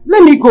myself.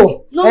 Let me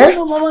go.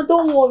 No, Mama,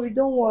 don't worry.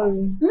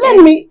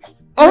 Let me.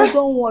 No,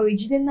 don't worry.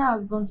 Jidenna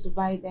has gone to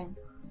buy them.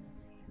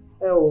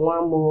 Oh,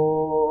 one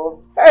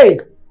more. Hey,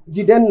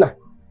 Jidenna.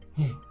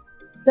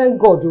 Thank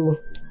God. Oh.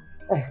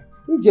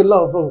 Need your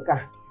love,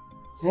 Unka.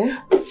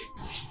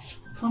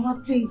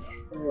 Mama,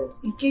 please.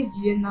 In case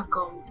Jidenna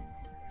comes,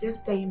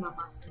 just tell him I'm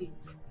asleep.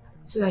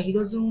 So that he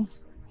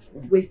doesn't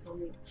wait for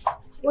me.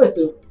 Wait,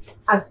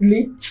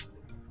 asleep?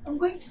 I'm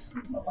going to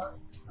sleep, Mama.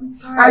 I'm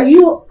tired.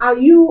 Are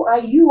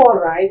you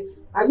alright?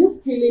 Are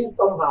you feeling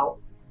somehow?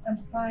 I'm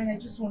fine. I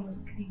just want to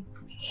sleep.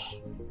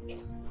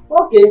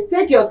 Okay,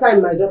 take your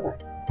time, my daughter.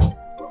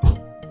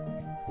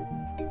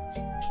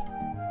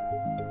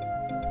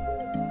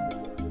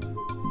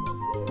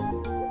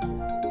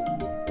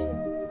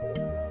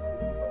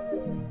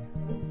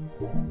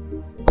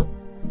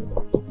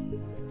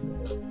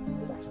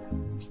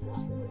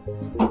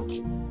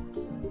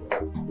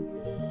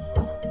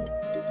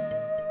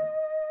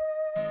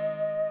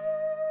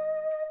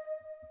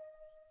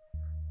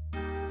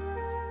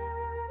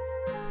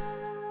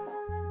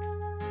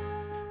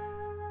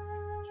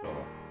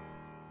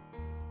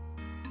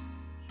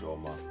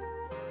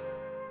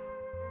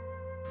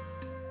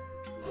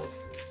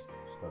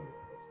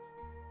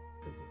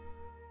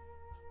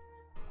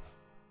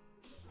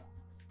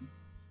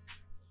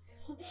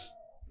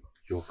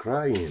 You're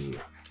crying.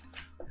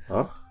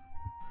 Huh?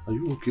 Are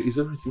you okay? Is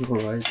everything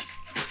alright?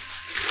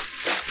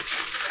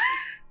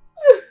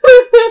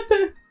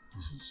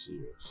 This is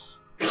serious.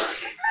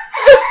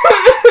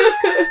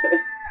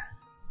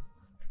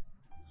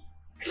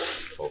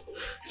 Oh.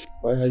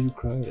 Why are you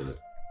crying?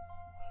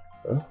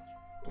 Huh?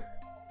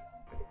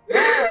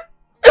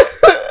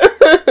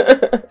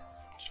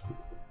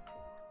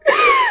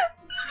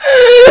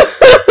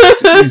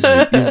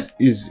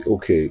 Easy.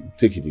 Okay,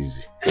 take it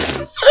easy. Take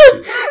it easy.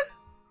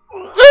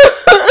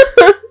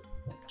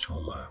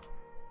 Choma.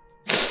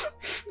 Take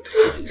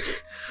it easy.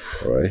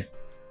 Alright?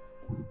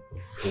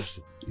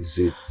 Is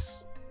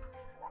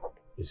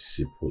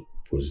it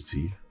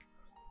positive?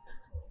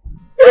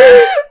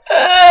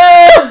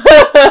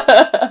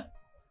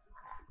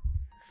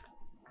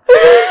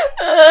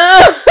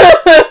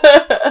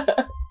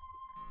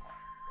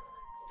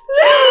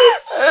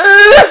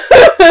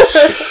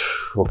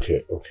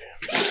 Okay.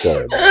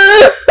 Sorry about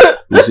that.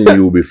 Listen,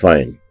 you will be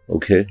fine.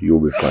 Okay? You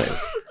will be fine.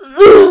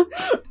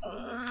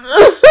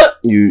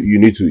 You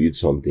need to eat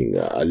something,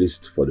 at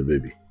least for the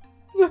baby.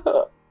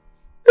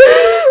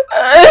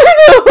 I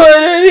don't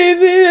want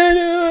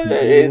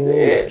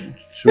anything.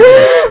 Sure. I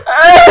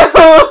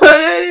don't want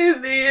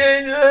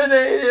anything.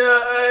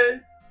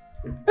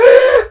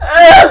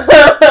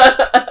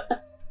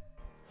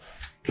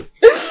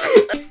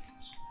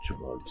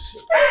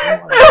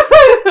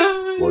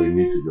 Well, you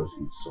need to just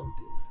eat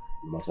something,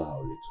 no matter how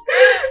little.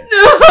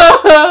 No,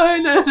 I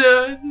don't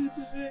know what to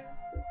do.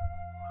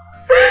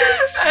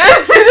 I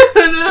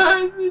don't know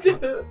what to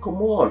do. Come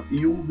on,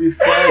 you will be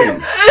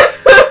fine.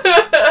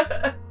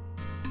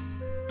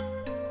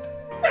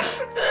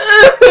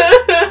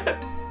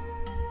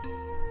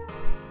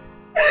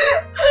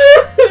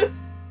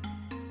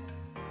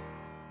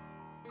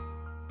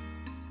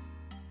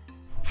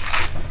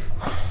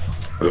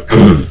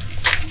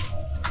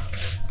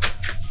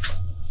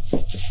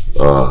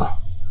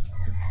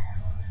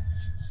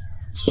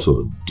 So,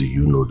 do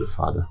you know the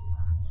father?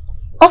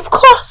 Of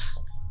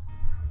course.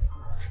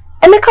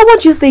 Emeka, what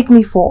do you take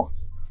me for?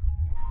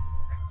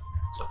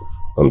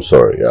 I'm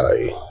sorry,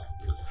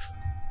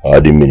 I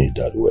didn't mean it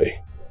that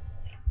way.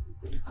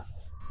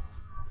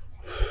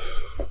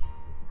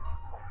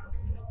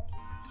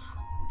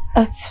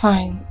 It's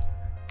fine.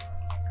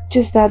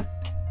 Just that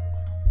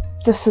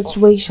the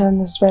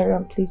situation is very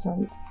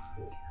unpleasant.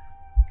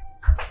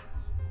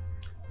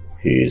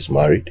 He is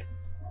married?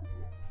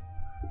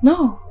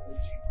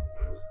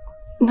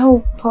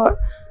 No, but...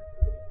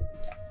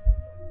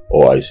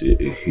 Oh, I see.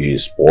 He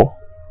is poor?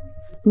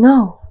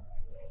 No.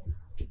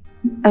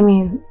 I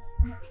mean,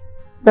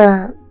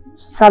 the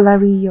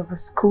salary of a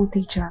school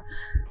teacher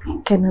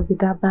cannot be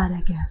that bad,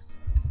 I guess.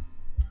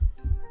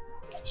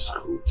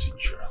 School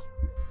teacher.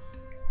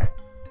 I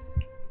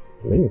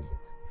mean,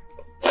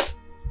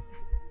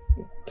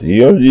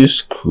 the only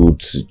school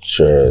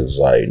teachers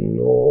I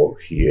know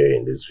here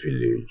in this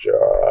village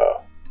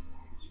are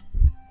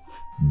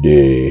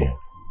De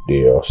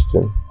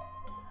Austin,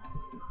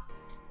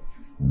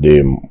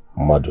 De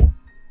Madu,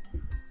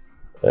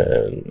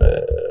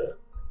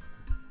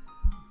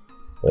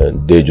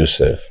 and De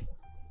Joseph.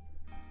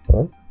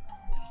 Huh?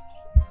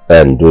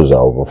 And those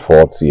are over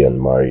 40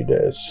 and married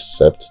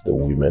except the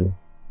women.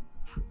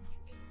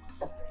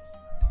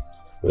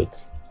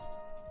 Wait.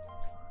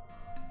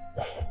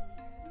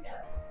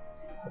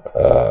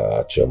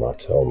 Choma,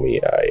 tell me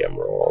I am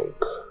wrong.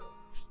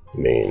 I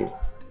mean,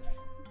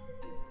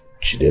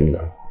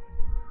 Jidenna.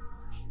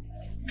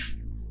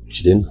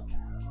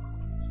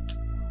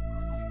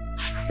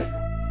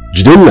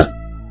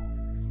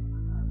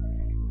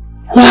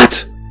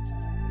 What?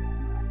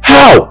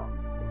 How?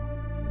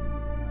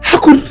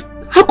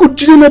 How could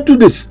Jidenna do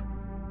this?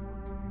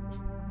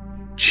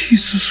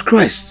 Jesus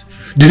Christ.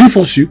 Did he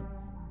force you?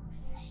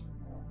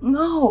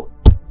 No.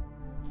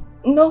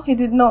 No, he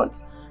did not.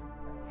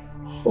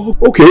 Oh,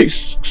 okay,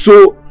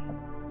 so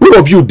both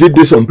of you did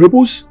this on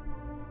purpose?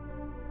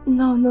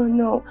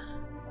 No.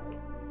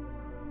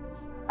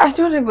 I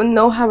don't even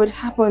know how it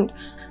happened.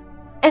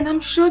 And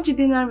I'm sure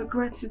Jidenna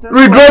regrets it.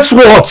 Regrets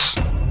what?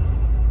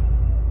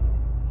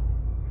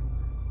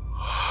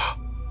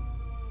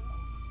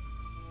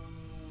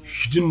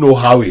 You didn't know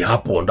how it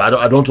happened.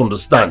 I don't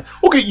understand.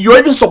 Okay, you're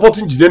even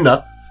supporting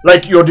Jidenna?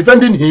 Like you're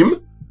defending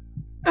him?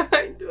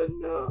 I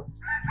don't know.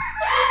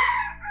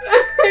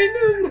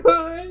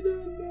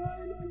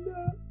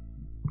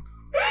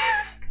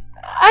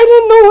 I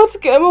don't know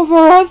what came over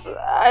us.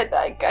 I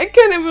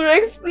can't even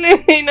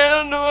explain. I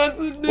don't know what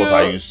to do. What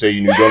are you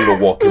saying? You don't know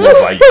what came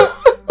over you?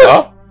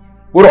 Huh?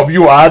 Both of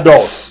you are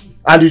adults.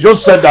 And he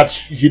just said that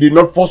he did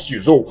not force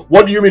you. So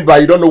what do you mean by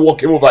you don't know what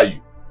came over you?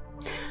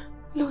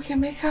 Look,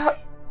 Emeka,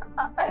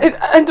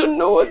 I don't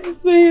know what to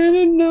say. I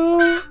don't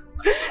know.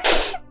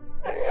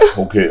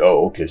 Okay,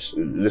 okay. So,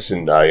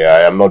 listen,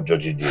 I am not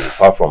judging you,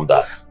 far from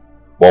that.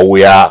 But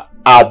we are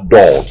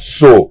adults,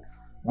 so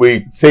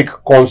we take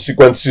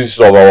consequences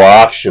of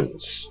our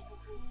actions.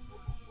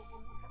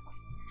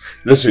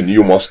 Listen,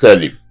 you must tell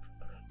him.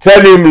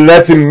 Tell him,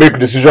 let him make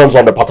decisions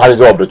on the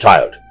paternity of the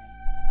child.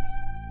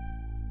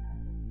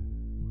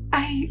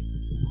 I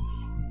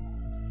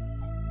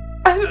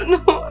don't know.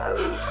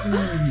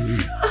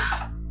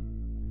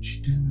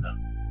 Jidenna.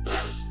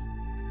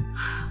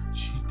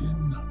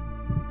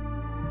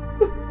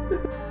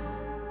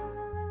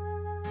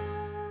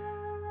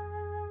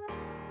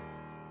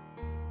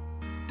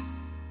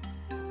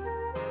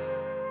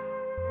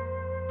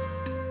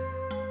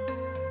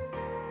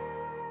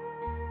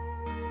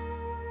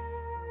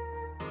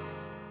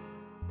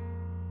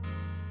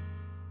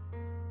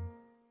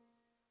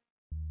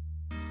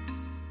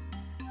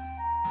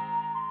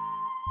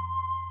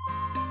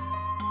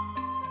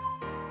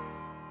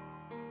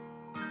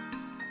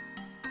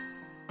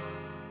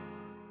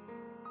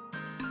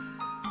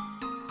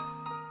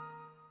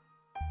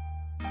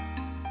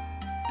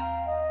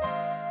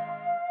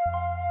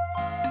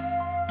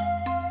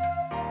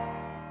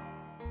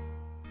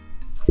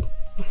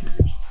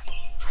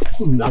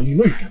 Now you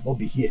know you cannot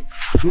be here.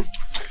 You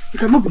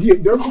cannot be here.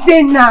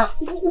 Jidenna!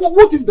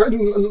 What if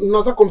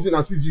Naza comes in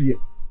and sees you here?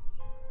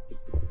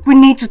 We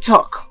need to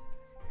talk.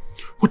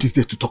 What is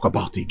there to talk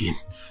about again?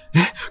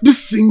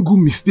 This single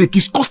mistake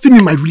is costing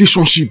me my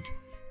relationship.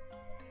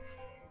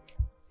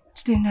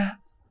 Jidenna,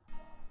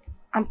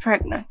 I'm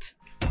pregnant.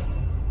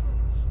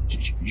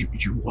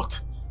 You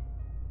what?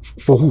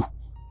 For who?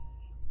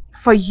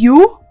 For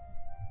you?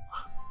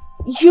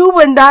 You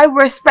and I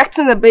were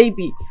expecting a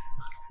baby.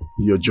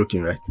 You're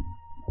joking, right?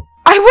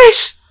 I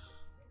wish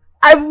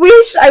I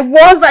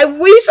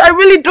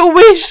really do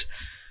wish.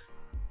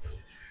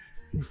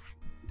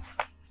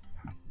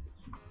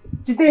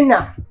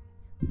 Jidenna.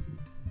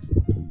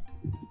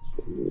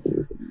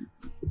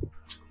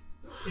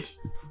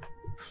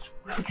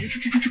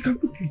 You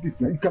cannot do this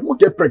now. You cannot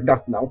get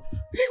pregnant now.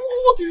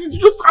 What is it?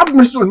 Just have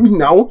mercy on me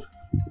now.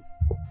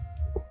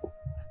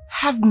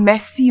 Have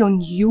mercy on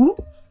you?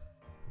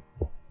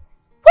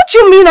 What do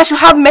you mean I should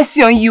have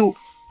mercy on you?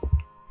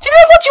 Do you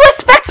know what you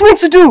expect me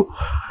to do?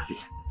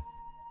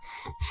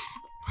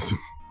 Listen,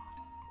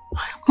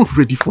 I am not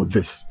ready for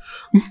this.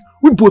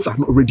 We both are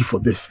not ready for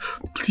this.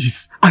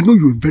 Please, I know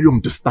you're a very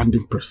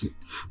understanding person.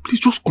 Please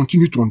just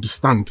continue to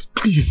understand.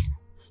 Please.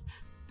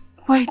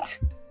 Wait.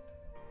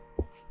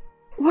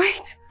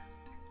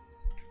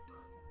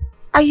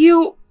 Are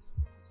you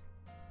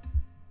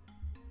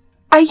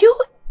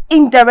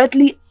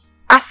indirectly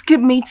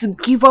asking me to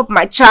give up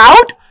my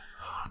child?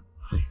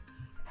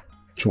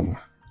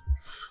 Choma.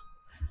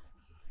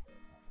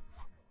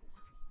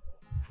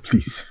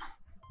 Please.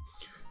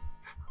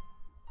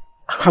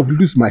 I will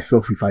lose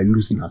myself if I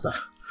lose Naza.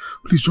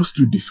 Please just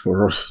do this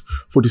for us,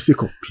 for the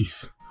sake of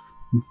peace.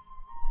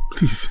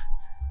 Please.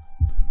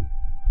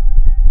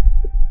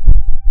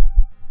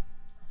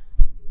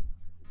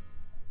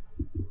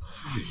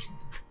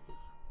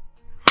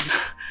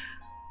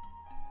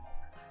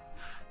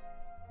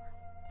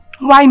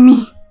 Why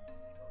me?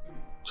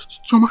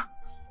 Choma.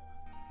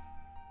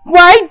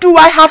 Why do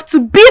I have to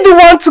be the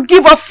one to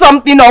give us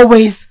something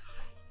always?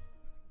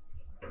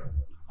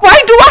 Why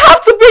do I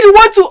have to be the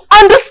one to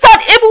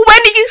understand even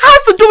when it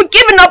has to do with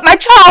giving up my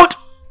child?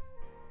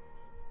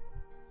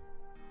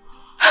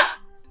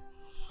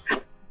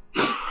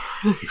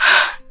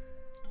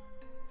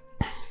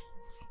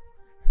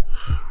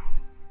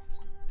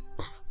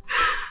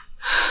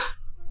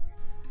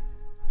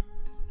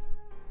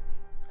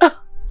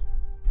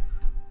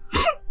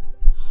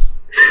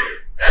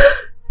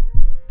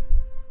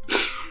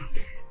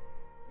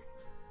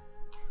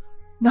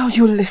 Now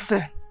you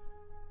listen.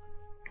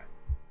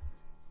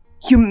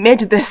 You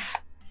made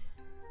this.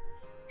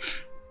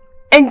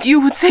 And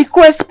you will take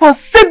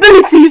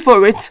responsibility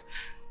for it.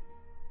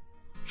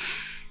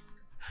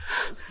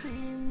 See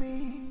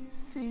me,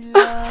 see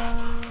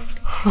love.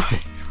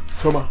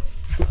 Toma.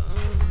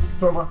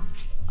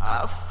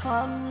 I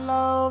found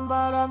love,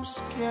 but I'm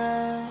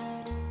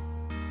scared.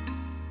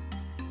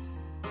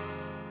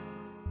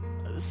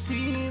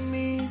 See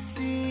me,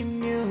 see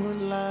new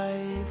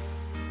life.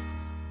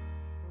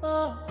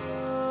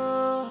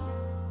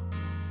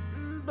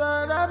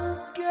 But I'm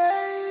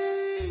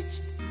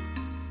caged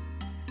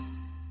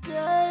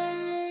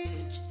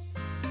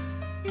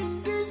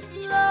in this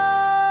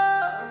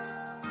love.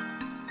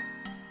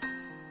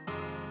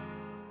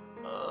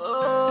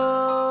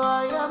 Oh,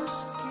 I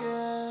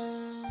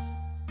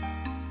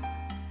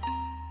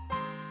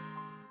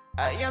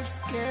am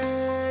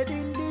scared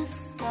in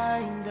this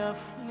kind of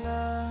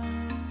love.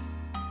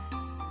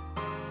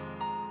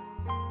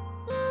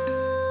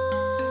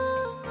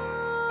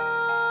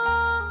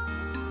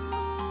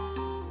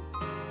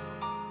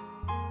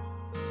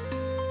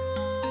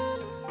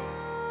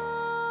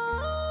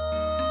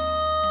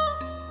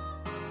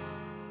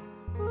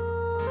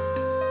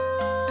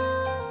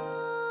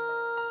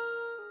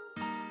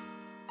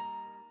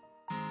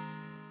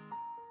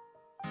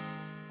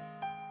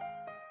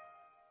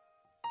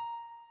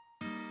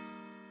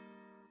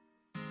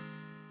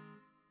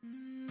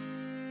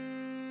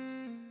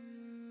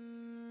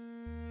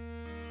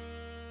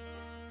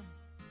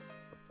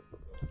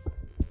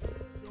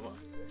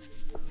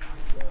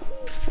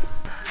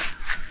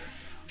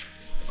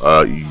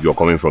 You're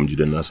coming from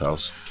Jidenna's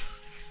house.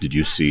 Did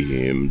you see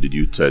him? Did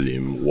you tell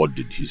him? What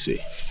did he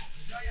say?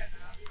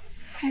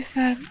 He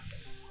said...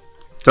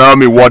 Tell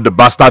me what the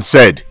bastard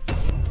said.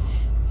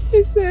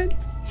 He said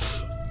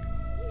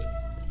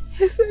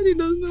he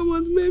does not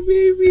want my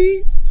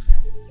baby.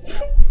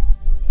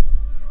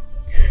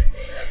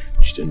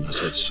 Jidenna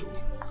said so.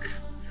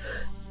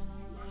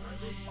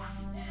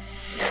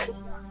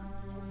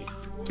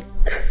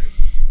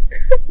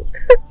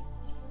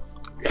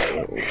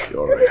 Okay,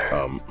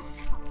 alright.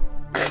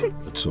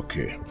 It's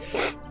okay.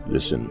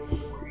 Listen,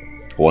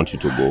 I want you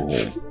to go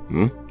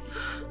home.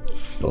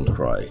 Don't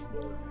cry.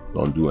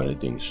 Don't do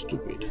anything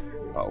stupid.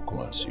 I'll come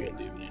and see you in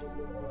the evening.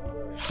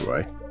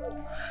 Alright?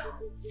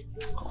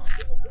 Come.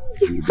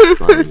 You'll be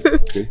fine,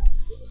 okay?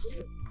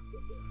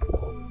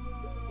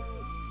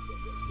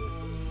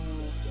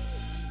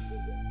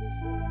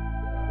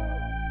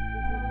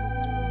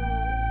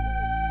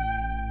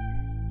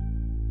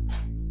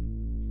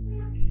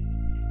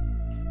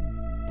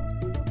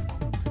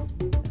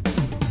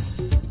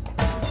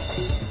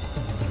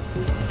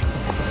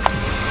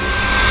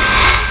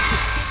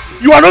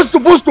 You are not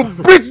supposed to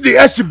breathe the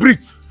air she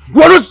breathes.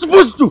 You are not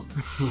supposed to.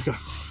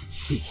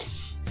 Please,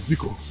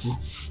 Biko.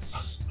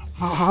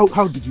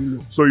 How did you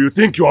know? So you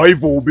think your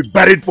evil will be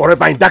buried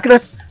forever in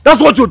darkness? That's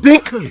what you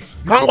think?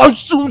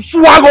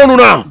 Swag on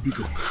now.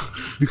 Biko,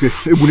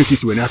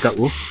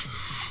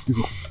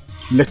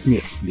 let me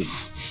explain.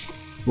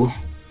 Oh,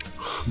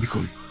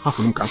 Biko, how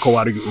come you can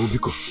call you? Oh,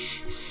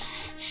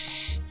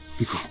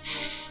 Biko.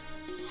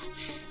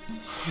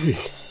 Hey.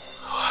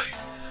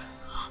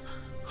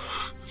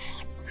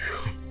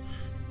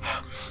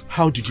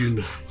 How did you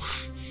know?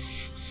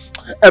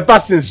 Ever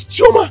since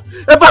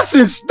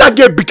that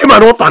girl became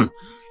an orphan,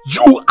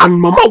 you and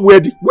Mama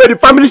were the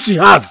family she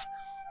has.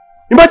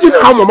 Imagine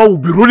how Mama will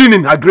be rolling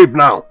in her grave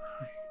now.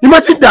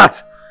 Imagine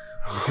that.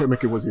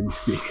 It was a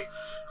mistake.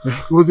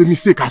 It was a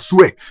mistake, I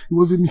swear. It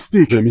was a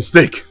mistake. A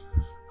mistake?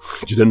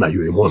 Jidenna,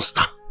 you're a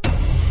monster.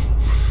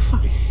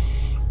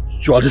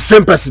 You are the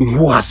same person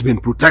who has been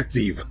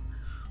protective.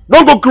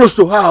 Don't go close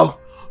to her.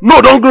 No,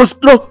 don't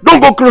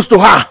go close to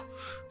her.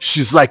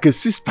 She's like a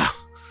sister.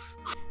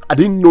 I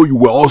didn't know you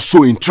were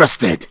also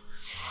interested.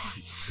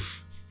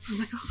 How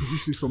could you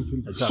say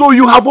something like that? So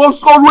you have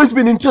also always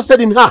been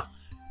interested in her?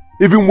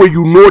 Even when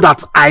you know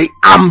that I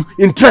am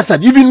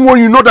interested, even when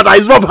you know that I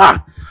love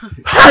her.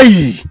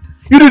 Hey!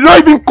 You did not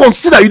even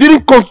consider, you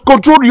didn't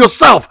control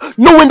yourself,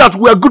 knowing that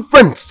we are good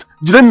friends.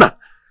 Jidenna.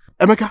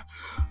 Emeka,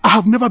 I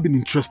have never been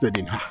interested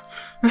in her.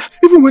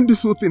 Even when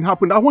this whole thing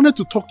happened, I wanted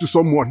to talk to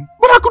someone.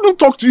 But I couldn't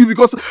talk to you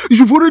because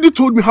you've already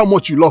told me how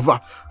much you love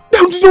her.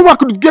 There's no way I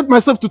could get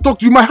myself to talk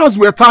to you. My hands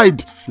were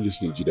tied.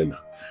 Listen, Jidenna.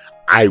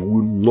 I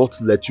will not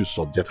let you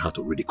subject her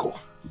to ridicule.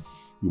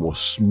 You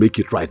must make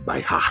it right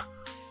by her.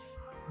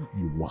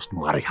 You must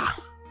marry her.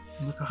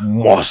 Emeka.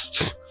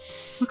 Must.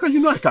 Emeka, you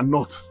know I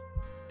cannot.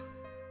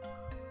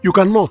 You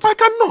cannot? I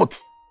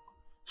cannot.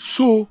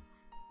 So,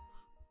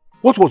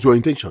 what was your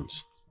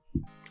intentions?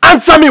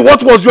 Answer me,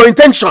 what was your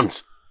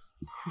intentions?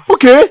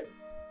 Okay,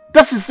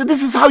 this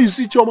is how you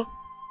see Chioma.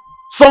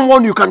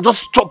 Someone you can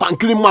just chop and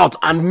clean out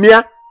and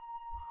mere.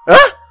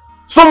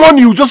 Someone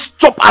you just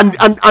chop and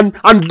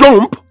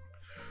dump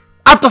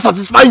after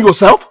satisfying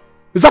yourself?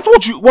 Is that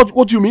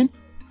what you mean?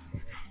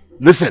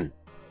 Listen,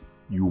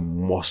 you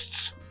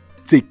must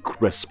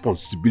take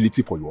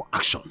responsibility for your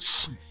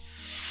actions.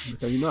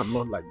 You know I'm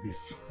not like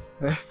this.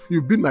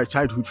 You've been my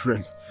childhood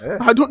friend.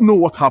 I don't know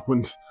what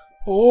happened.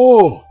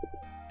 Oh,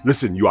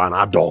 listen, you are an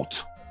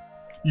adult.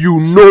 You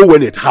know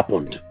when it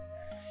happened.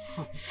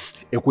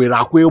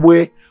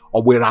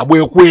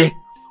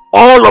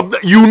 All of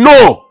that, you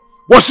know.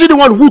 Was she the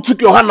one who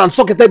took your hand and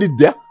socketed it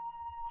there?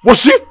 Was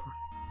she?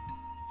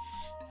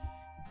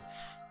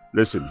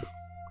 Listen,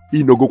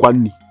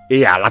 Inogokwanni,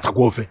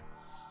 Alatakofe.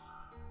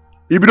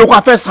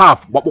 Ibidokwa first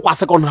half, but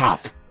second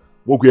half.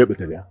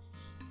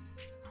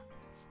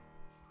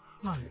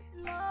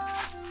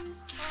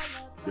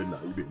 Then now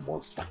you be a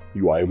monster.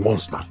 You are a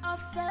monster.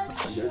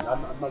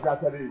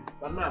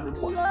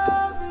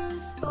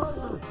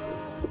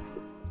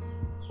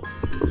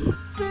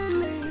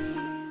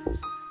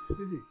 Feelings.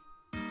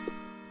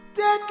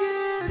 Take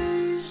it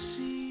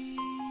easy.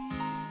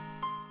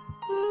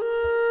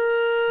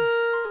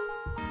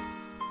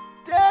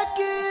 Take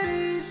it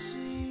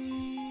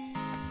easy.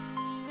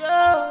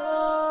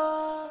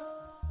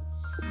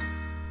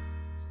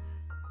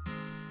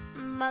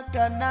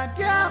 Makana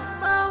dia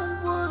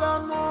mangula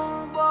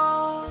nomba.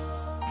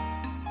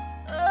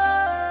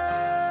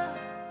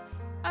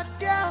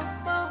 Adia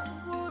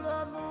mangula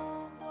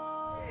nomba.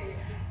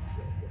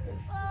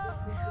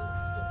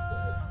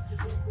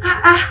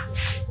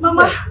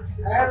 Mama,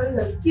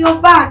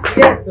 you're back.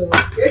 Yes, sir.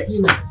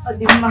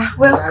 Odima,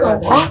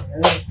 welcome.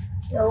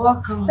 You're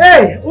welcome.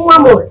 Hey,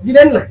 Umamo,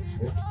 Jidenna.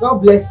 God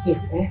bless you.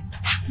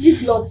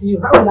 If not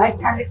you, how will I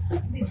carry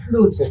this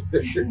load?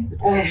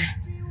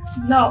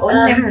 No,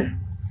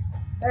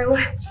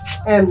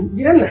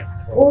 Jidenna.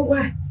 Oh,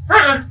 why?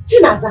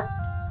 Chinaza.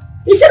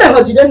 You can't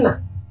have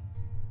Jidenna.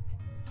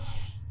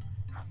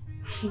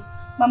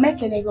 Mama,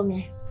 can I go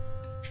me?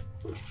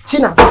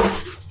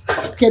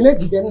 Chinaza. Can I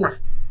Jidenna?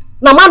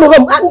 Na manu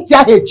home anti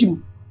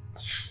ahechim.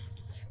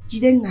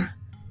 Jidenna,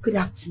 good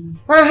afternoon.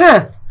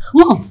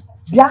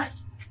 Bia,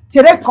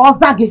 chere ka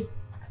ozage.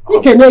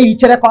 Ike na yi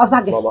chere ka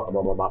ozage.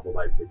 Mama,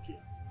 it's okay.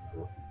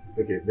 It's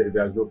okay.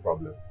 There's no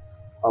problem.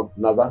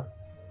 Naza,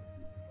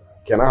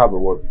 can I have a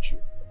word with you?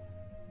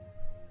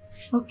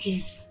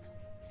 Okay.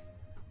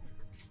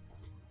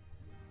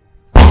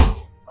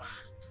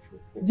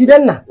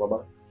 Jidenna.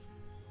 Mama.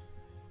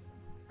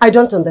 I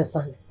don't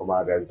understand.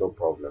 Mama, there's no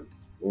problem.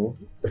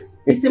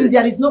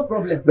 There is no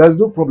problem. There's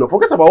no problem.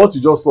 Forget about what you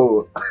just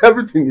saw.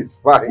 Everything is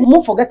fine.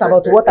 Don't forget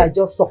about what I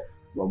just saw.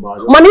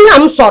 Mama, Money,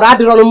 I'm sorry. I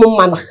don't know,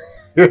 man.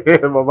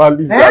 Mama,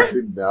 leave that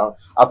thing now.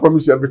 I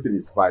promise you everything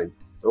is fine.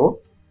 Oh?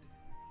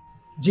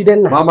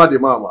 Jidenna. Mama de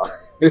mama.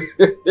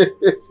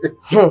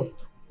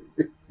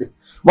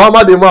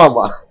 Mama de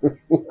mama.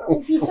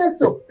 If you say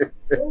so.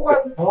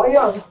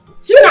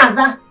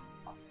 Chinaza.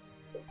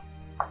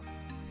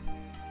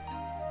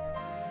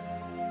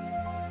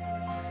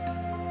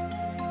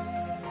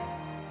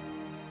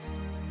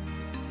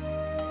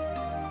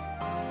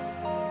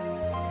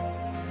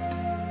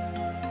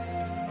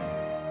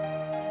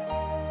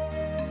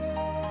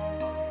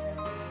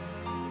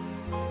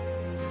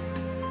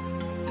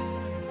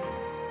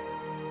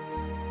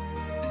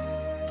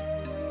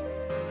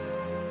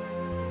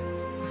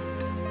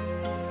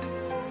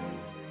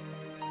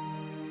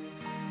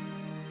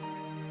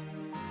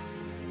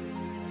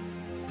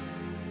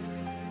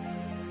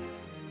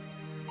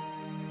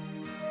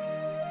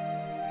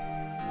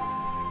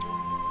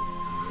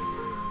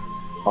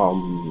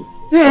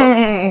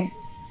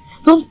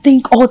 Don't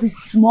think all this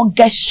small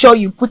gesture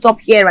you put up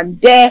here and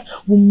there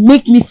will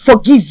make me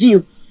forgive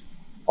you.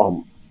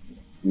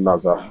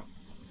 Naza.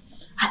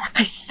 Like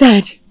I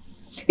said,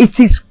 it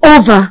is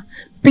over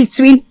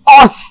between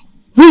us.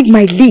 Read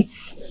my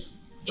lips.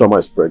 Choma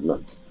is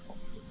pregnant.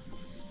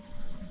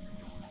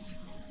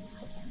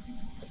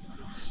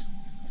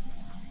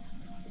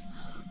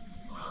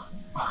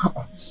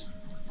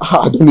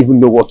 I don't even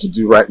know what to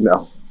do right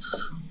now.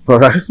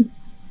 Alright?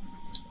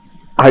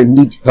 I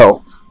need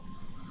help.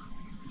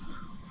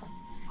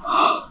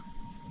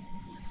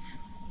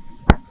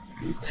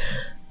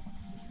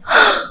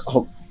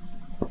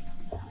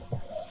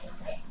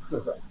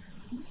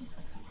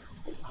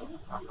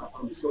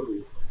 I'm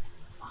sorry.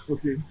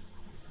 Okay.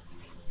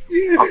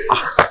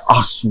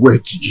 I swear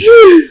to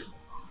you,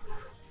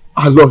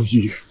 I love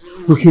you.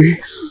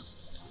 Okay?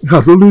 It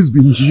has always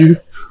been you,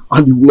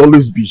 and it will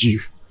always be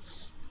you.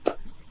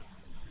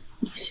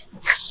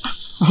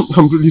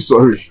 I'm really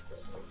sorry.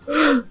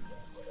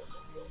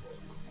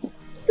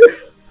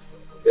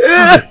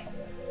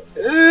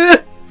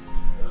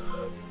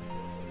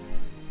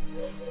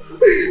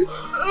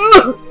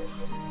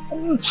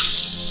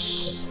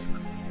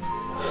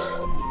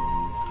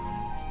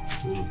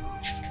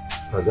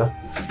 Naza?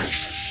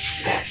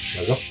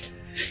 Naza?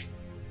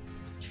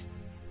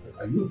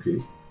 Are you okay?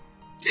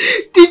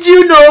 Did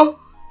you know?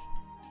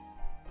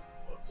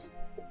 What?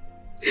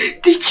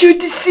 Did you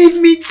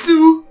deceive me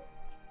too?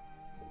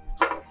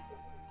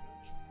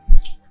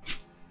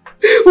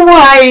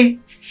 Why?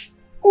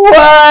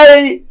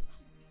 Why?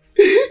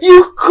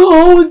 You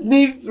called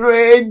me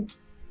friend.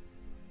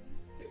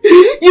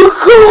 You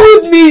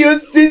called me your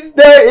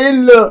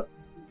sister-in-law.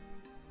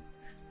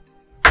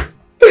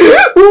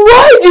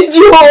 Why did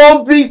you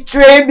all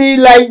betray me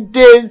like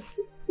this?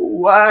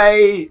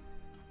 Why?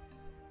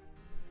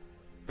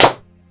 I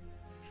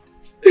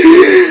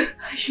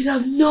should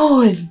have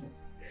known.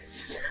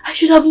 I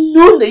should have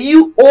known that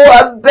you all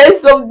are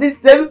best of the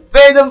same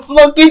fate and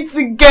flocking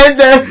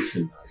together.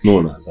 Listen,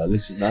 no, Naza,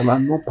 listen,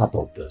 I'm not part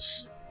of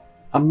this.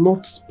 I'm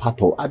not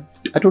part of... I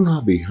don't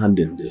have a hand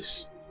in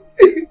this.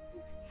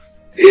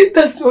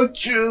 That's not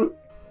true.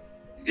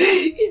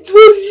 It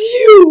was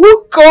you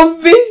who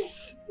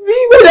convinced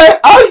me when I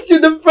asked you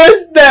the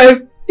first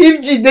time if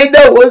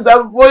Jidena was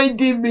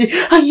avoiding me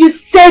and you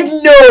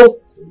said no.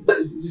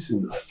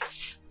 Listen,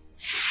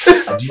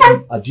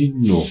 I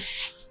didn't know.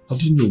 I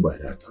didn't know by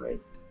that time.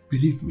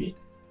 Believe me.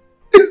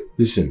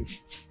 Listen,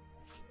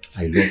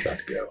 I love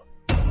that girl.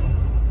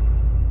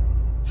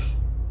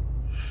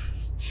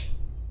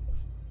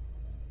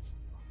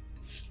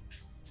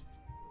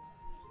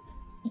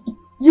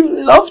 You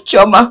love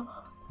Choma?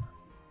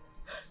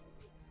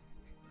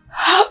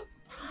 How?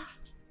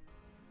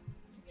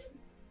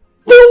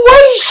 Then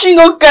why is she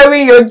not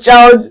carrying your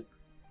child?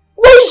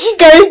 Why is she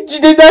carrying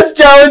Jidena's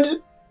child?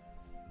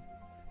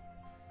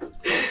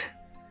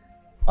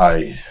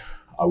 I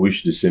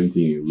wish the same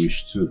thing you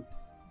wish too,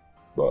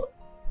 but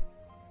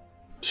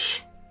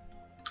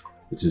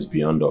it is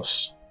beyond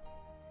us.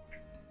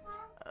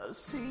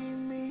 See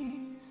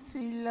me,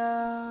 see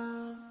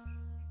love.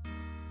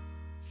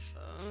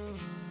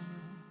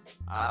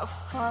 I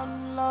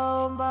found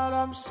love, but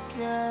I'm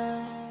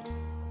scared.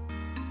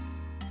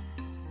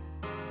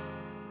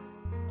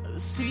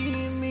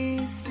 See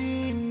me,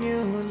 see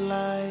new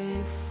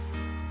life.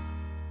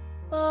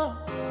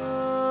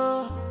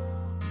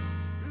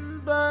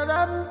 But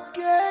I'm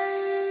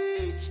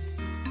caged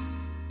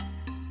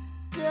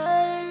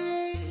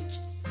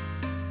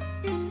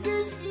in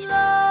this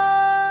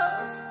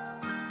love.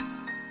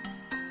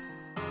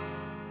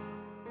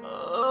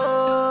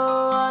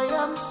 Oh, I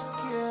am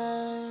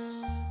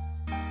scared.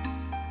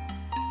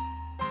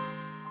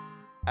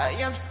 I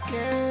am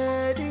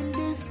scared in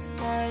this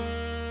sky.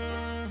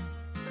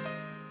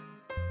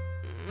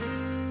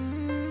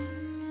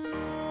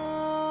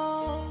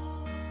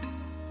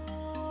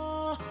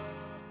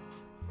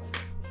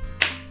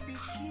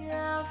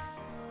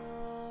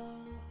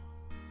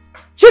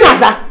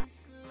 Chinaza!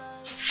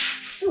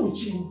 Oh,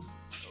 Jim.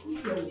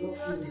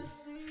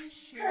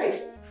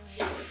 Hey.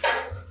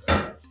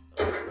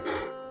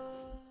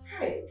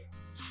 Hey.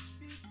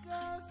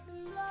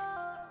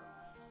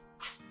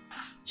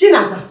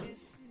 Chinaza!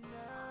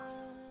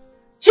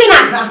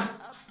 Chinaza!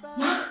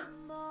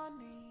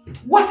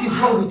 What is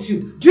wrong with you?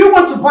 Do you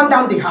want to burn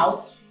down the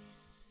house?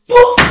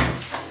 Oh!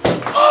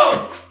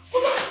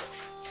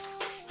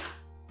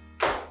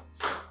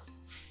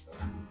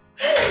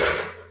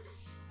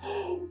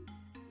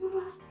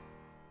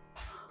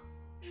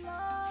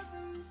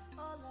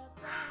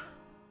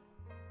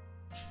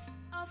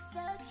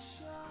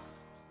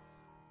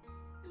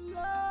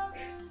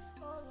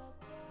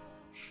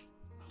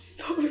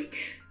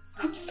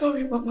 I'm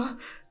sorry, Mama.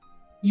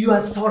 You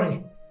are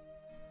sorry.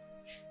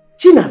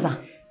 Chinaza,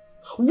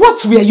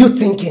 what were you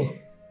thinking?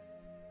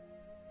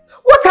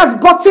 What has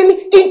gotten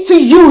into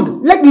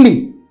you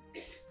lately?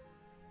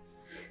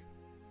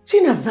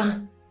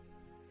 Chinaza,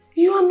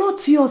 you are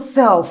not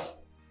yourself.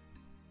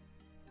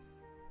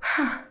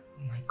 Oh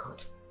my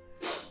God.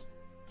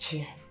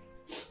 Chi,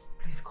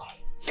 please come.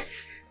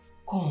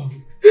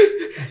 Come.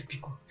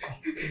 Come.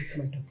 Please,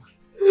 my daughter.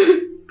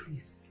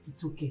 Please,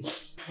 it's okay.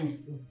 Come.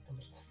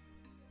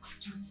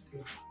 Just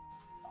sit.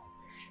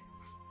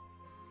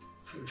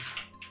 Sit.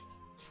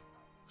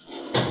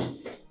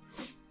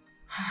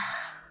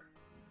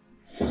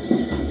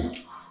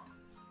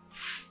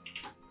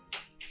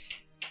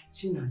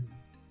 Chinaza,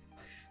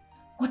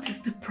 what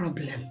is the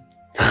problem?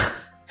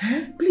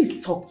 Huh? Please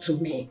talk to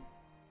me.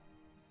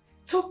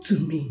 Talk to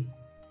me.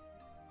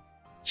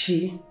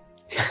 Chi,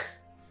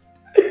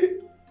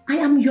 I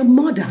am your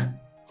mother.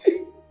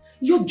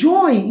 Your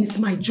joy is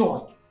my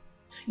joy.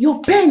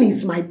 Your pain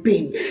is my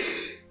pain.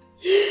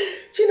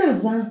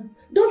 Chinaza,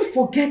 don't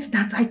forget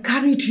that I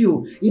carried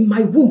you in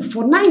my womb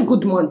for 9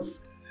 good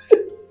months.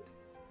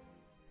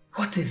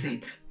 What is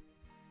it?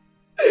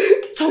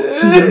 Talk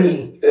to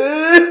me.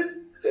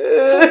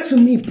 Talk to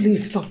me,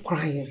 please. Stop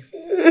crying.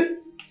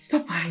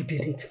 Stop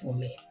hiding it for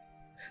me.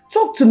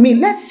 Talk to me.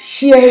 Let's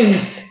share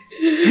it.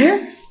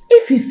 Yeah?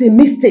 If it's a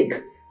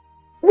mistake,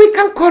 we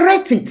can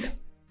correct it.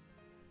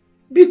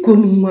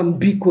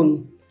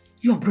 Bikon,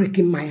 you're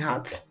breaking my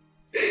heart.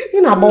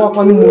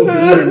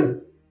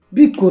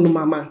 Bikon,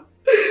 Mama.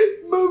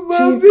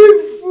 Mama,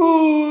 be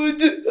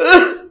food.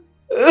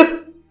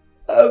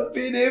 I've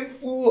been a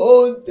fool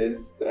all this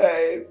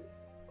time.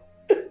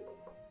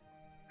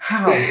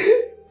 How?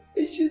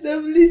 I should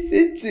have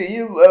listened to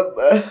you,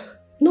 Mama.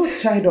 No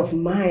child of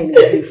mine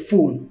is a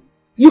fool.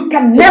 You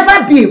can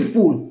never be a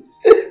fool.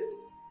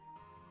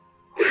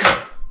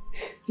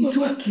 It's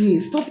okay.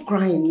 Stop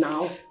crying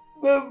now.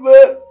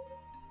 Mama,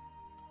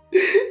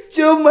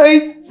 Choma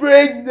is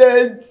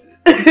pregnant.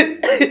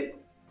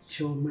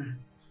 Choma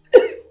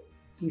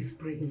is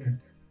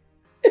pregnant.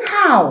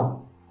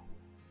 How?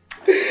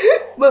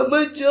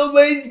 Mama,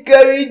 Choma is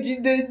carrying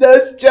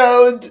Jidena's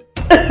child.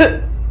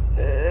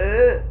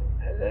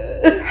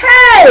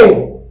 Hey!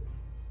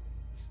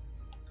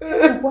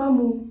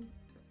 Wamu.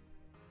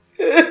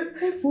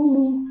 Hey,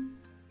 Fumu.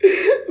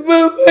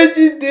 Mama,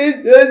 she did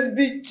just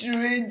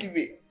betrayed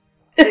me.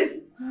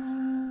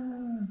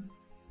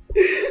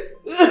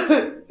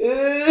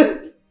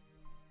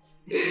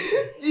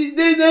 She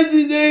did not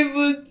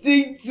even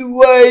think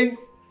twice.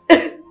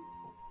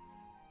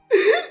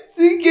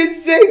 Think a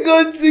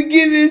second to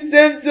give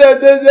himself to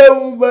another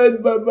woman,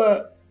 Mama.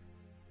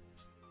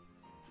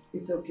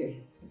 It's okay.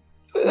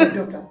 My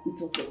daughter,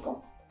 it's okay.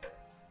 Come.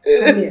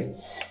 Come here.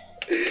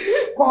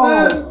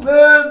 Come.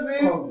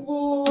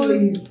 Mama,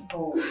 Please,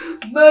 come.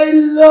 my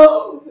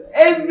love,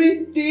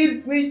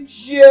 everything we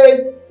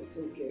shared. It's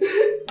okay.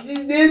 She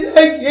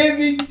never gave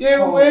it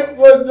away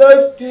for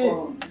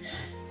nothing.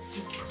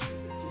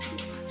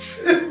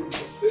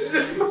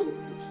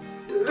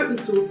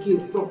 It's okay.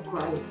 Stop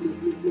crying,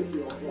 please. Listen to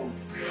your mom.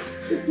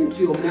 Listen to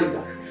your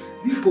mother.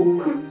 Be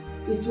calm.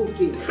 It's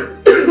okay.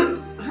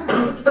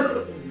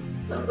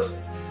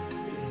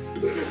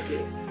 It's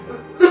okay.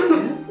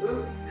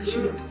 I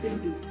should have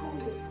seen this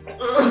coming.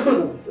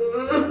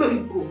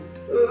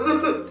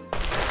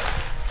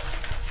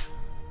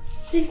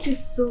 Thank you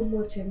so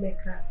much,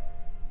 Emeka.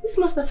 This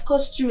must have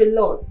cost you a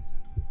lot.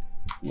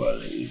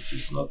 Well, it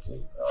is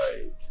nothing.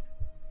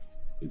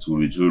 It will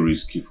be too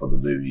risky for the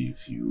baby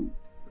if you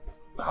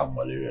have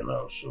malaria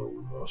now, so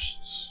we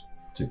must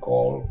take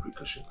all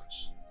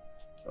precautions.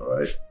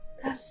 Alright?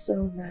 That's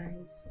so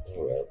nice.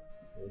 Alright,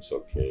 it's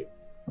okay.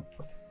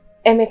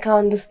 Emeka, I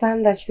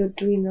understand that you're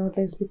doing all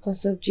this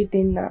because of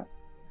Jidenna.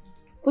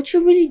 But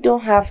you really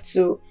don't have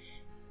to.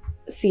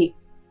 See,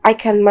 I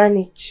can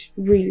manage,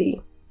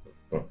 really.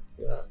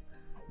 Yeah.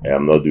 I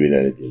am not doing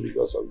anything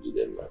because of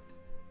Jidenna.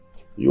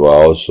 You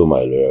are also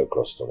my loyal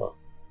customer.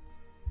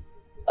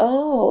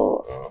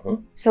 Oh.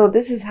 So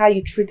this is how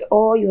you treat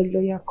all your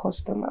loyal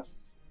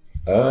customers?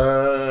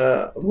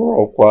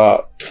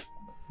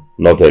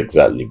 Not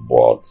exactly,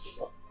 but...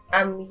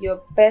 I'm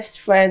your best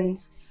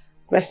friend's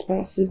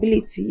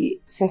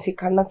responsibility. Since he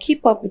cannot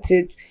keep up with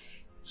it,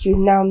 you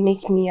now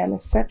make me an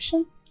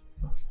exception?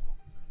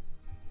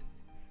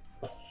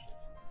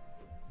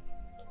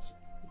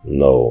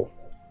 No.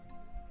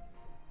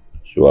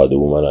 You are the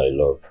woman I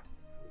love.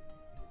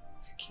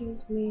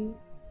 Excuse me.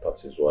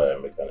 That is why I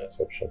make an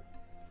exception.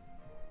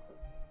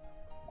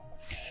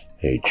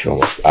 Hey,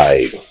 Chum,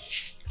 I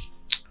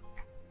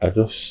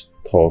just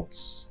thought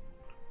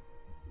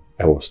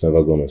I was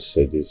never gonna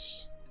say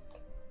this,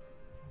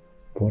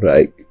 but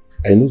I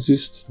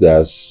noticed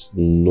there's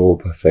no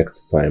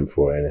perfect time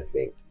for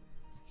anything.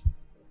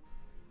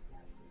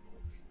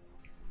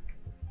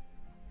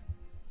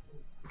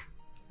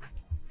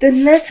 The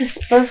net is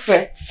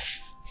perfect.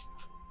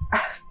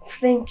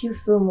 Thank you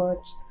so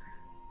much.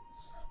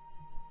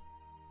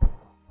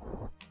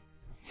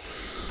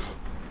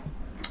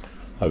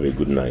 Have a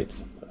good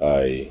night.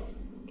 I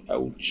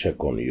will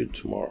check on you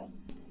tomorrow.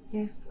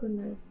 Yes, good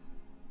night.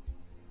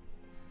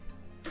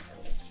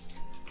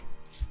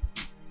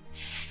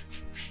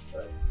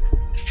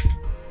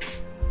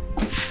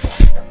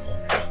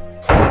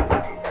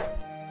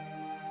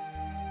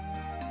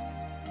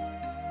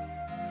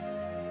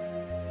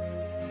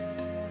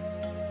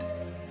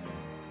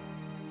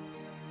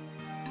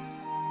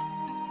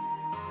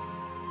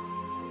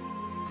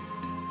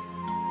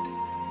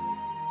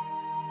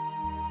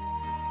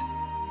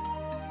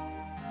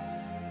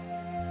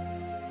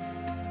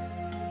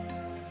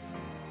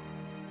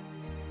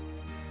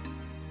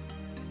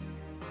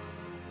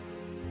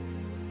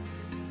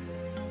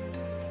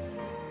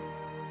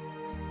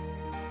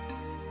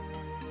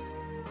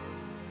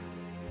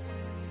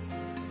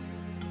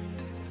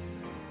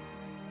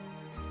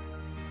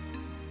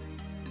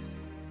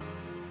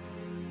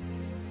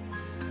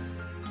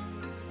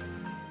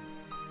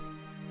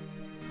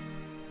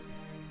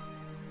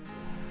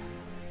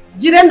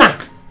 Jidenna!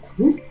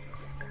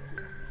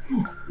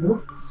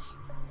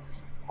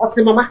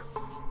 Ose Mama,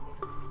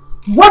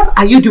 what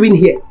are you doing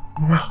here?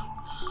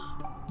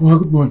 Mama,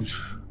 good morning.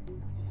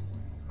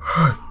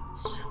 Hi.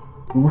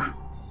 Mama,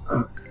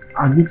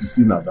 I need to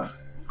see Naza.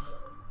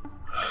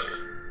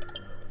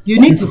 You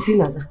need to see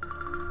Naza?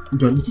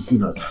 I need to see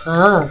Naza.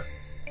 Ah.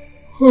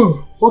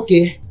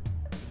 Okay.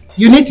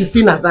 You need to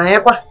see Naza,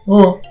 eh?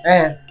 Oh,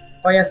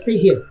 yeah, stay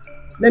here.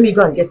 Let me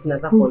go and get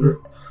Naza for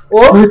you.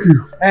 Oh, thank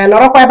you. Get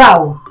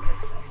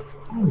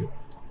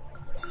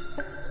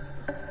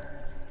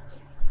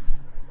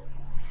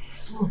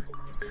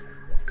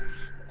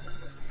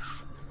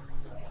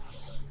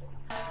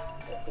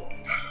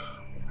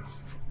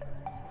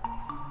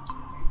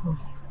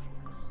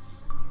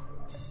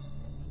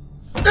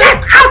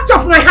out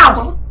of my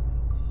house!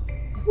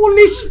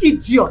 Foolish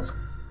idiot!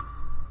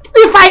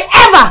 If I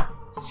ever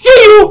see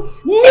you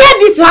near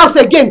this house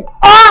again,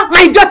 or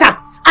my daughter,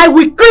 I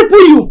will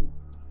cripple you!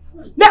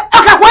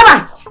 Okay,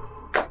 whatever!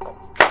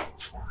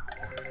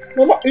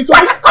 Mama, it's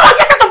okay. Come on,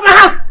 get out of my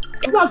house!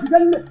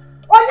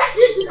 Oh, let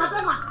me see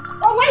Nabema!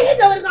 Oh, why you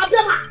doing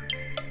Nabema?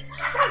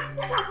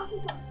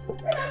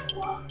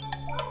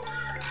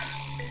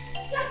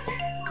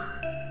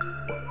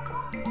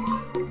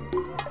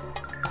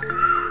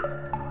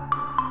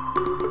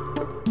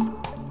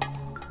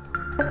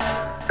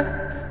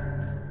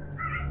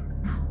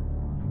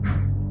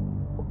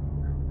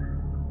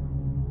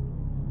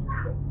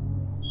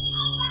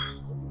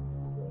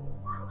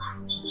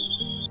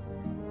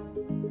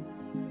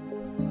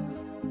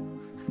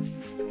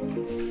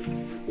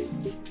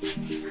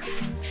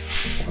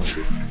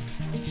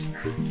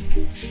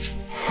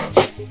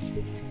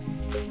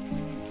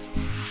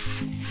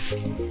 Okay,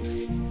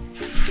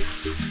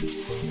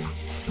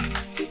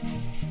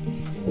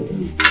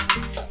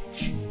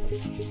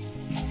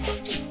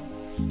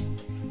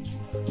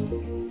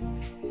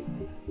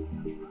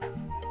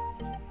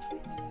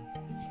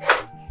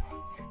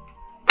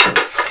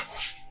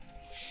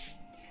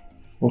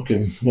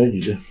 there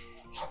you go.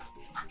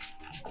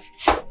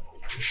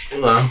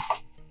 Nah.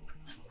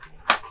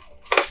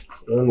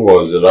 When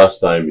was the last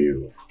time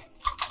you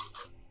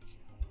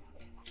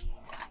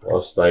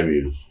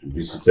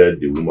visited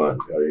the woman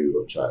carrying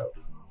your child?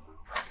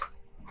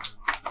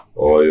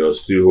 Or you're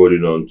still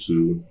holding on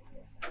to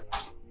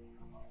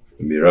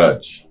a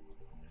mirage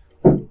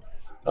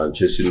and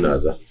chasing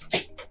Naza?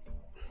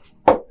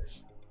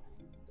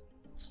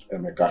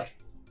 Emeka,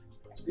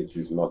 it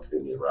is not a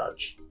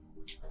mirage.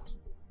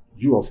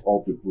 You of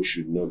all people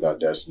should know that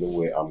there's no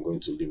way I'm going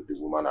to leave the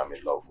woman I'm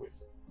in love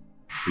with.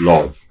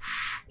 Love.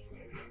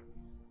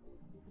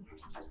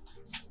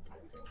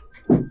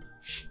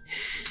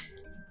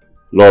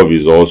 Love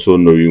is also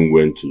knowing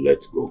when to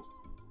let go.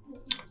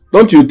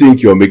 Don't you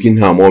think you're making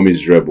her more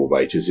miserable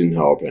by chasing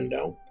her up and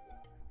down?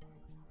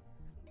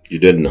 You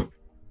did not.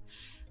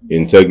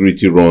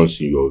 Integrity runs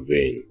in your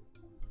vein.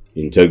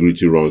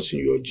 Integrity runs in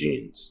your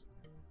genes.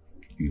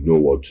 You know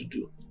what to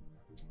do.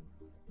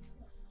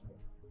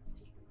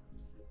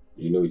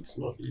 You know it's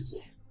not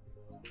easy.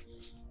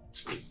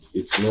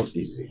 It's not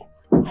easy.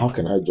 How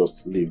can I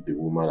just leave the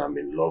woman I'm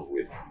in love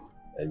with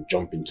and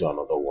jump into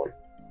another one?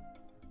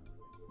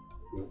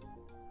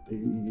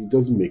 It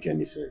doesn't make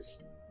any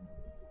sense.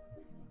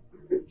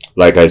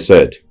 Like I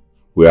said,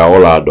 we are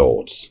all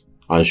adults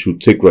and should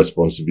take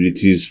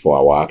responsibilities for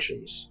our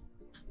actions.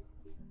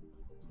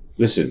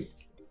 Listen,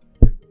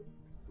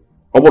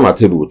 up on a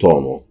table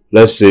turn,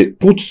 let's say,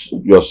 put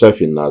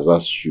yourself in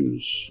Naza's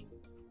shoes.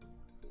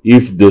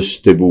 If this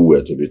table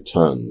were to be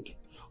turned,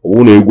 how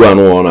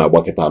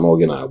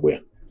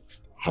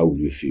will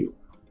you feel?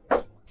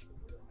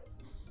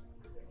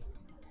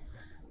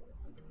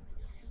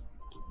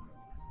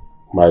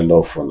 My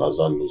love for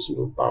Naza knows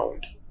no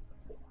bound.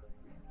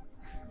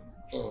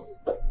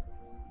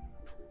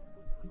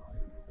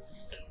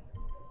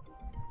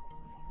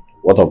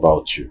 What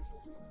about you?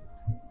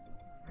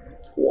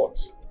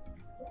 What?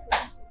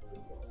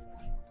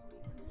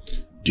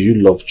 Do you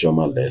love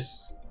Joma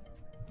less?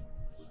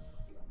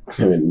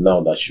 I mean,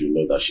 now that you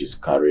know that she's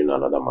carrying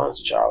another man's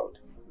child.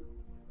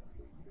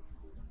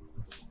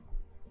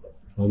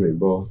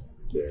 Amiibo,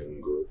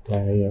 then go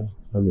tire.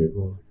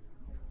 Amiibo,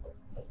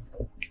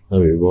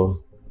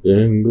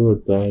 then go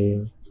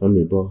tire.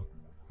 Amiibo,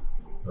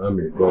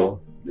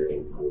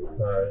 then go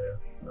tire.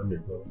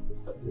 Amiibo,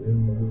 then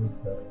go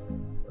tire.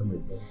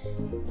 Amiibo.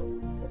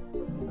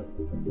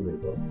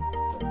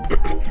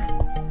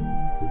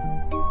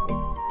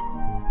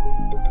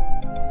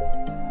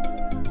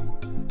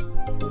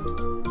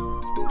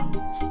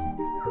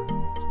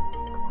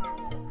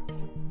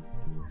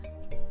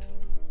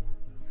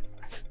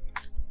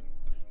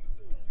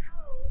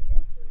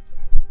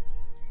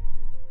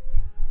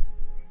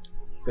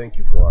 Thank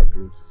you for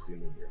agreeing to see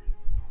me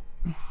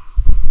here.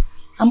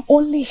 I'm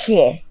only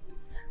here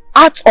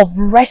out of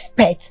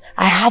respect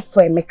I have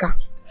for Emeka.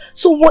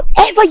 So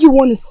whatever you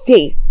want to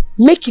say,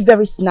 make it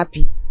very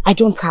snappy. I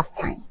don't have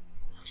time.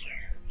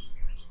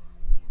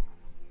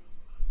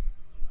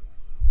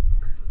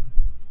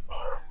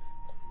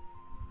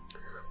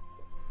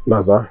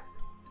 Naza,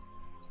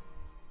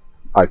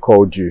 I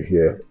called you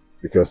here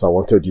because I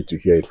wanted you to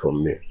hear it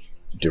from me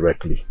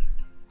directly.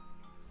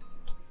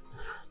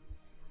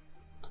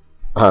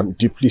 I'm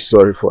deeply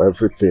sorry for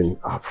everything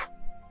I've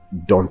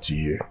done to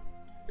you,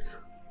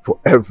 for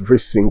every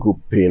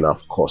single pain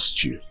I've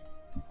caused you.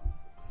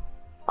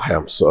 I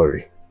am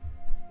sorry.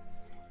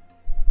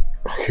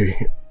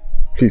 Okay,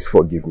 please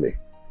forgive me.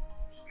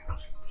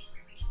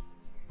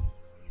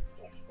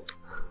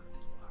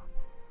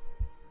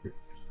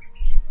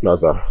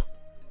 Naza,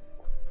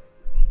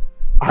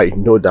 I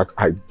know that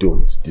I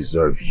don't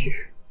deserve you.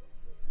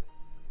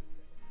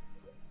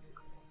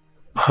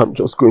 I'm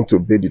just going to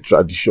obey the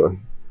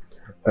tradition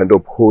and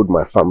uphold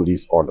my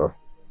family's honor.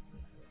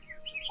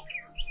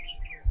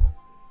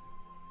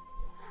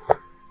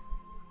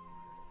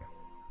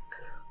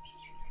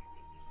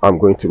 I'm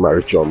going to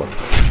marry Choma.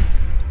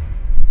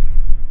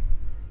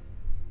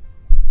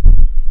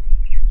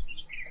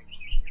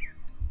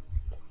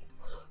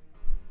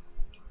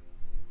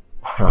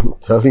 I'm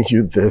telling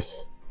you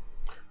this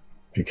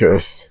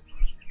because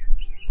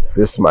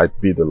this might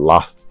be the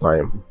last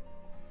time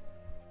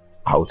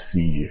I would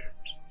see you.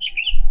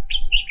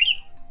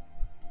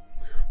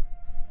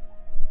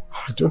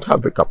 I don't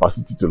have the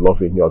capacity to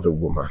love any other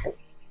woman.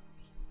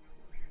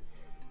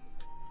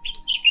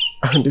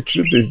 And the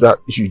truth is that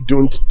you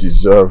don't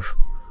deserve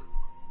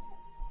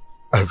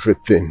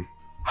everything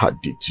I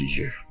did to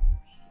you.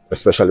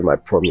 Especially my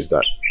promise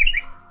that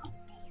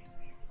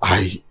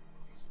I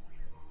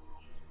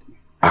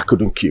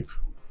couldn't keep.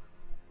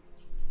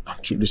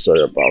 I'm truly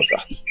sorry about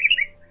that.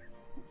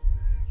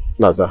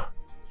 Naza,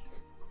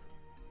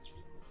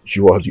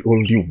 you are the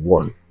only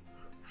one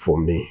for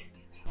me.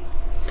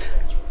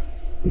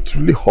 It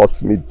really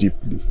hurts me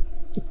deeply,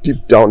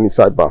 deep down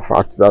inside my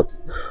heart, that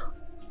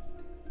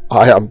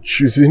I am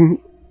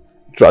choosing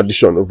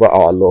tradition over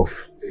our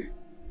love.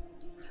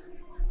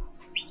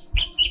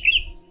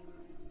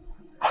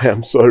 I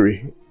am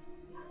sorry.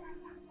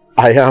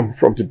 I am,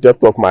 from the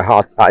depth of my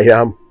heart, I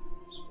am.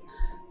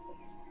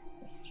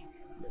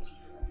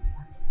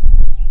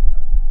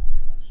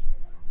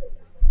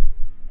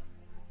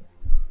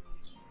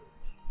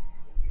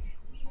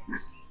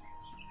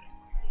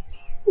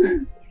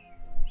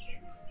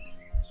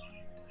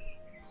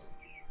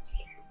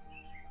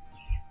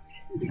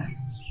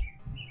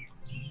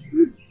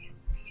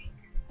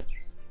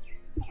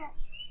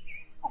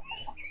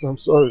 So I'm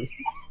sorry.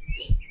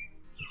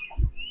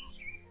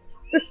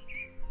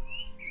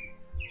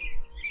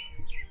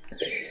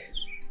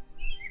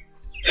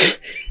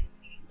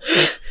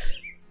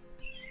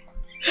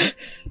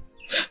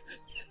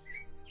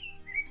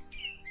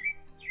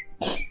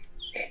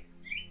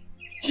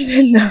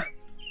 Chidena.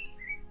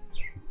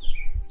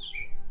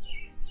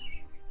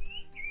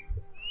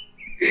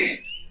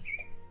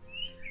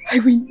 I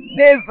will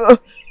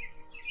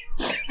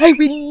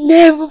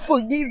never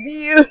forgive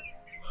you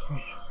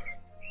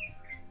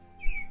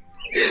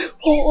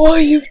for all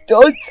you've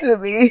done to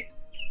me.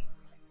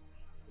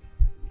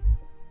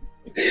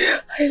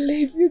 I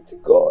leave you to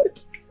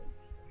God.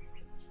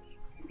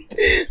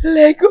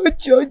 Let God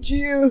judge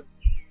you.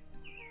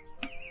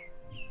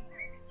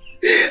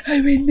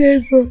 I will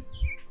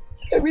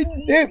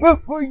never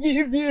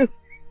forgive you.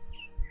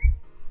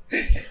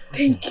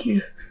 Thank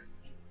you.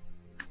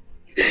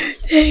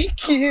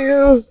 Thank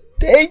you.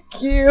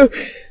 Thank you.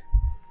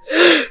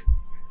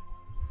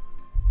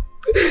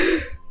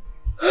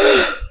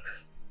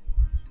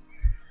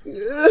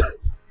 Is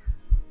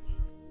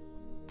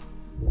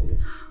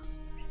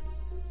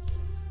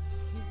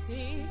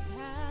this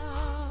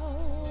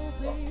how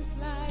this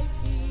life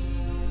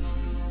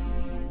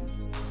is?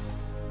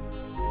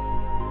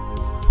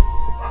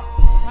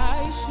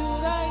 Why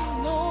should I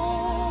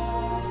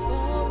know so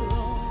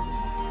long?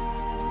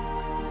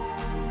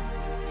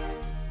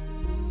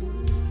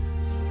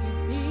 Is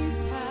this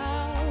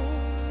how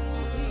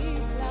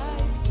this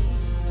life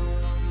is?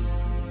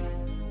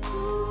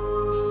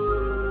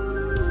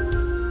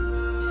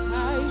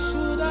 Why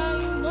should I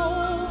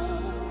know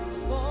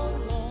for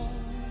long?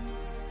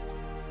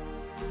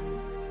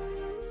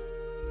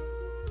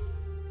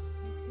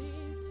 Is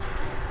this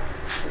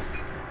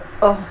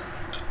Oh,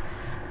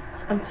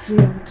 I'm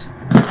filled.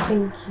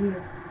 Thank you.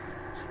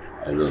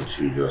 Why don't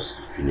you just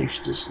finish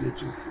this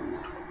little food?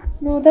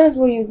 No, that's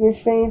what you've been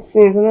saying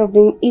since, and I've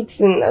been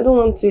eating. I don't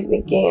want to eat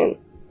again.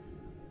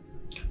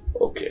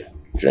 Okay,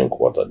 drink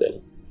water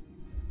then.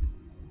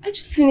 I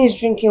just finished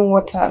drinking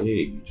water. Hey,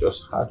 you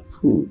just had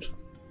food.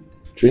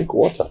 Drink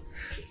water.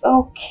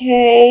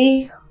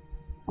 Okay.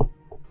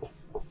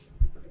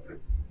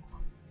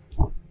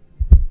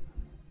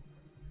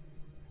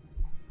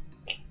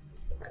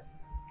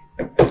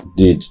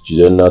 Did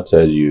Jidena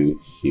tell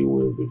you he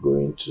will be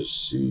going to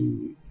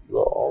see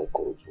your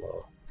uncle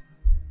tomorrow?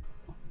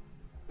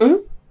 Hmm?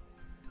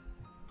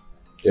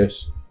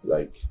 Yes,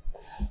 like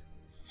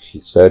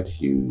he said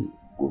he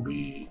will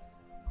be,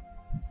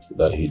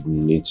 that he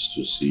needs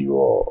to see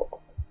your...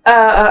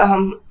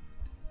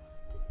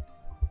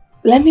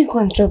 Let me go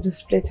and drop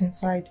this plate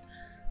inside.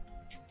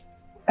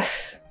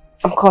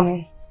 I'm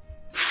coming.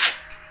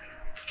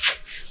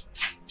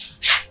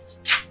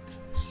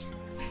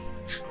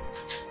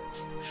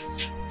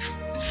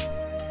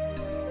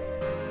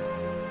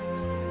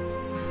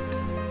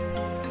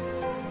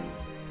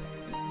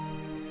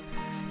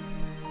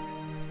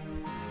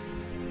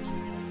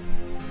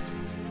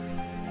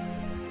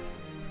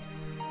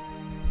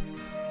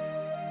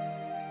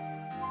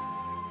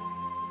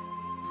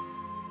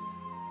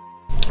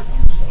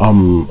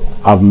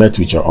 I've met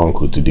with your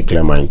uncle to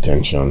declare my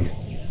intention.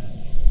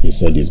 He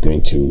said he's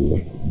going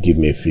to give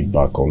me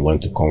feedback on when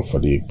to come for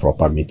the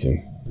proper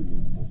meeting.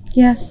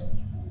 Yes.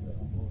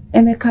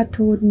 Emeka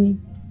told me.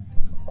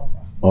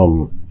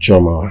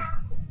 Choma,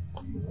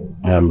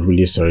 I am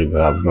really sorry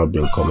that I've not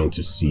been coming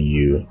to see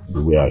you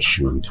the way I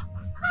should.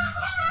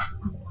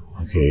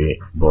 Okay,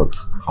 but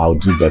I'll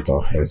do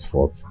better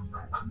henceforth.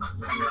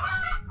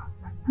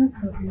 No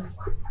problem.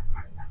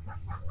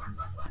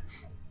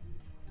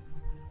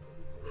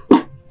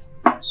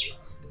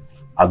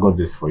 I got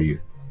this for you.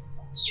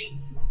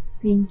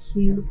 Thank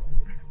you.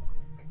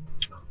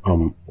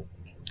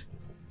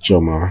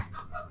 Choma,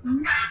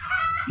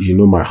 you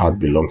know my heart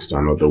belongs to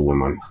another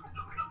woman.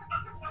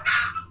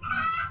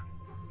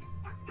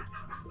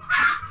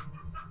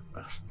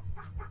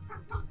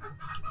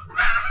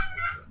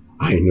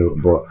 I know,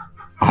 but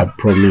I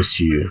promise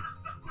you,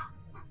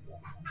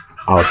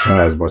 I'll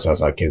try as much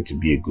as I can to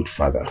be a good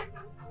father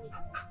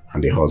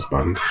and a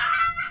husband.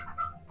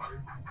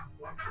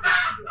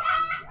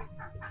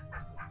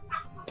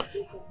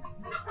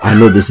 I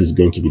know this is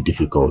going to be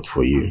difficult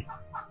for you,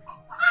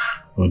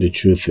 but the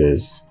truth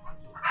is,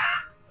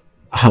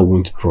 I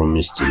won't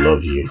promise to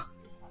love you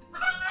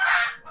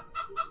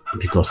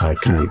because I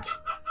can't.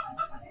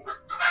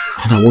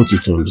 And I want you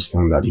to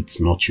understand that it's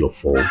not your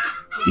fault.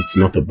 It's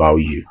not about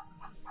you.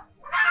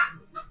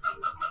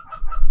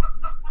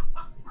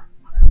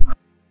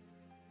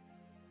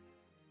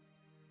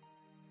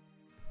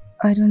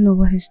 I don't know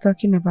what he's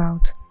talking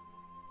about.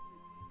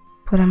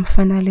 But I'm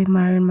finally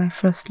marrying my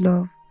first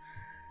love.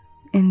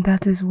 And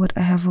that is what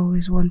I have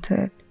always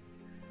wanted.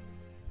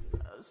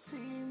 See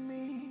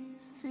me,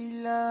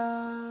 see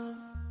love.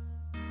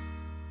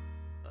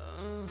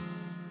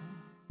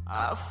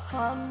 I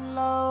found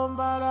love,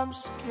 but I'm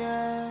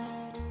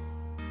scared.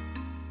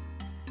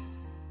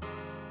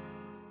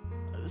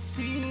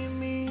 See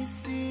me,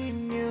 see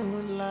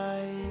new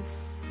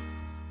life.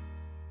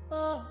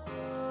 But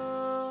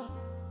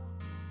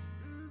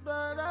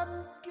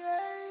I'm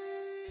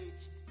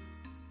caged.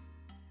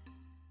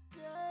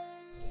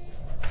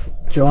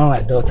 Joan,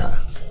 my daughter,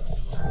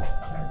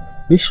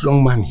 this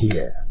young man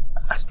here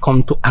has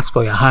come to ask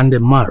for your hand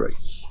in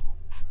marriage,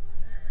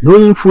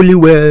 knowing fully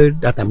well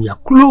that I'm your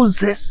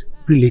closest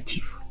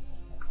relative.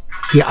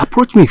 He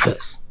approached me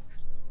first.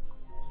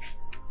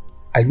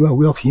 Are you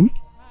aware of him?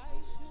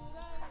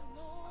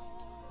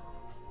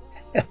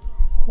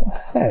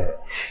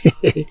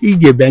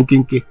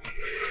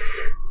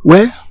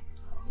 Well,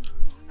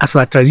 as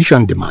our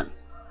tradition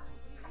demands,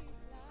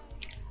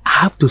 I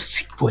have to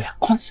seek for your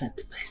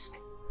consent first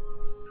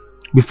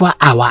before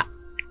our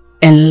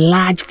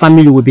enlarged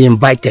family will be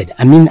invited.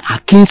 I mean our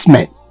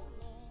kinsmen,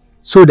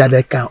 so that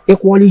they can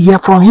equally hear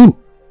from him.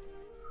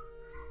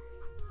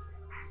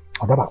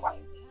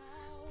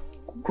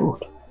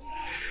 Good.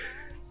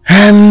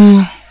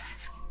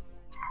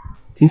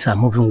 Things are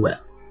moving well.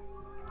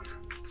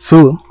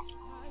 So,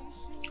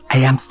 I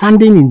am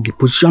standing in the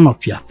position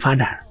of your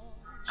father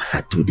as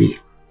of today.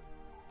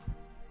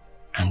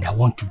 And I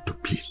want you to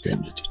please tell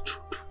me the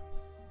truth.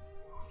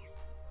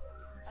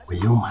 Will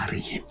you marry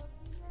him,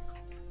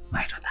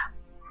 my daughter?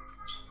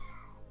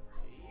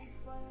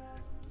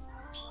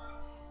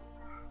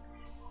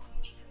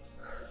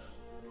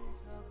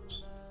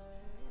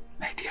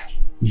 My dear,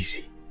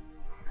 easy.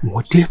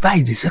 Whatever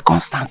is the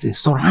circumstances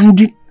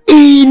surrounding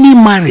any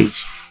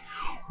marriage,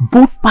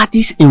 both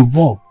parties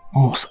involved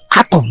must,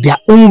 out of their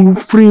own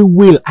free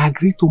will,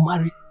 agree to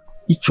marry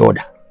each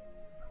other.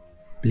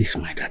 Please,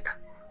 my daughter,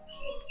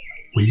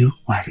 will you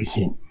marry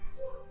him?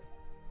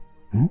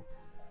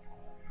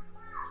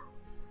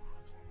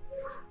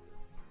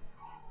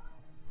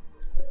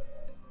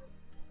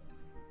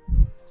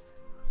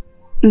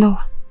 No.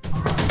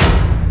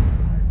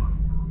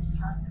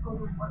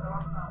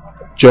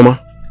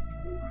 Choma.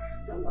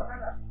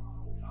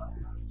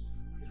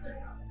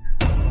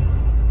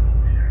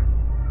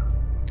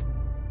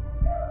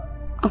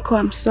 Uncle,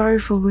 I'm sorry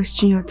for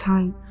wasting your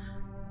time,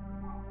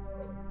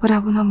 but I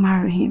will not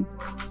marry him.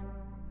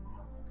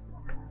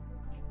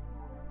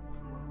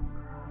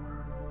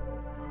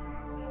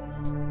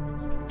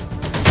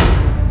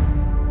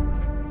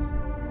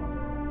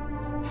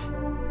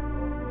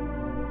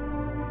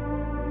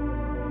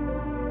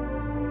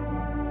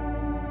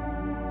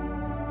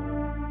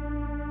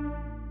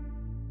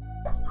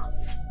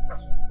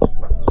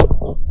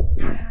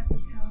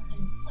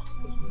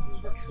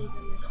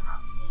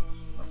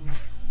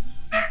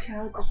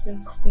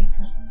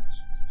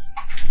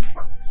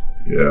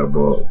 Yeah,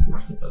 but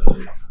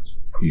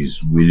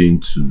he's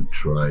willing to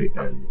try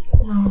and...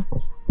 No.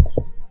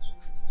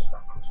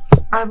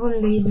 I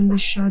won't live in the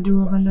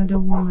shadow of another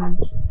woman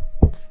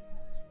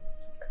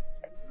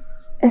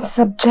and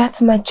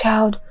subject my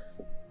child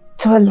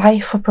to a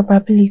life of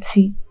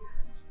probability.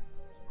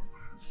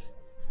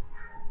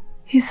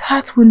 His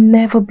heart will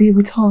never be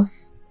with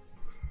us.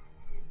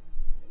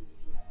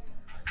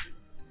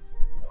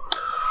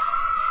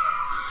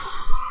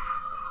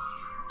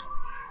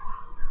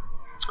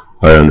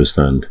 I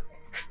understand.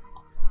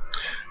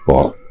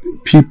 But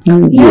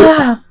people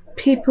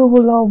people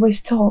will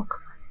always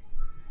talk.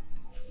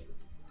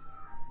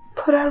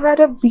 But I'd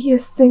rather be a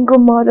single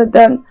mother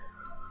than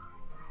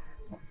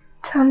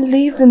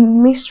live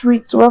in mystery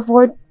to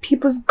avoid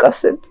people's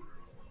gossip.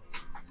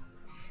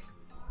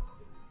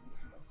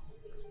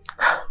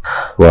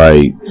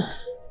 Why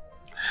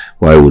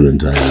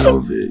wouldn't I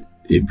love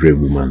a brave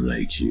woman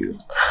like you?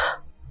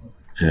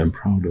 I am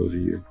proud of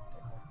you.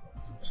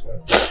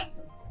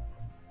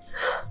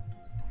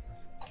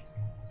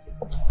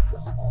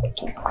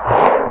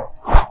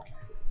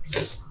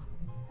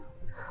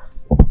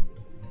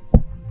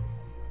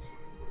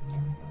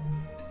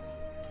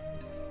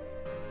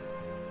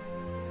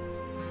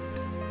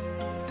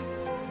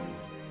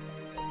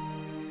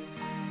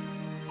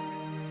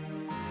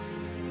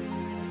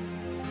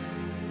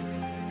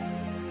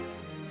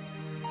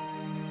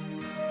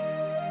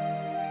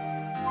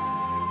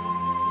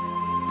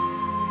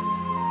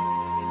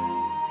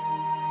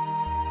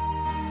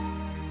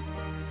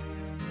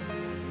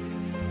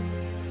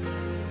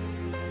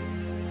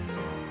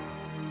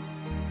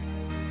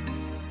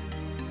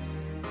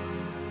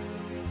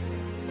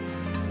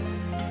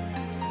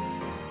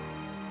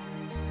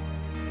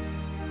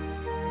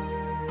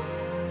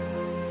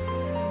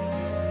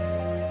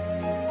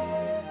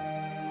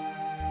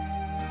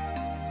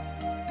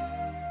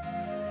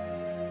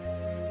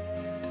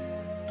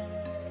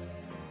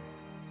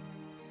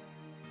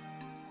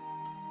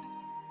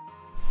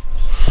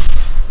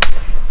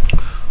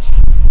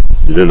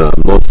 You know,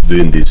 I'm not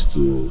doing this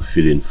to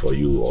fill in for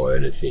you or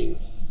anything.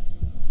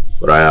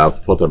 But I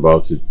have thought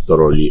about it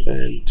thoroughly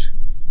and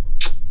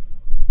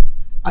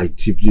I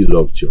deeply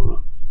love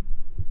Chioma.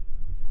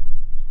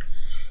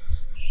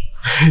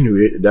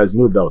 Anyway, there's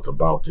no doubt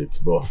about it,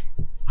 but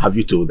have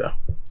you told her?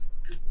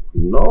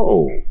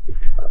 No.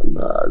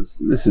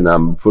 Listen,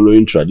 I'm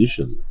following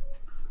tradition.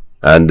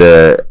 And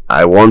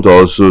I want to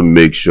also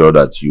make sure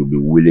that you'll be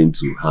willing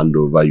to hand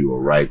over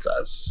your rights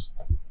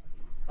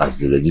as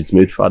the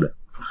legitimate father.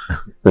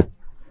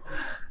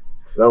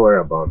 Don't worry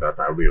about that,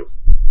 I will.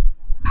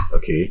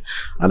 Okay?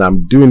 And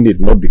I'm doing it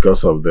not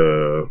because of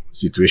the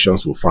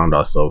situations we found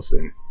ourselves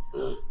in,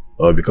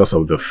 or because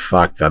of the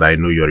fact that I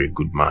know you're a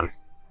good man.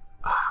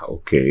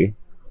 Okay.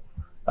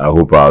 I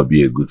hope I'll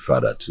be a good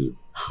father too.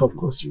 Of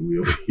course you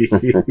will be.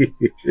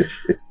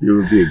 You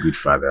will be a good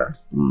father.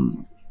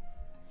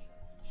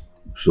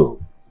 So,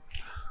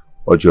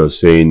 what you're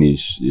saying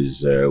is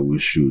we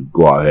should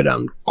go ahead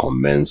and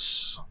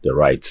commence the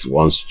rights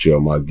once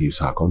Chioma gives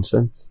her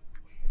consent?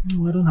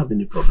 No, I don't have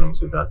any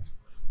problems with that.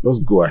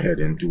 Just go ahead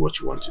and do what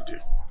you want to do.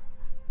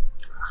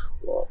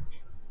 Well,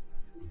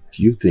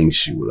 do you think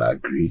she will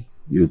agree?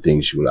 Do you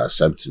think she will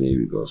accept me?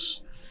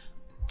 Because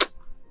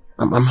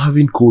I'm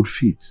having cold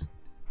feet.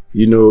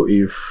 You know,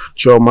 if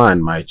Chioma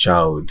and my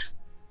child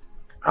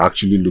are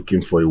actually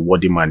looking for a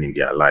worthy man in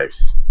their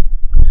lives,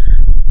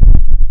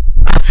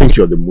 I think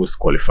you're the most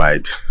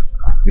qualified.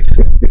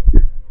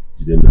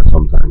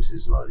 Sometimes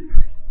it's not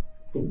easy.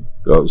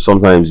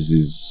 Sometimes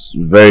it's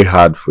very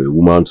hard for a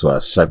woman to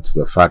accept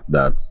the fact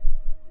that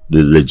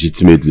the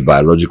legitimate, the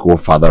biological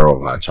father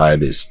of her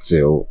child is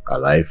still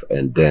alive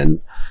and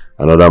then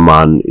another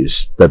man is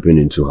stepping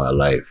into her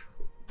life.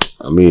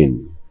 I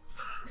mean,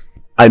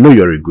 I know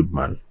you're a good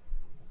man.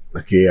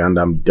 Okay, and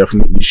I'm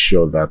definitely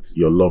sure that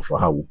your love for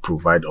her will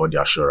provide all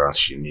the assurance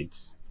she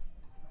needs.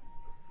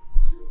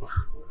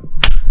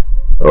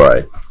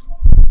 Alright.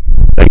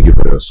 Thank you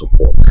for your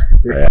support.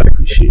 I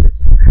appreciate it.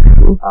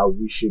 I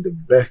wish you the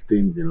best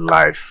things in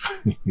life.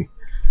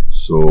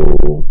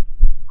 So,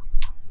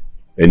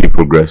 any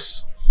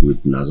progress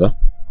with Naza?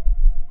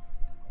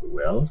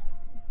 Well,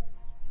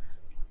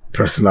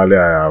 personally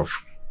I have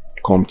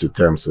come to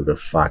terms with the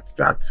fact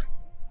that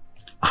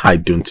I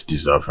don't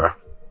deserve her.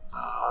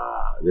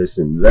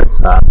 Listen, let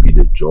her be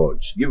the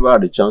judge. Give her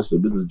the chance to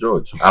be the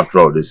judge.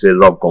 After all, they say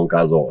love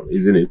conquers all,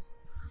 isn't it?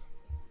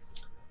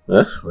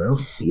 Huh? Well,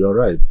 you're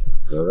right.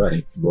 You're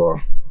right, but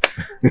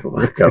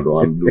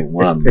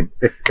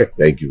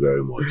thank you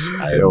very much.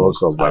 You're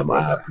welcome,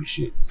 I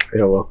appreciate.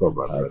 You're welcome,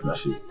 I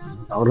appreciate.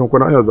 I don't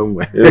know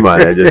somewhere. Hey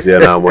man, I just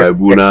said I'm my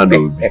buna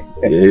no be.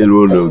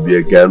 Hello no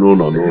be cano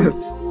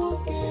no.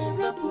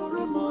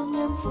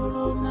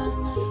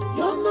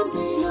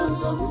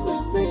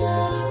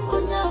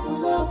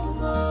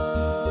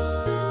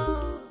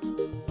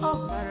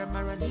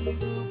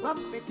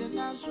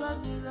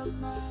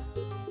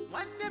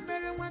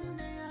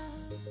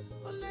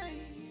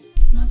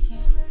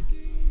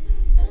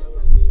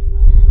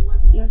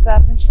 Nasa,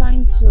 I've been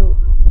trying to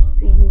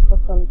see you for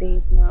some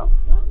days now.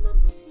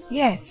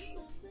 Yes.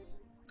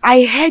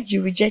 I heard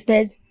you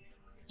rejected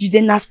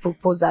Jidena's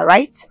proposal,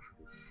 right?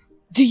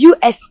 Do you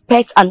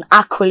expect an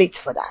accolade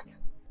for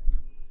that?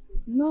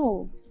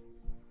 No.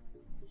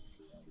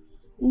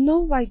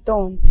 No, I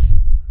don't.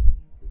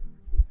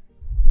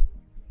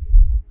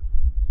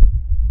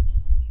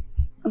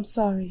 I'm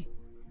sorry.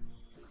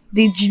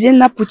 Did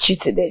Jidena put you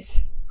to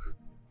this?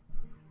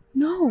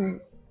 No.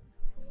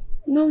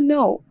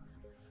 No.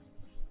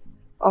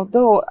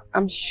 Although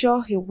I'm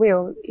sure he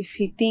will if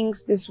he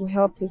thinks this will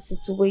help his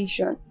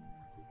situation.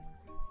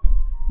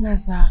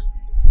 Naza,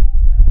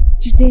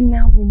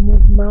 Jidena will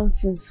move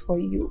mountains for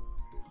you.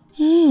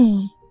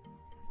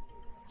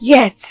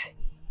 Yet,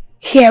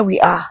 here we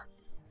are.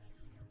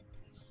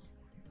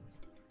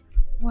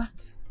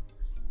 What?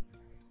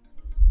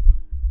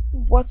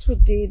 What we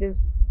did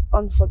is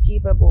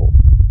unforgivable.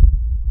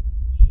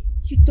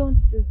 You don't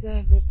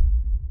deserve it.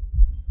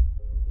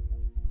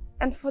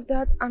 And for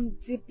that, I'm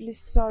deeply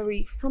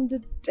sorry. From the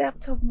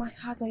depth of my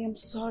heart, I am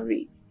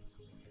sorry.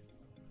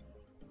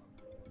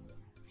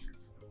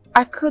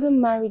 I couldn't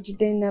marry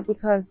Jidena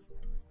because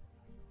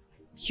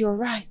you're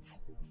right.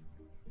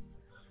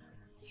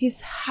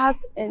 His heart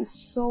and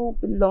soul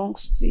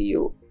belongs to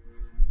you.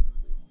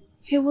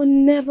 He will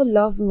never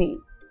love me.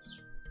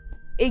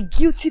 A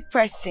guilty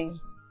person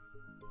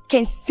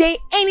can say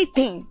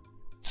anything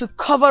to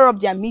cover up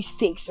their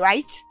mistakes,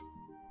 right?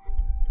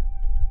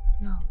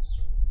 No.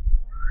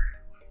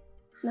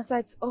 Nasa,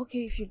 it's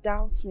okay if you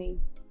doubt me.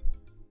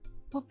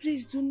 But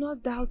please do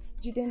not doubt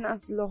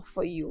Jidena's love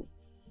for you.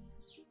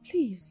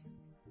 Please.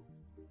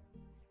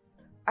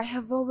 I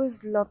have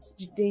always loved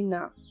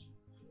Jidena,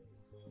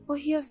 but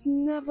he has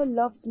never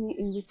loved me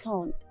in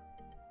return.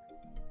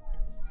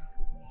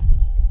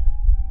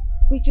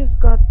 We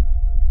just got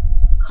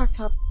caught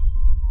up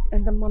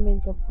in the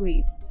moment of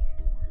grief.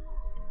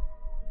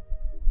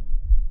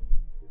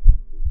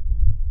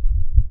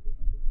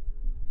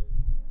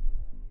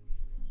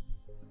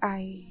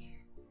 I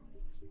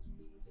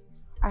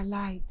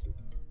lied.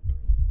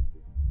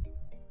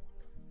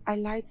 I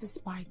lied to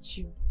spite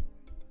you.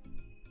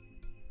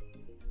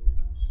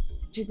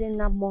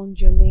 Jidenna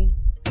mourned your name.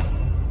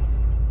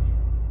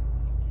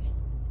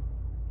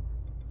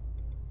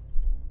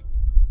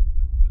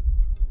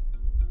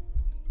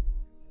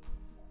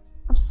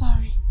 I'm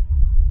sorry.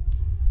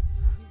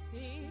 Is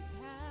this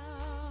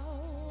how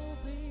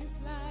this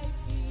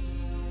life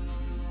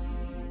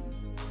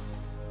is?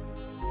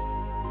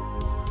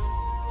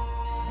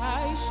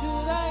 Why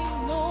should I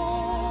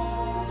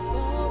know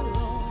for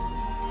long?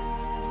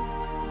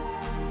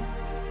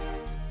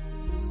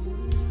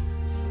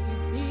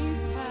 Is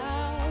this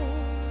how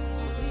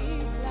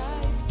this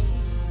life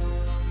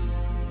is?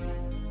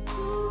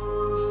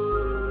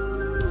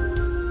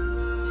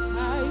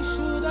 Why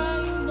should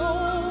I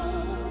know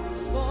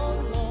for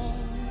long?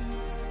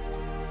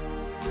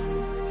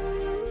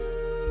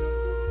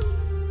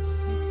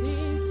 Is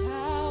this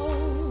how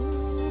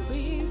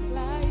this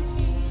life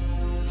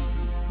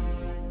is?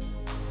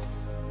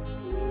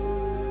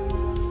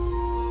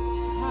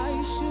 Why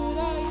should I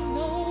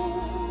know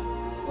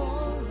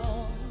for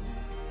long?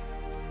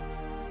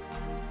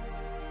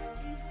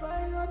 If I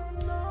had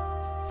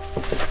known.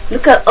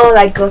 Look at all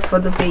I got for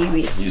the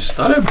baby. You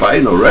started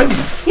buying already?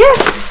 Yes.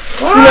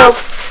 No,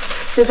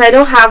 since I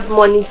don't have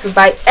money to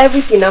buy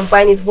everything, I'm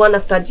buying it one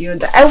after the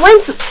other. I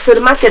went to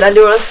the market and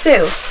they were on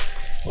sale.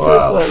 Wow.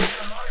 So this one.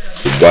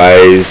 You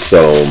buy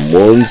some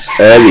months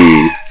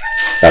early.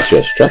 That's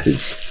your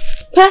strategy.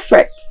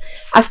 Perfect.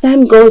 As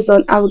time goes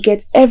on, I will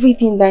get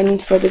everything that I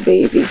need for the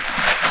baby.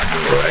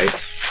 Alright.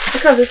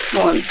 Look at this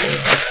one.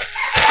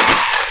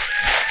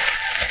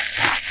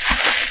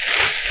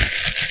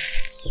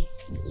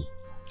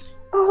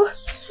 Oh,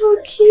 so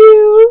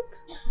cute.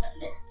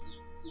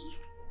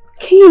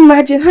 Can you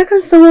imagine? How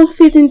can someone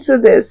fit into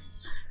this?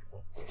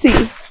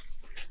 See.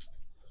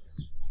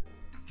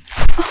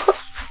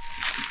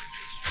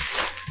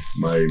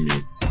 Marry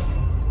me.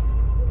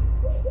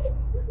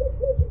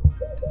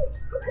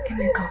 Let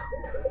me go.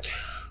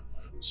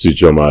 See,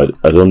 Joma,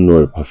 I don't know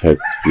a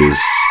perfect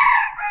place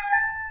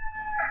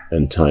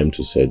and time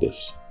to say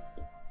this.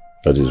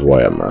 That is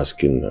why I'm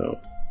asking now.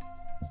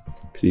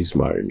 Please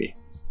marry me.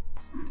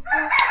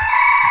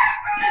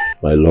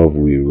 My love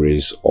will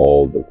erase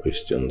all the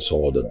questions,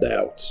 all the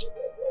doubts.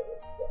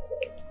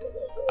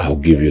 I'll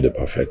give you the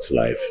perfect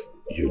life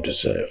you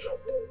deserve.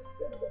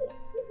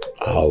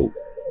 I'll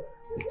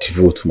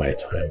devote my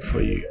time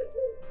for you.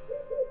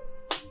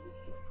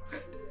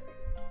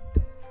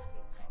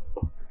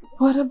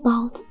 What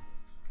about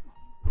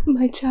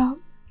my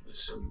child?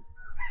 Listen,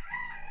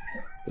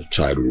 the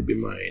child will be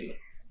mine.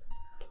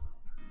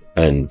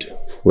 And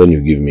when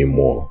you give me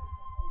more,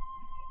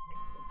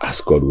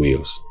 as God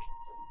wills,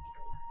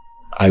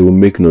 I will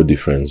make no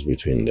difference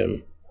between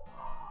them.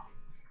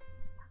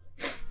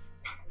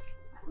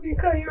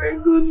 Mika, you're a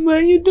good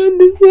man. You don't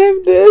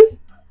deserve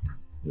this.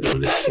 No,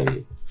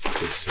 listen.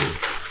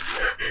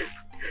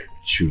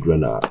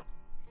 Children are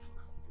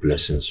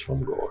blessings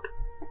from God.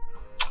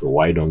 So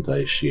why don't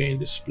I share in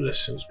these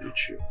blessings with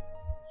you?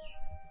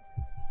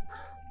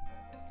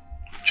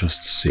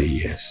 Just say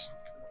yes.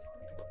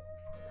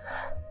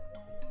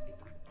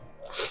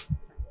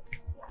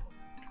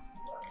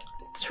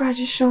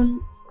 Tradition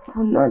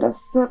will not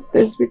accept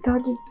this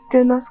without the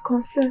donor's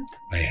consent.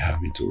 I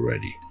have it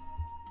already.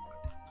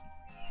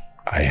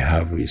 I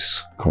have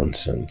his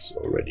consent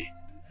already.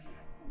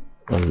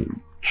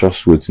 I'm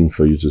just waiting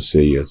for you to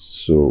say yes,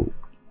 so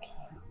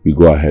we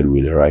go ahead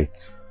with the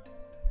rites.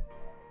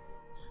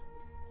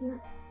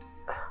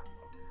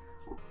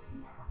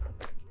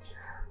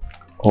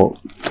 Oh,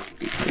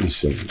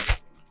 listen,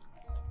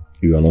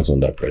 you are not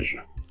under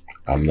pressure.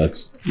 I'm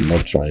not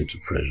trying to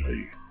pressure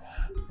you.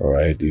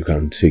 Alright, you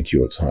can take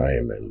your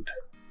time, and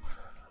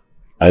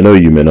I know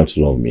you may not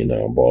love me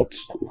now, but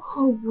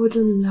Who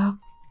wouldn't love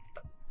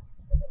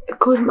a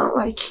good man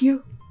like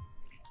you?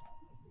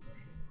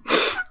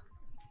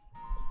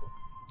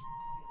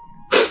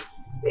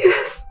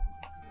 Yes.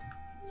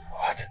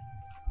 What?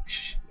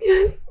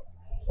 Yes.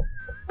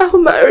 I'll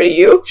marry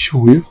you. Sure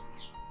will?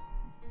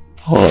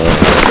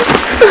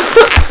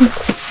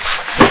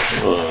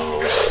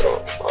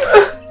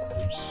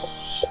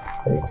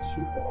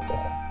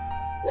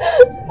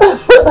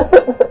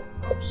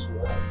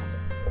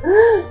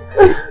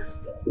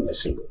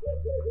 Listen,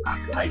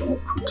 I will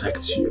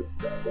protect you.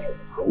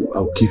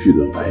 I'll give you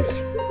the life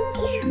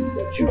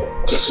you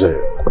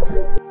deserve.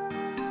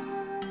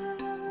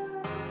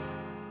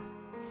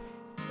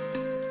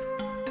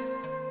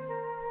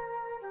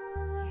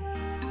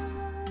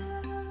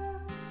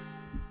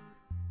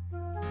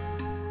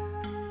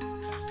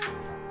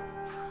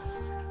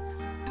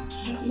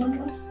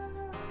 Mama.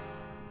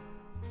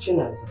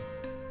 Chinaza.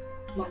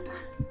 Mama.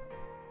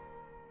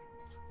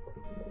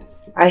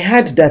 I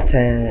heard that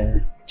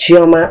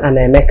Chioma and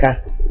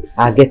Emeka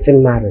are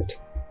getting married.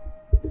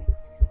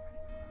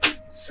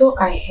 So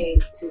I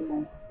heard too,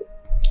 Mama.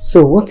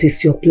 So what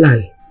is your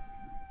plan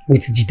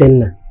with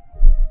Jidenna?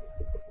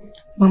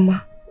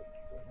 Mama,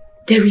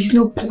 there is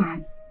no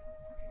plan.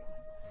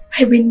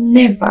 I will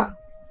never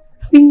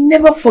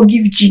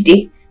forgive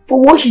Jide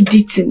for what he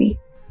did to me.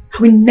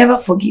 I will never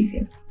forgive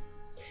him.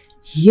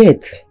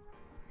 Yet,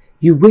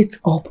 you wait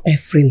up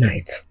every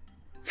night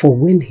for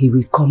when he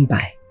will come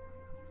by.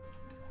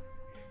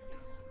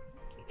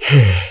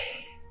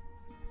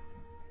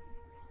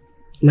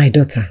 My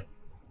daughter,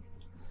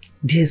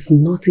 there's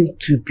nothing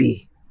to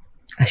be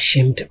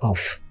ashamed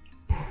of.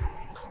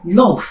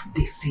 Love,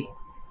 they say,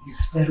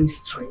 is very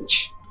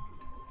strange.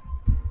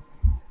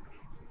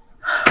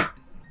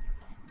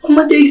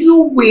 Mama, there is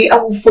no way I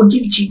will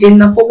forgive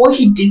Jidenna for what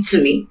he did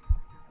to me.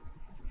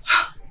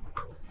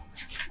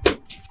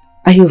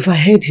 I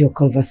overheard your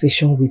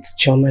conversation with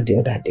Choma the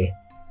other day,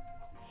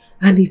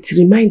 and it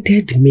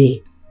reminded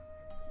me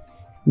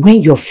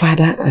when your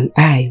father and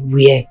I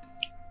were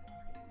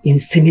in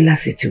similar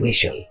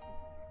situation.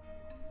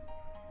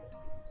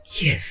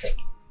 Yes.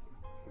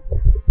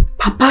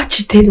 Papa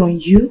cheated on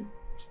you?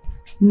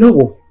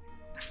 No,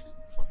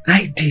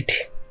 I did.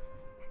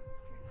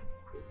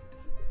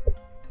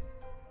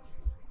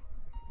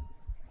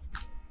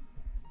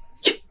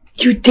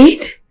 You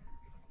did?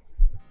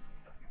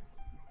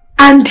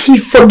 And he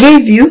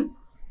forgave you?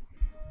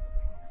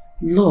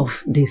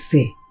 Love, they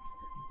say,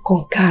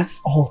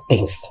 conquers all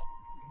things.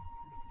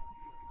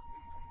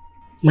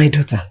 My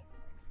daughter,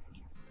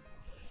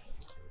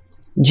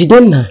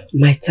 Jidenna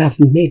might have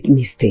made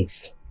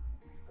mistakes,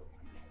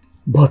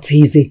 but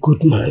he is a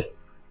good man.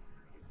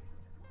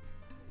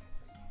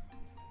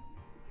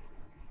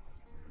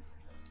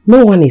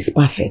 No one is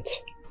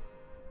perfect.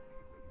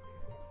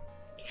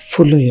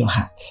 Follow your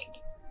heart.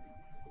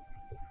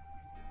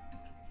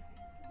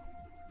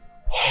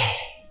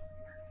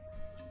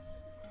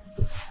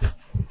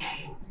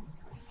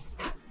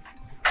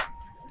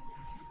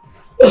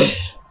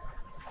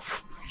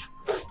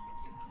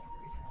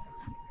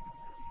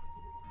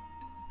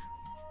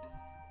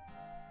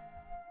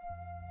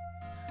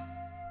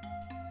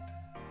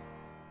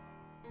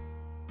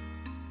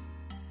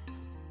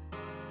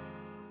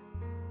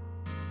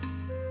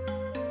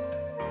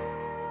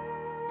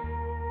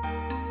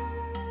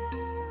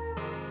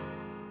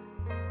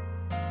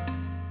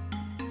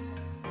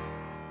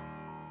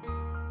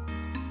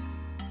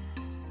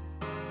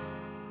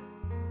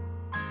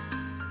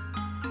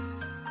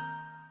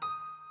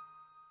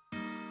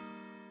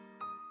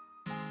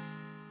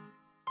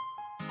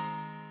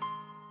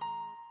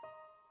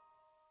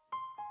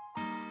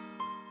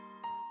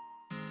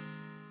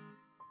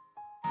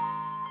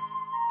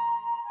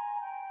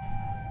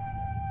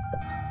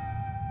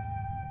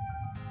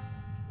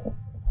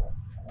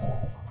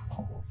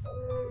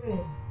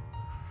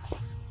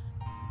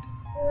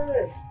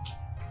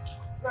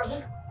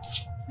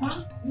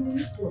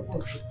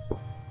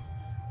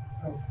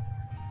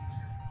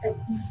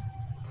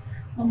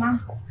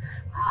 Mama,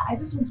 I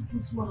just want to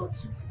put one or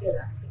two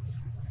together.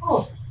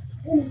 Oh,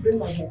 let me bring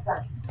my head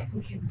back.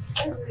 Okay.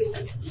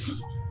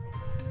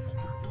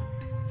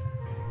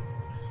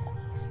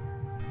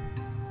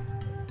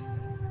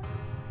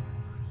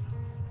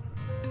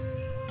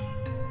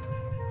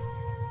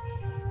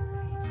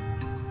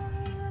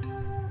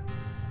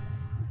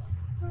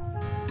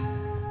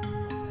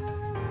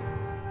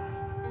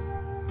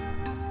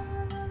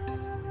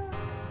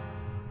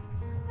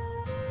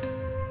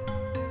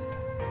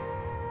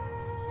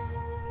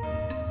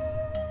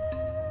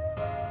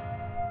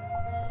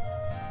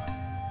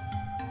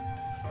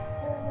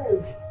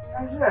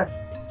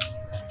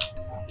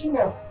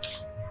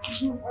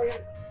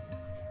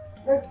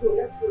 Let's go.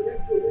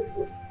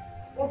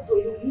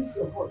 You miss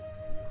your horse.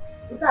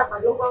 I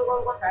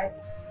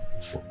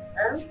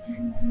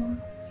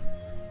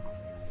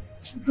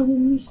will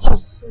miss you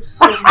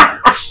so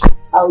much.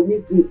 I'll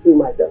miss you too,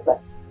 my daughter.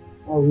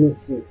 I'll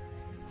miss you.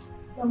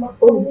 Mama,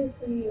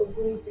 promise me you're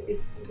going to be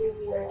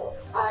feeling well.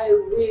 I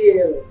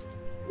will.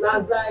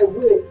 Naza, I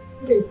will.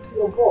 Please,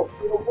 your boss.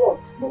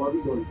 Mama,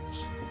 be going.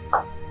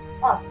 Ah.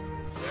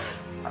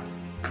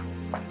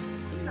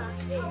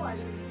 How are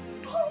you?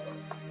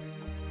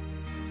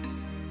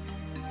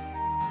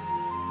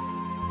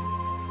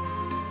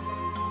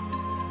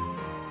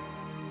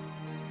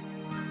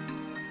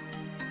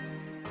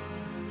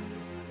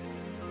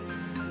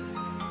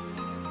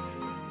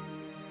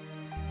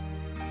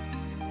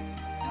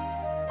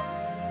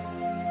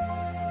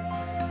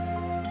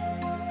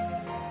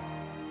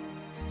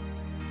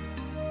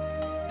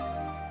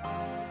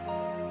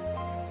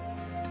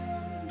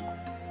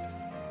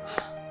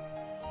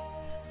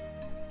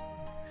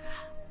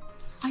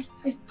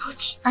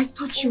 I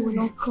thought you would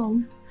not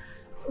come.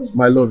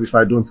 My love, if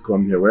I don't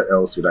come here, where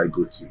else would I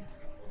go to?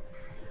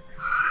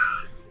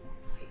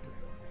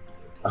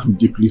 I'm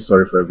deeply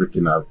sorry for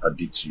everything I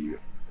did to you.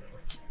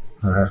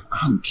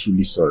 I'm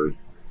truly sorry.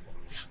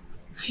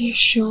 Are you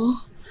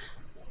sure?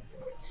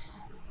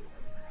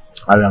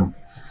 I am.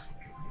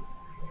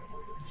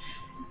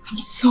 I'm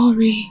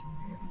sorry.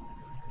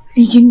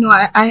 You know,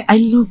 I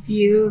love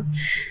you.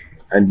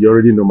 And you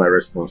already know my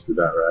response to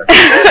that, right?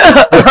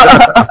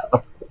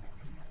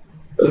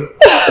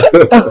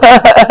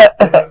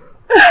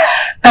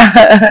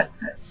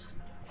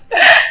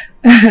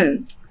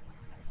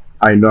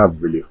 I know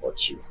I've really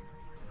hurt you.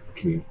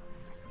 Okay?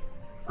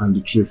 And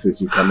the truth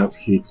is, you cannot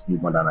hate me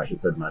more than I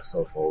hated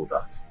myself for all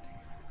that.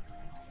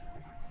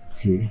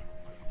 Okay?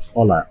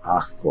 All I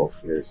ask of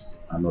is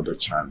another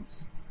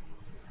chance.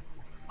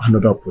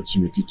 Another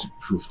opportunity to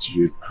prove to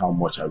you how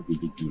much I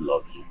really do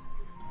love you.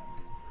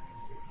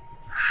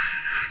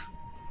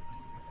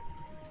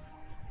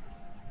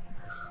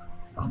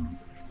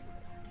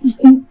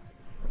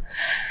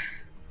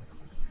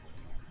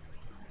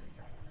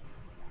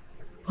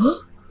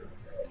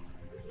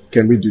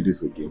 Can we do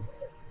this again?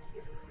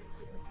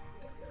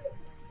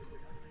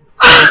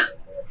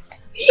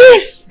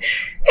 Yes!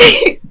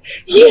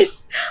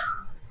 Yes!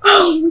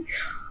 Oh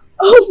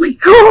my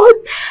God!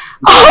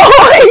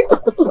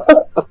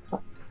 Oh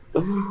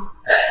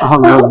I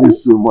love you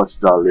so much,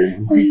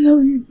 darling. I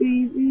love you,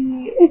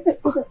 baby.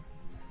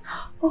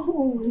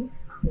 Oh my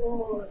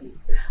God.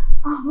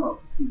 Oh.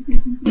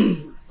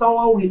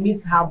 Someone will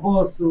miss her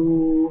boss.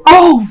 So...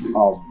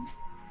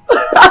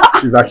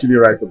 She's actually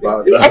right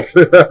about that.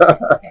 So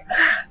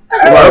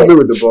help me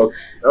with the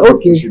box.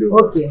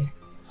 Okay.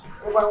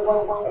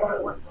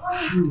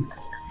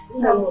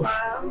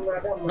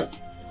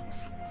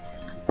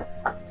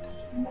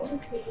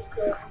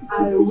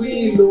 I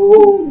will.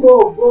 Go.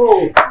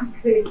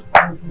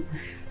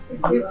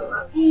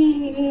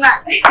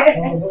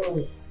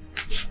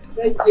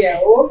 Take care.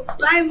 Oh.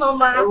 Bye,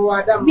 Mama.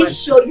 Oh, make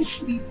sure you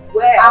sleep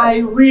well.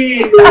 I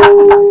will.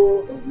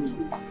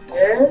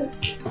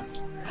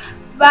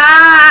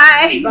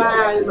 Bye.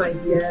 Bye, my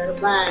dear.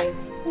 Bye.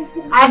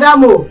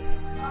 Adamo.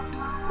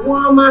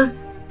 Mama.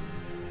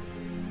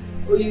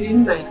 Oh, you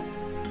didn't like.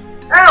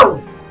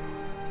 Oh.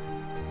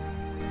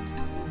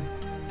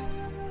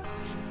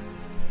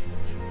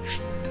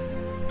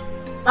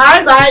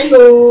 Bye, no.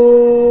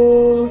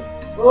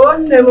 Oh,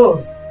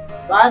 Nemo.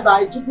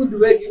 Bye. Chuku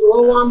duwegi.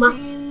 Oh, Mama.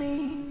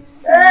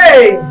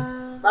 Hey.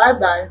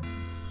 Bye.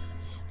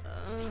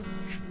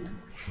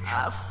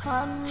 I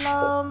found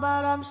love,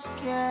 but I'm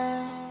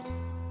scared.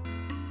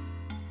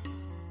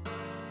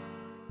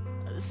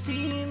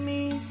 See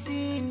me,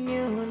 see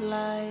new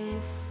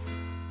life.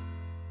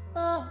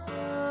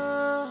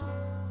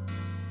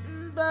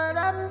 But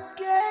I'm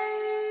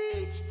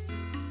caged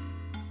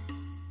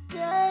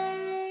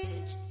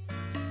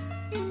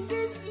in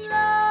this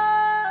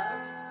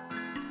love.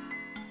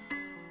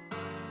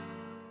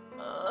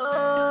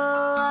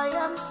 Oh, I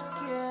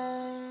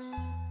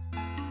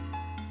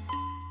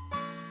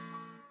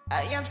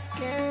am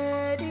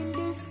scared in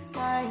this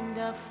kind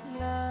of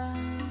love.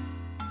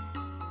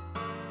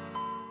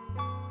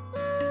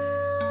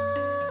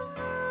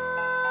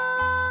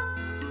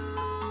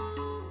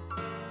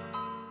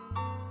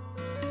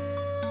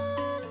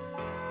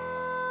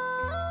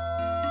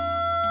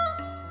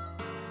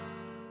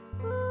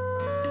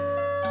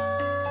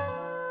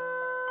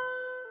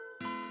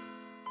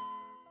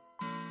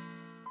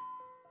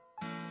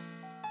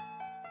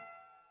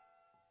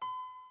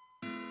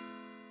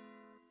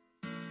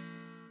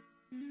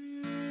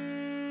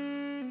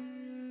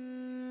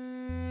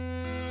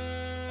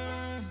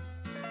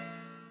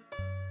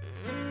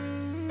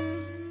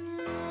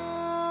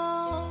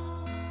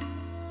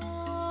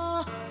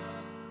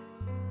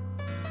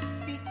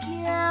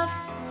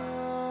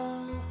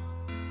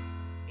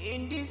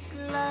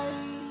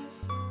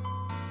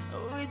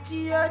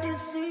 Your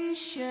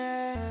decisions,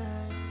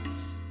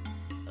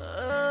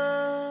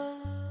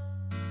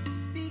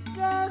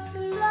 because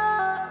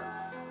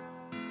love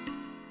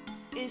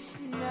is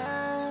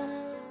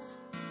not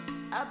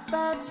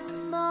about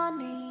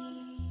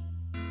money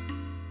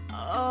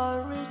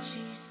or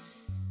riches.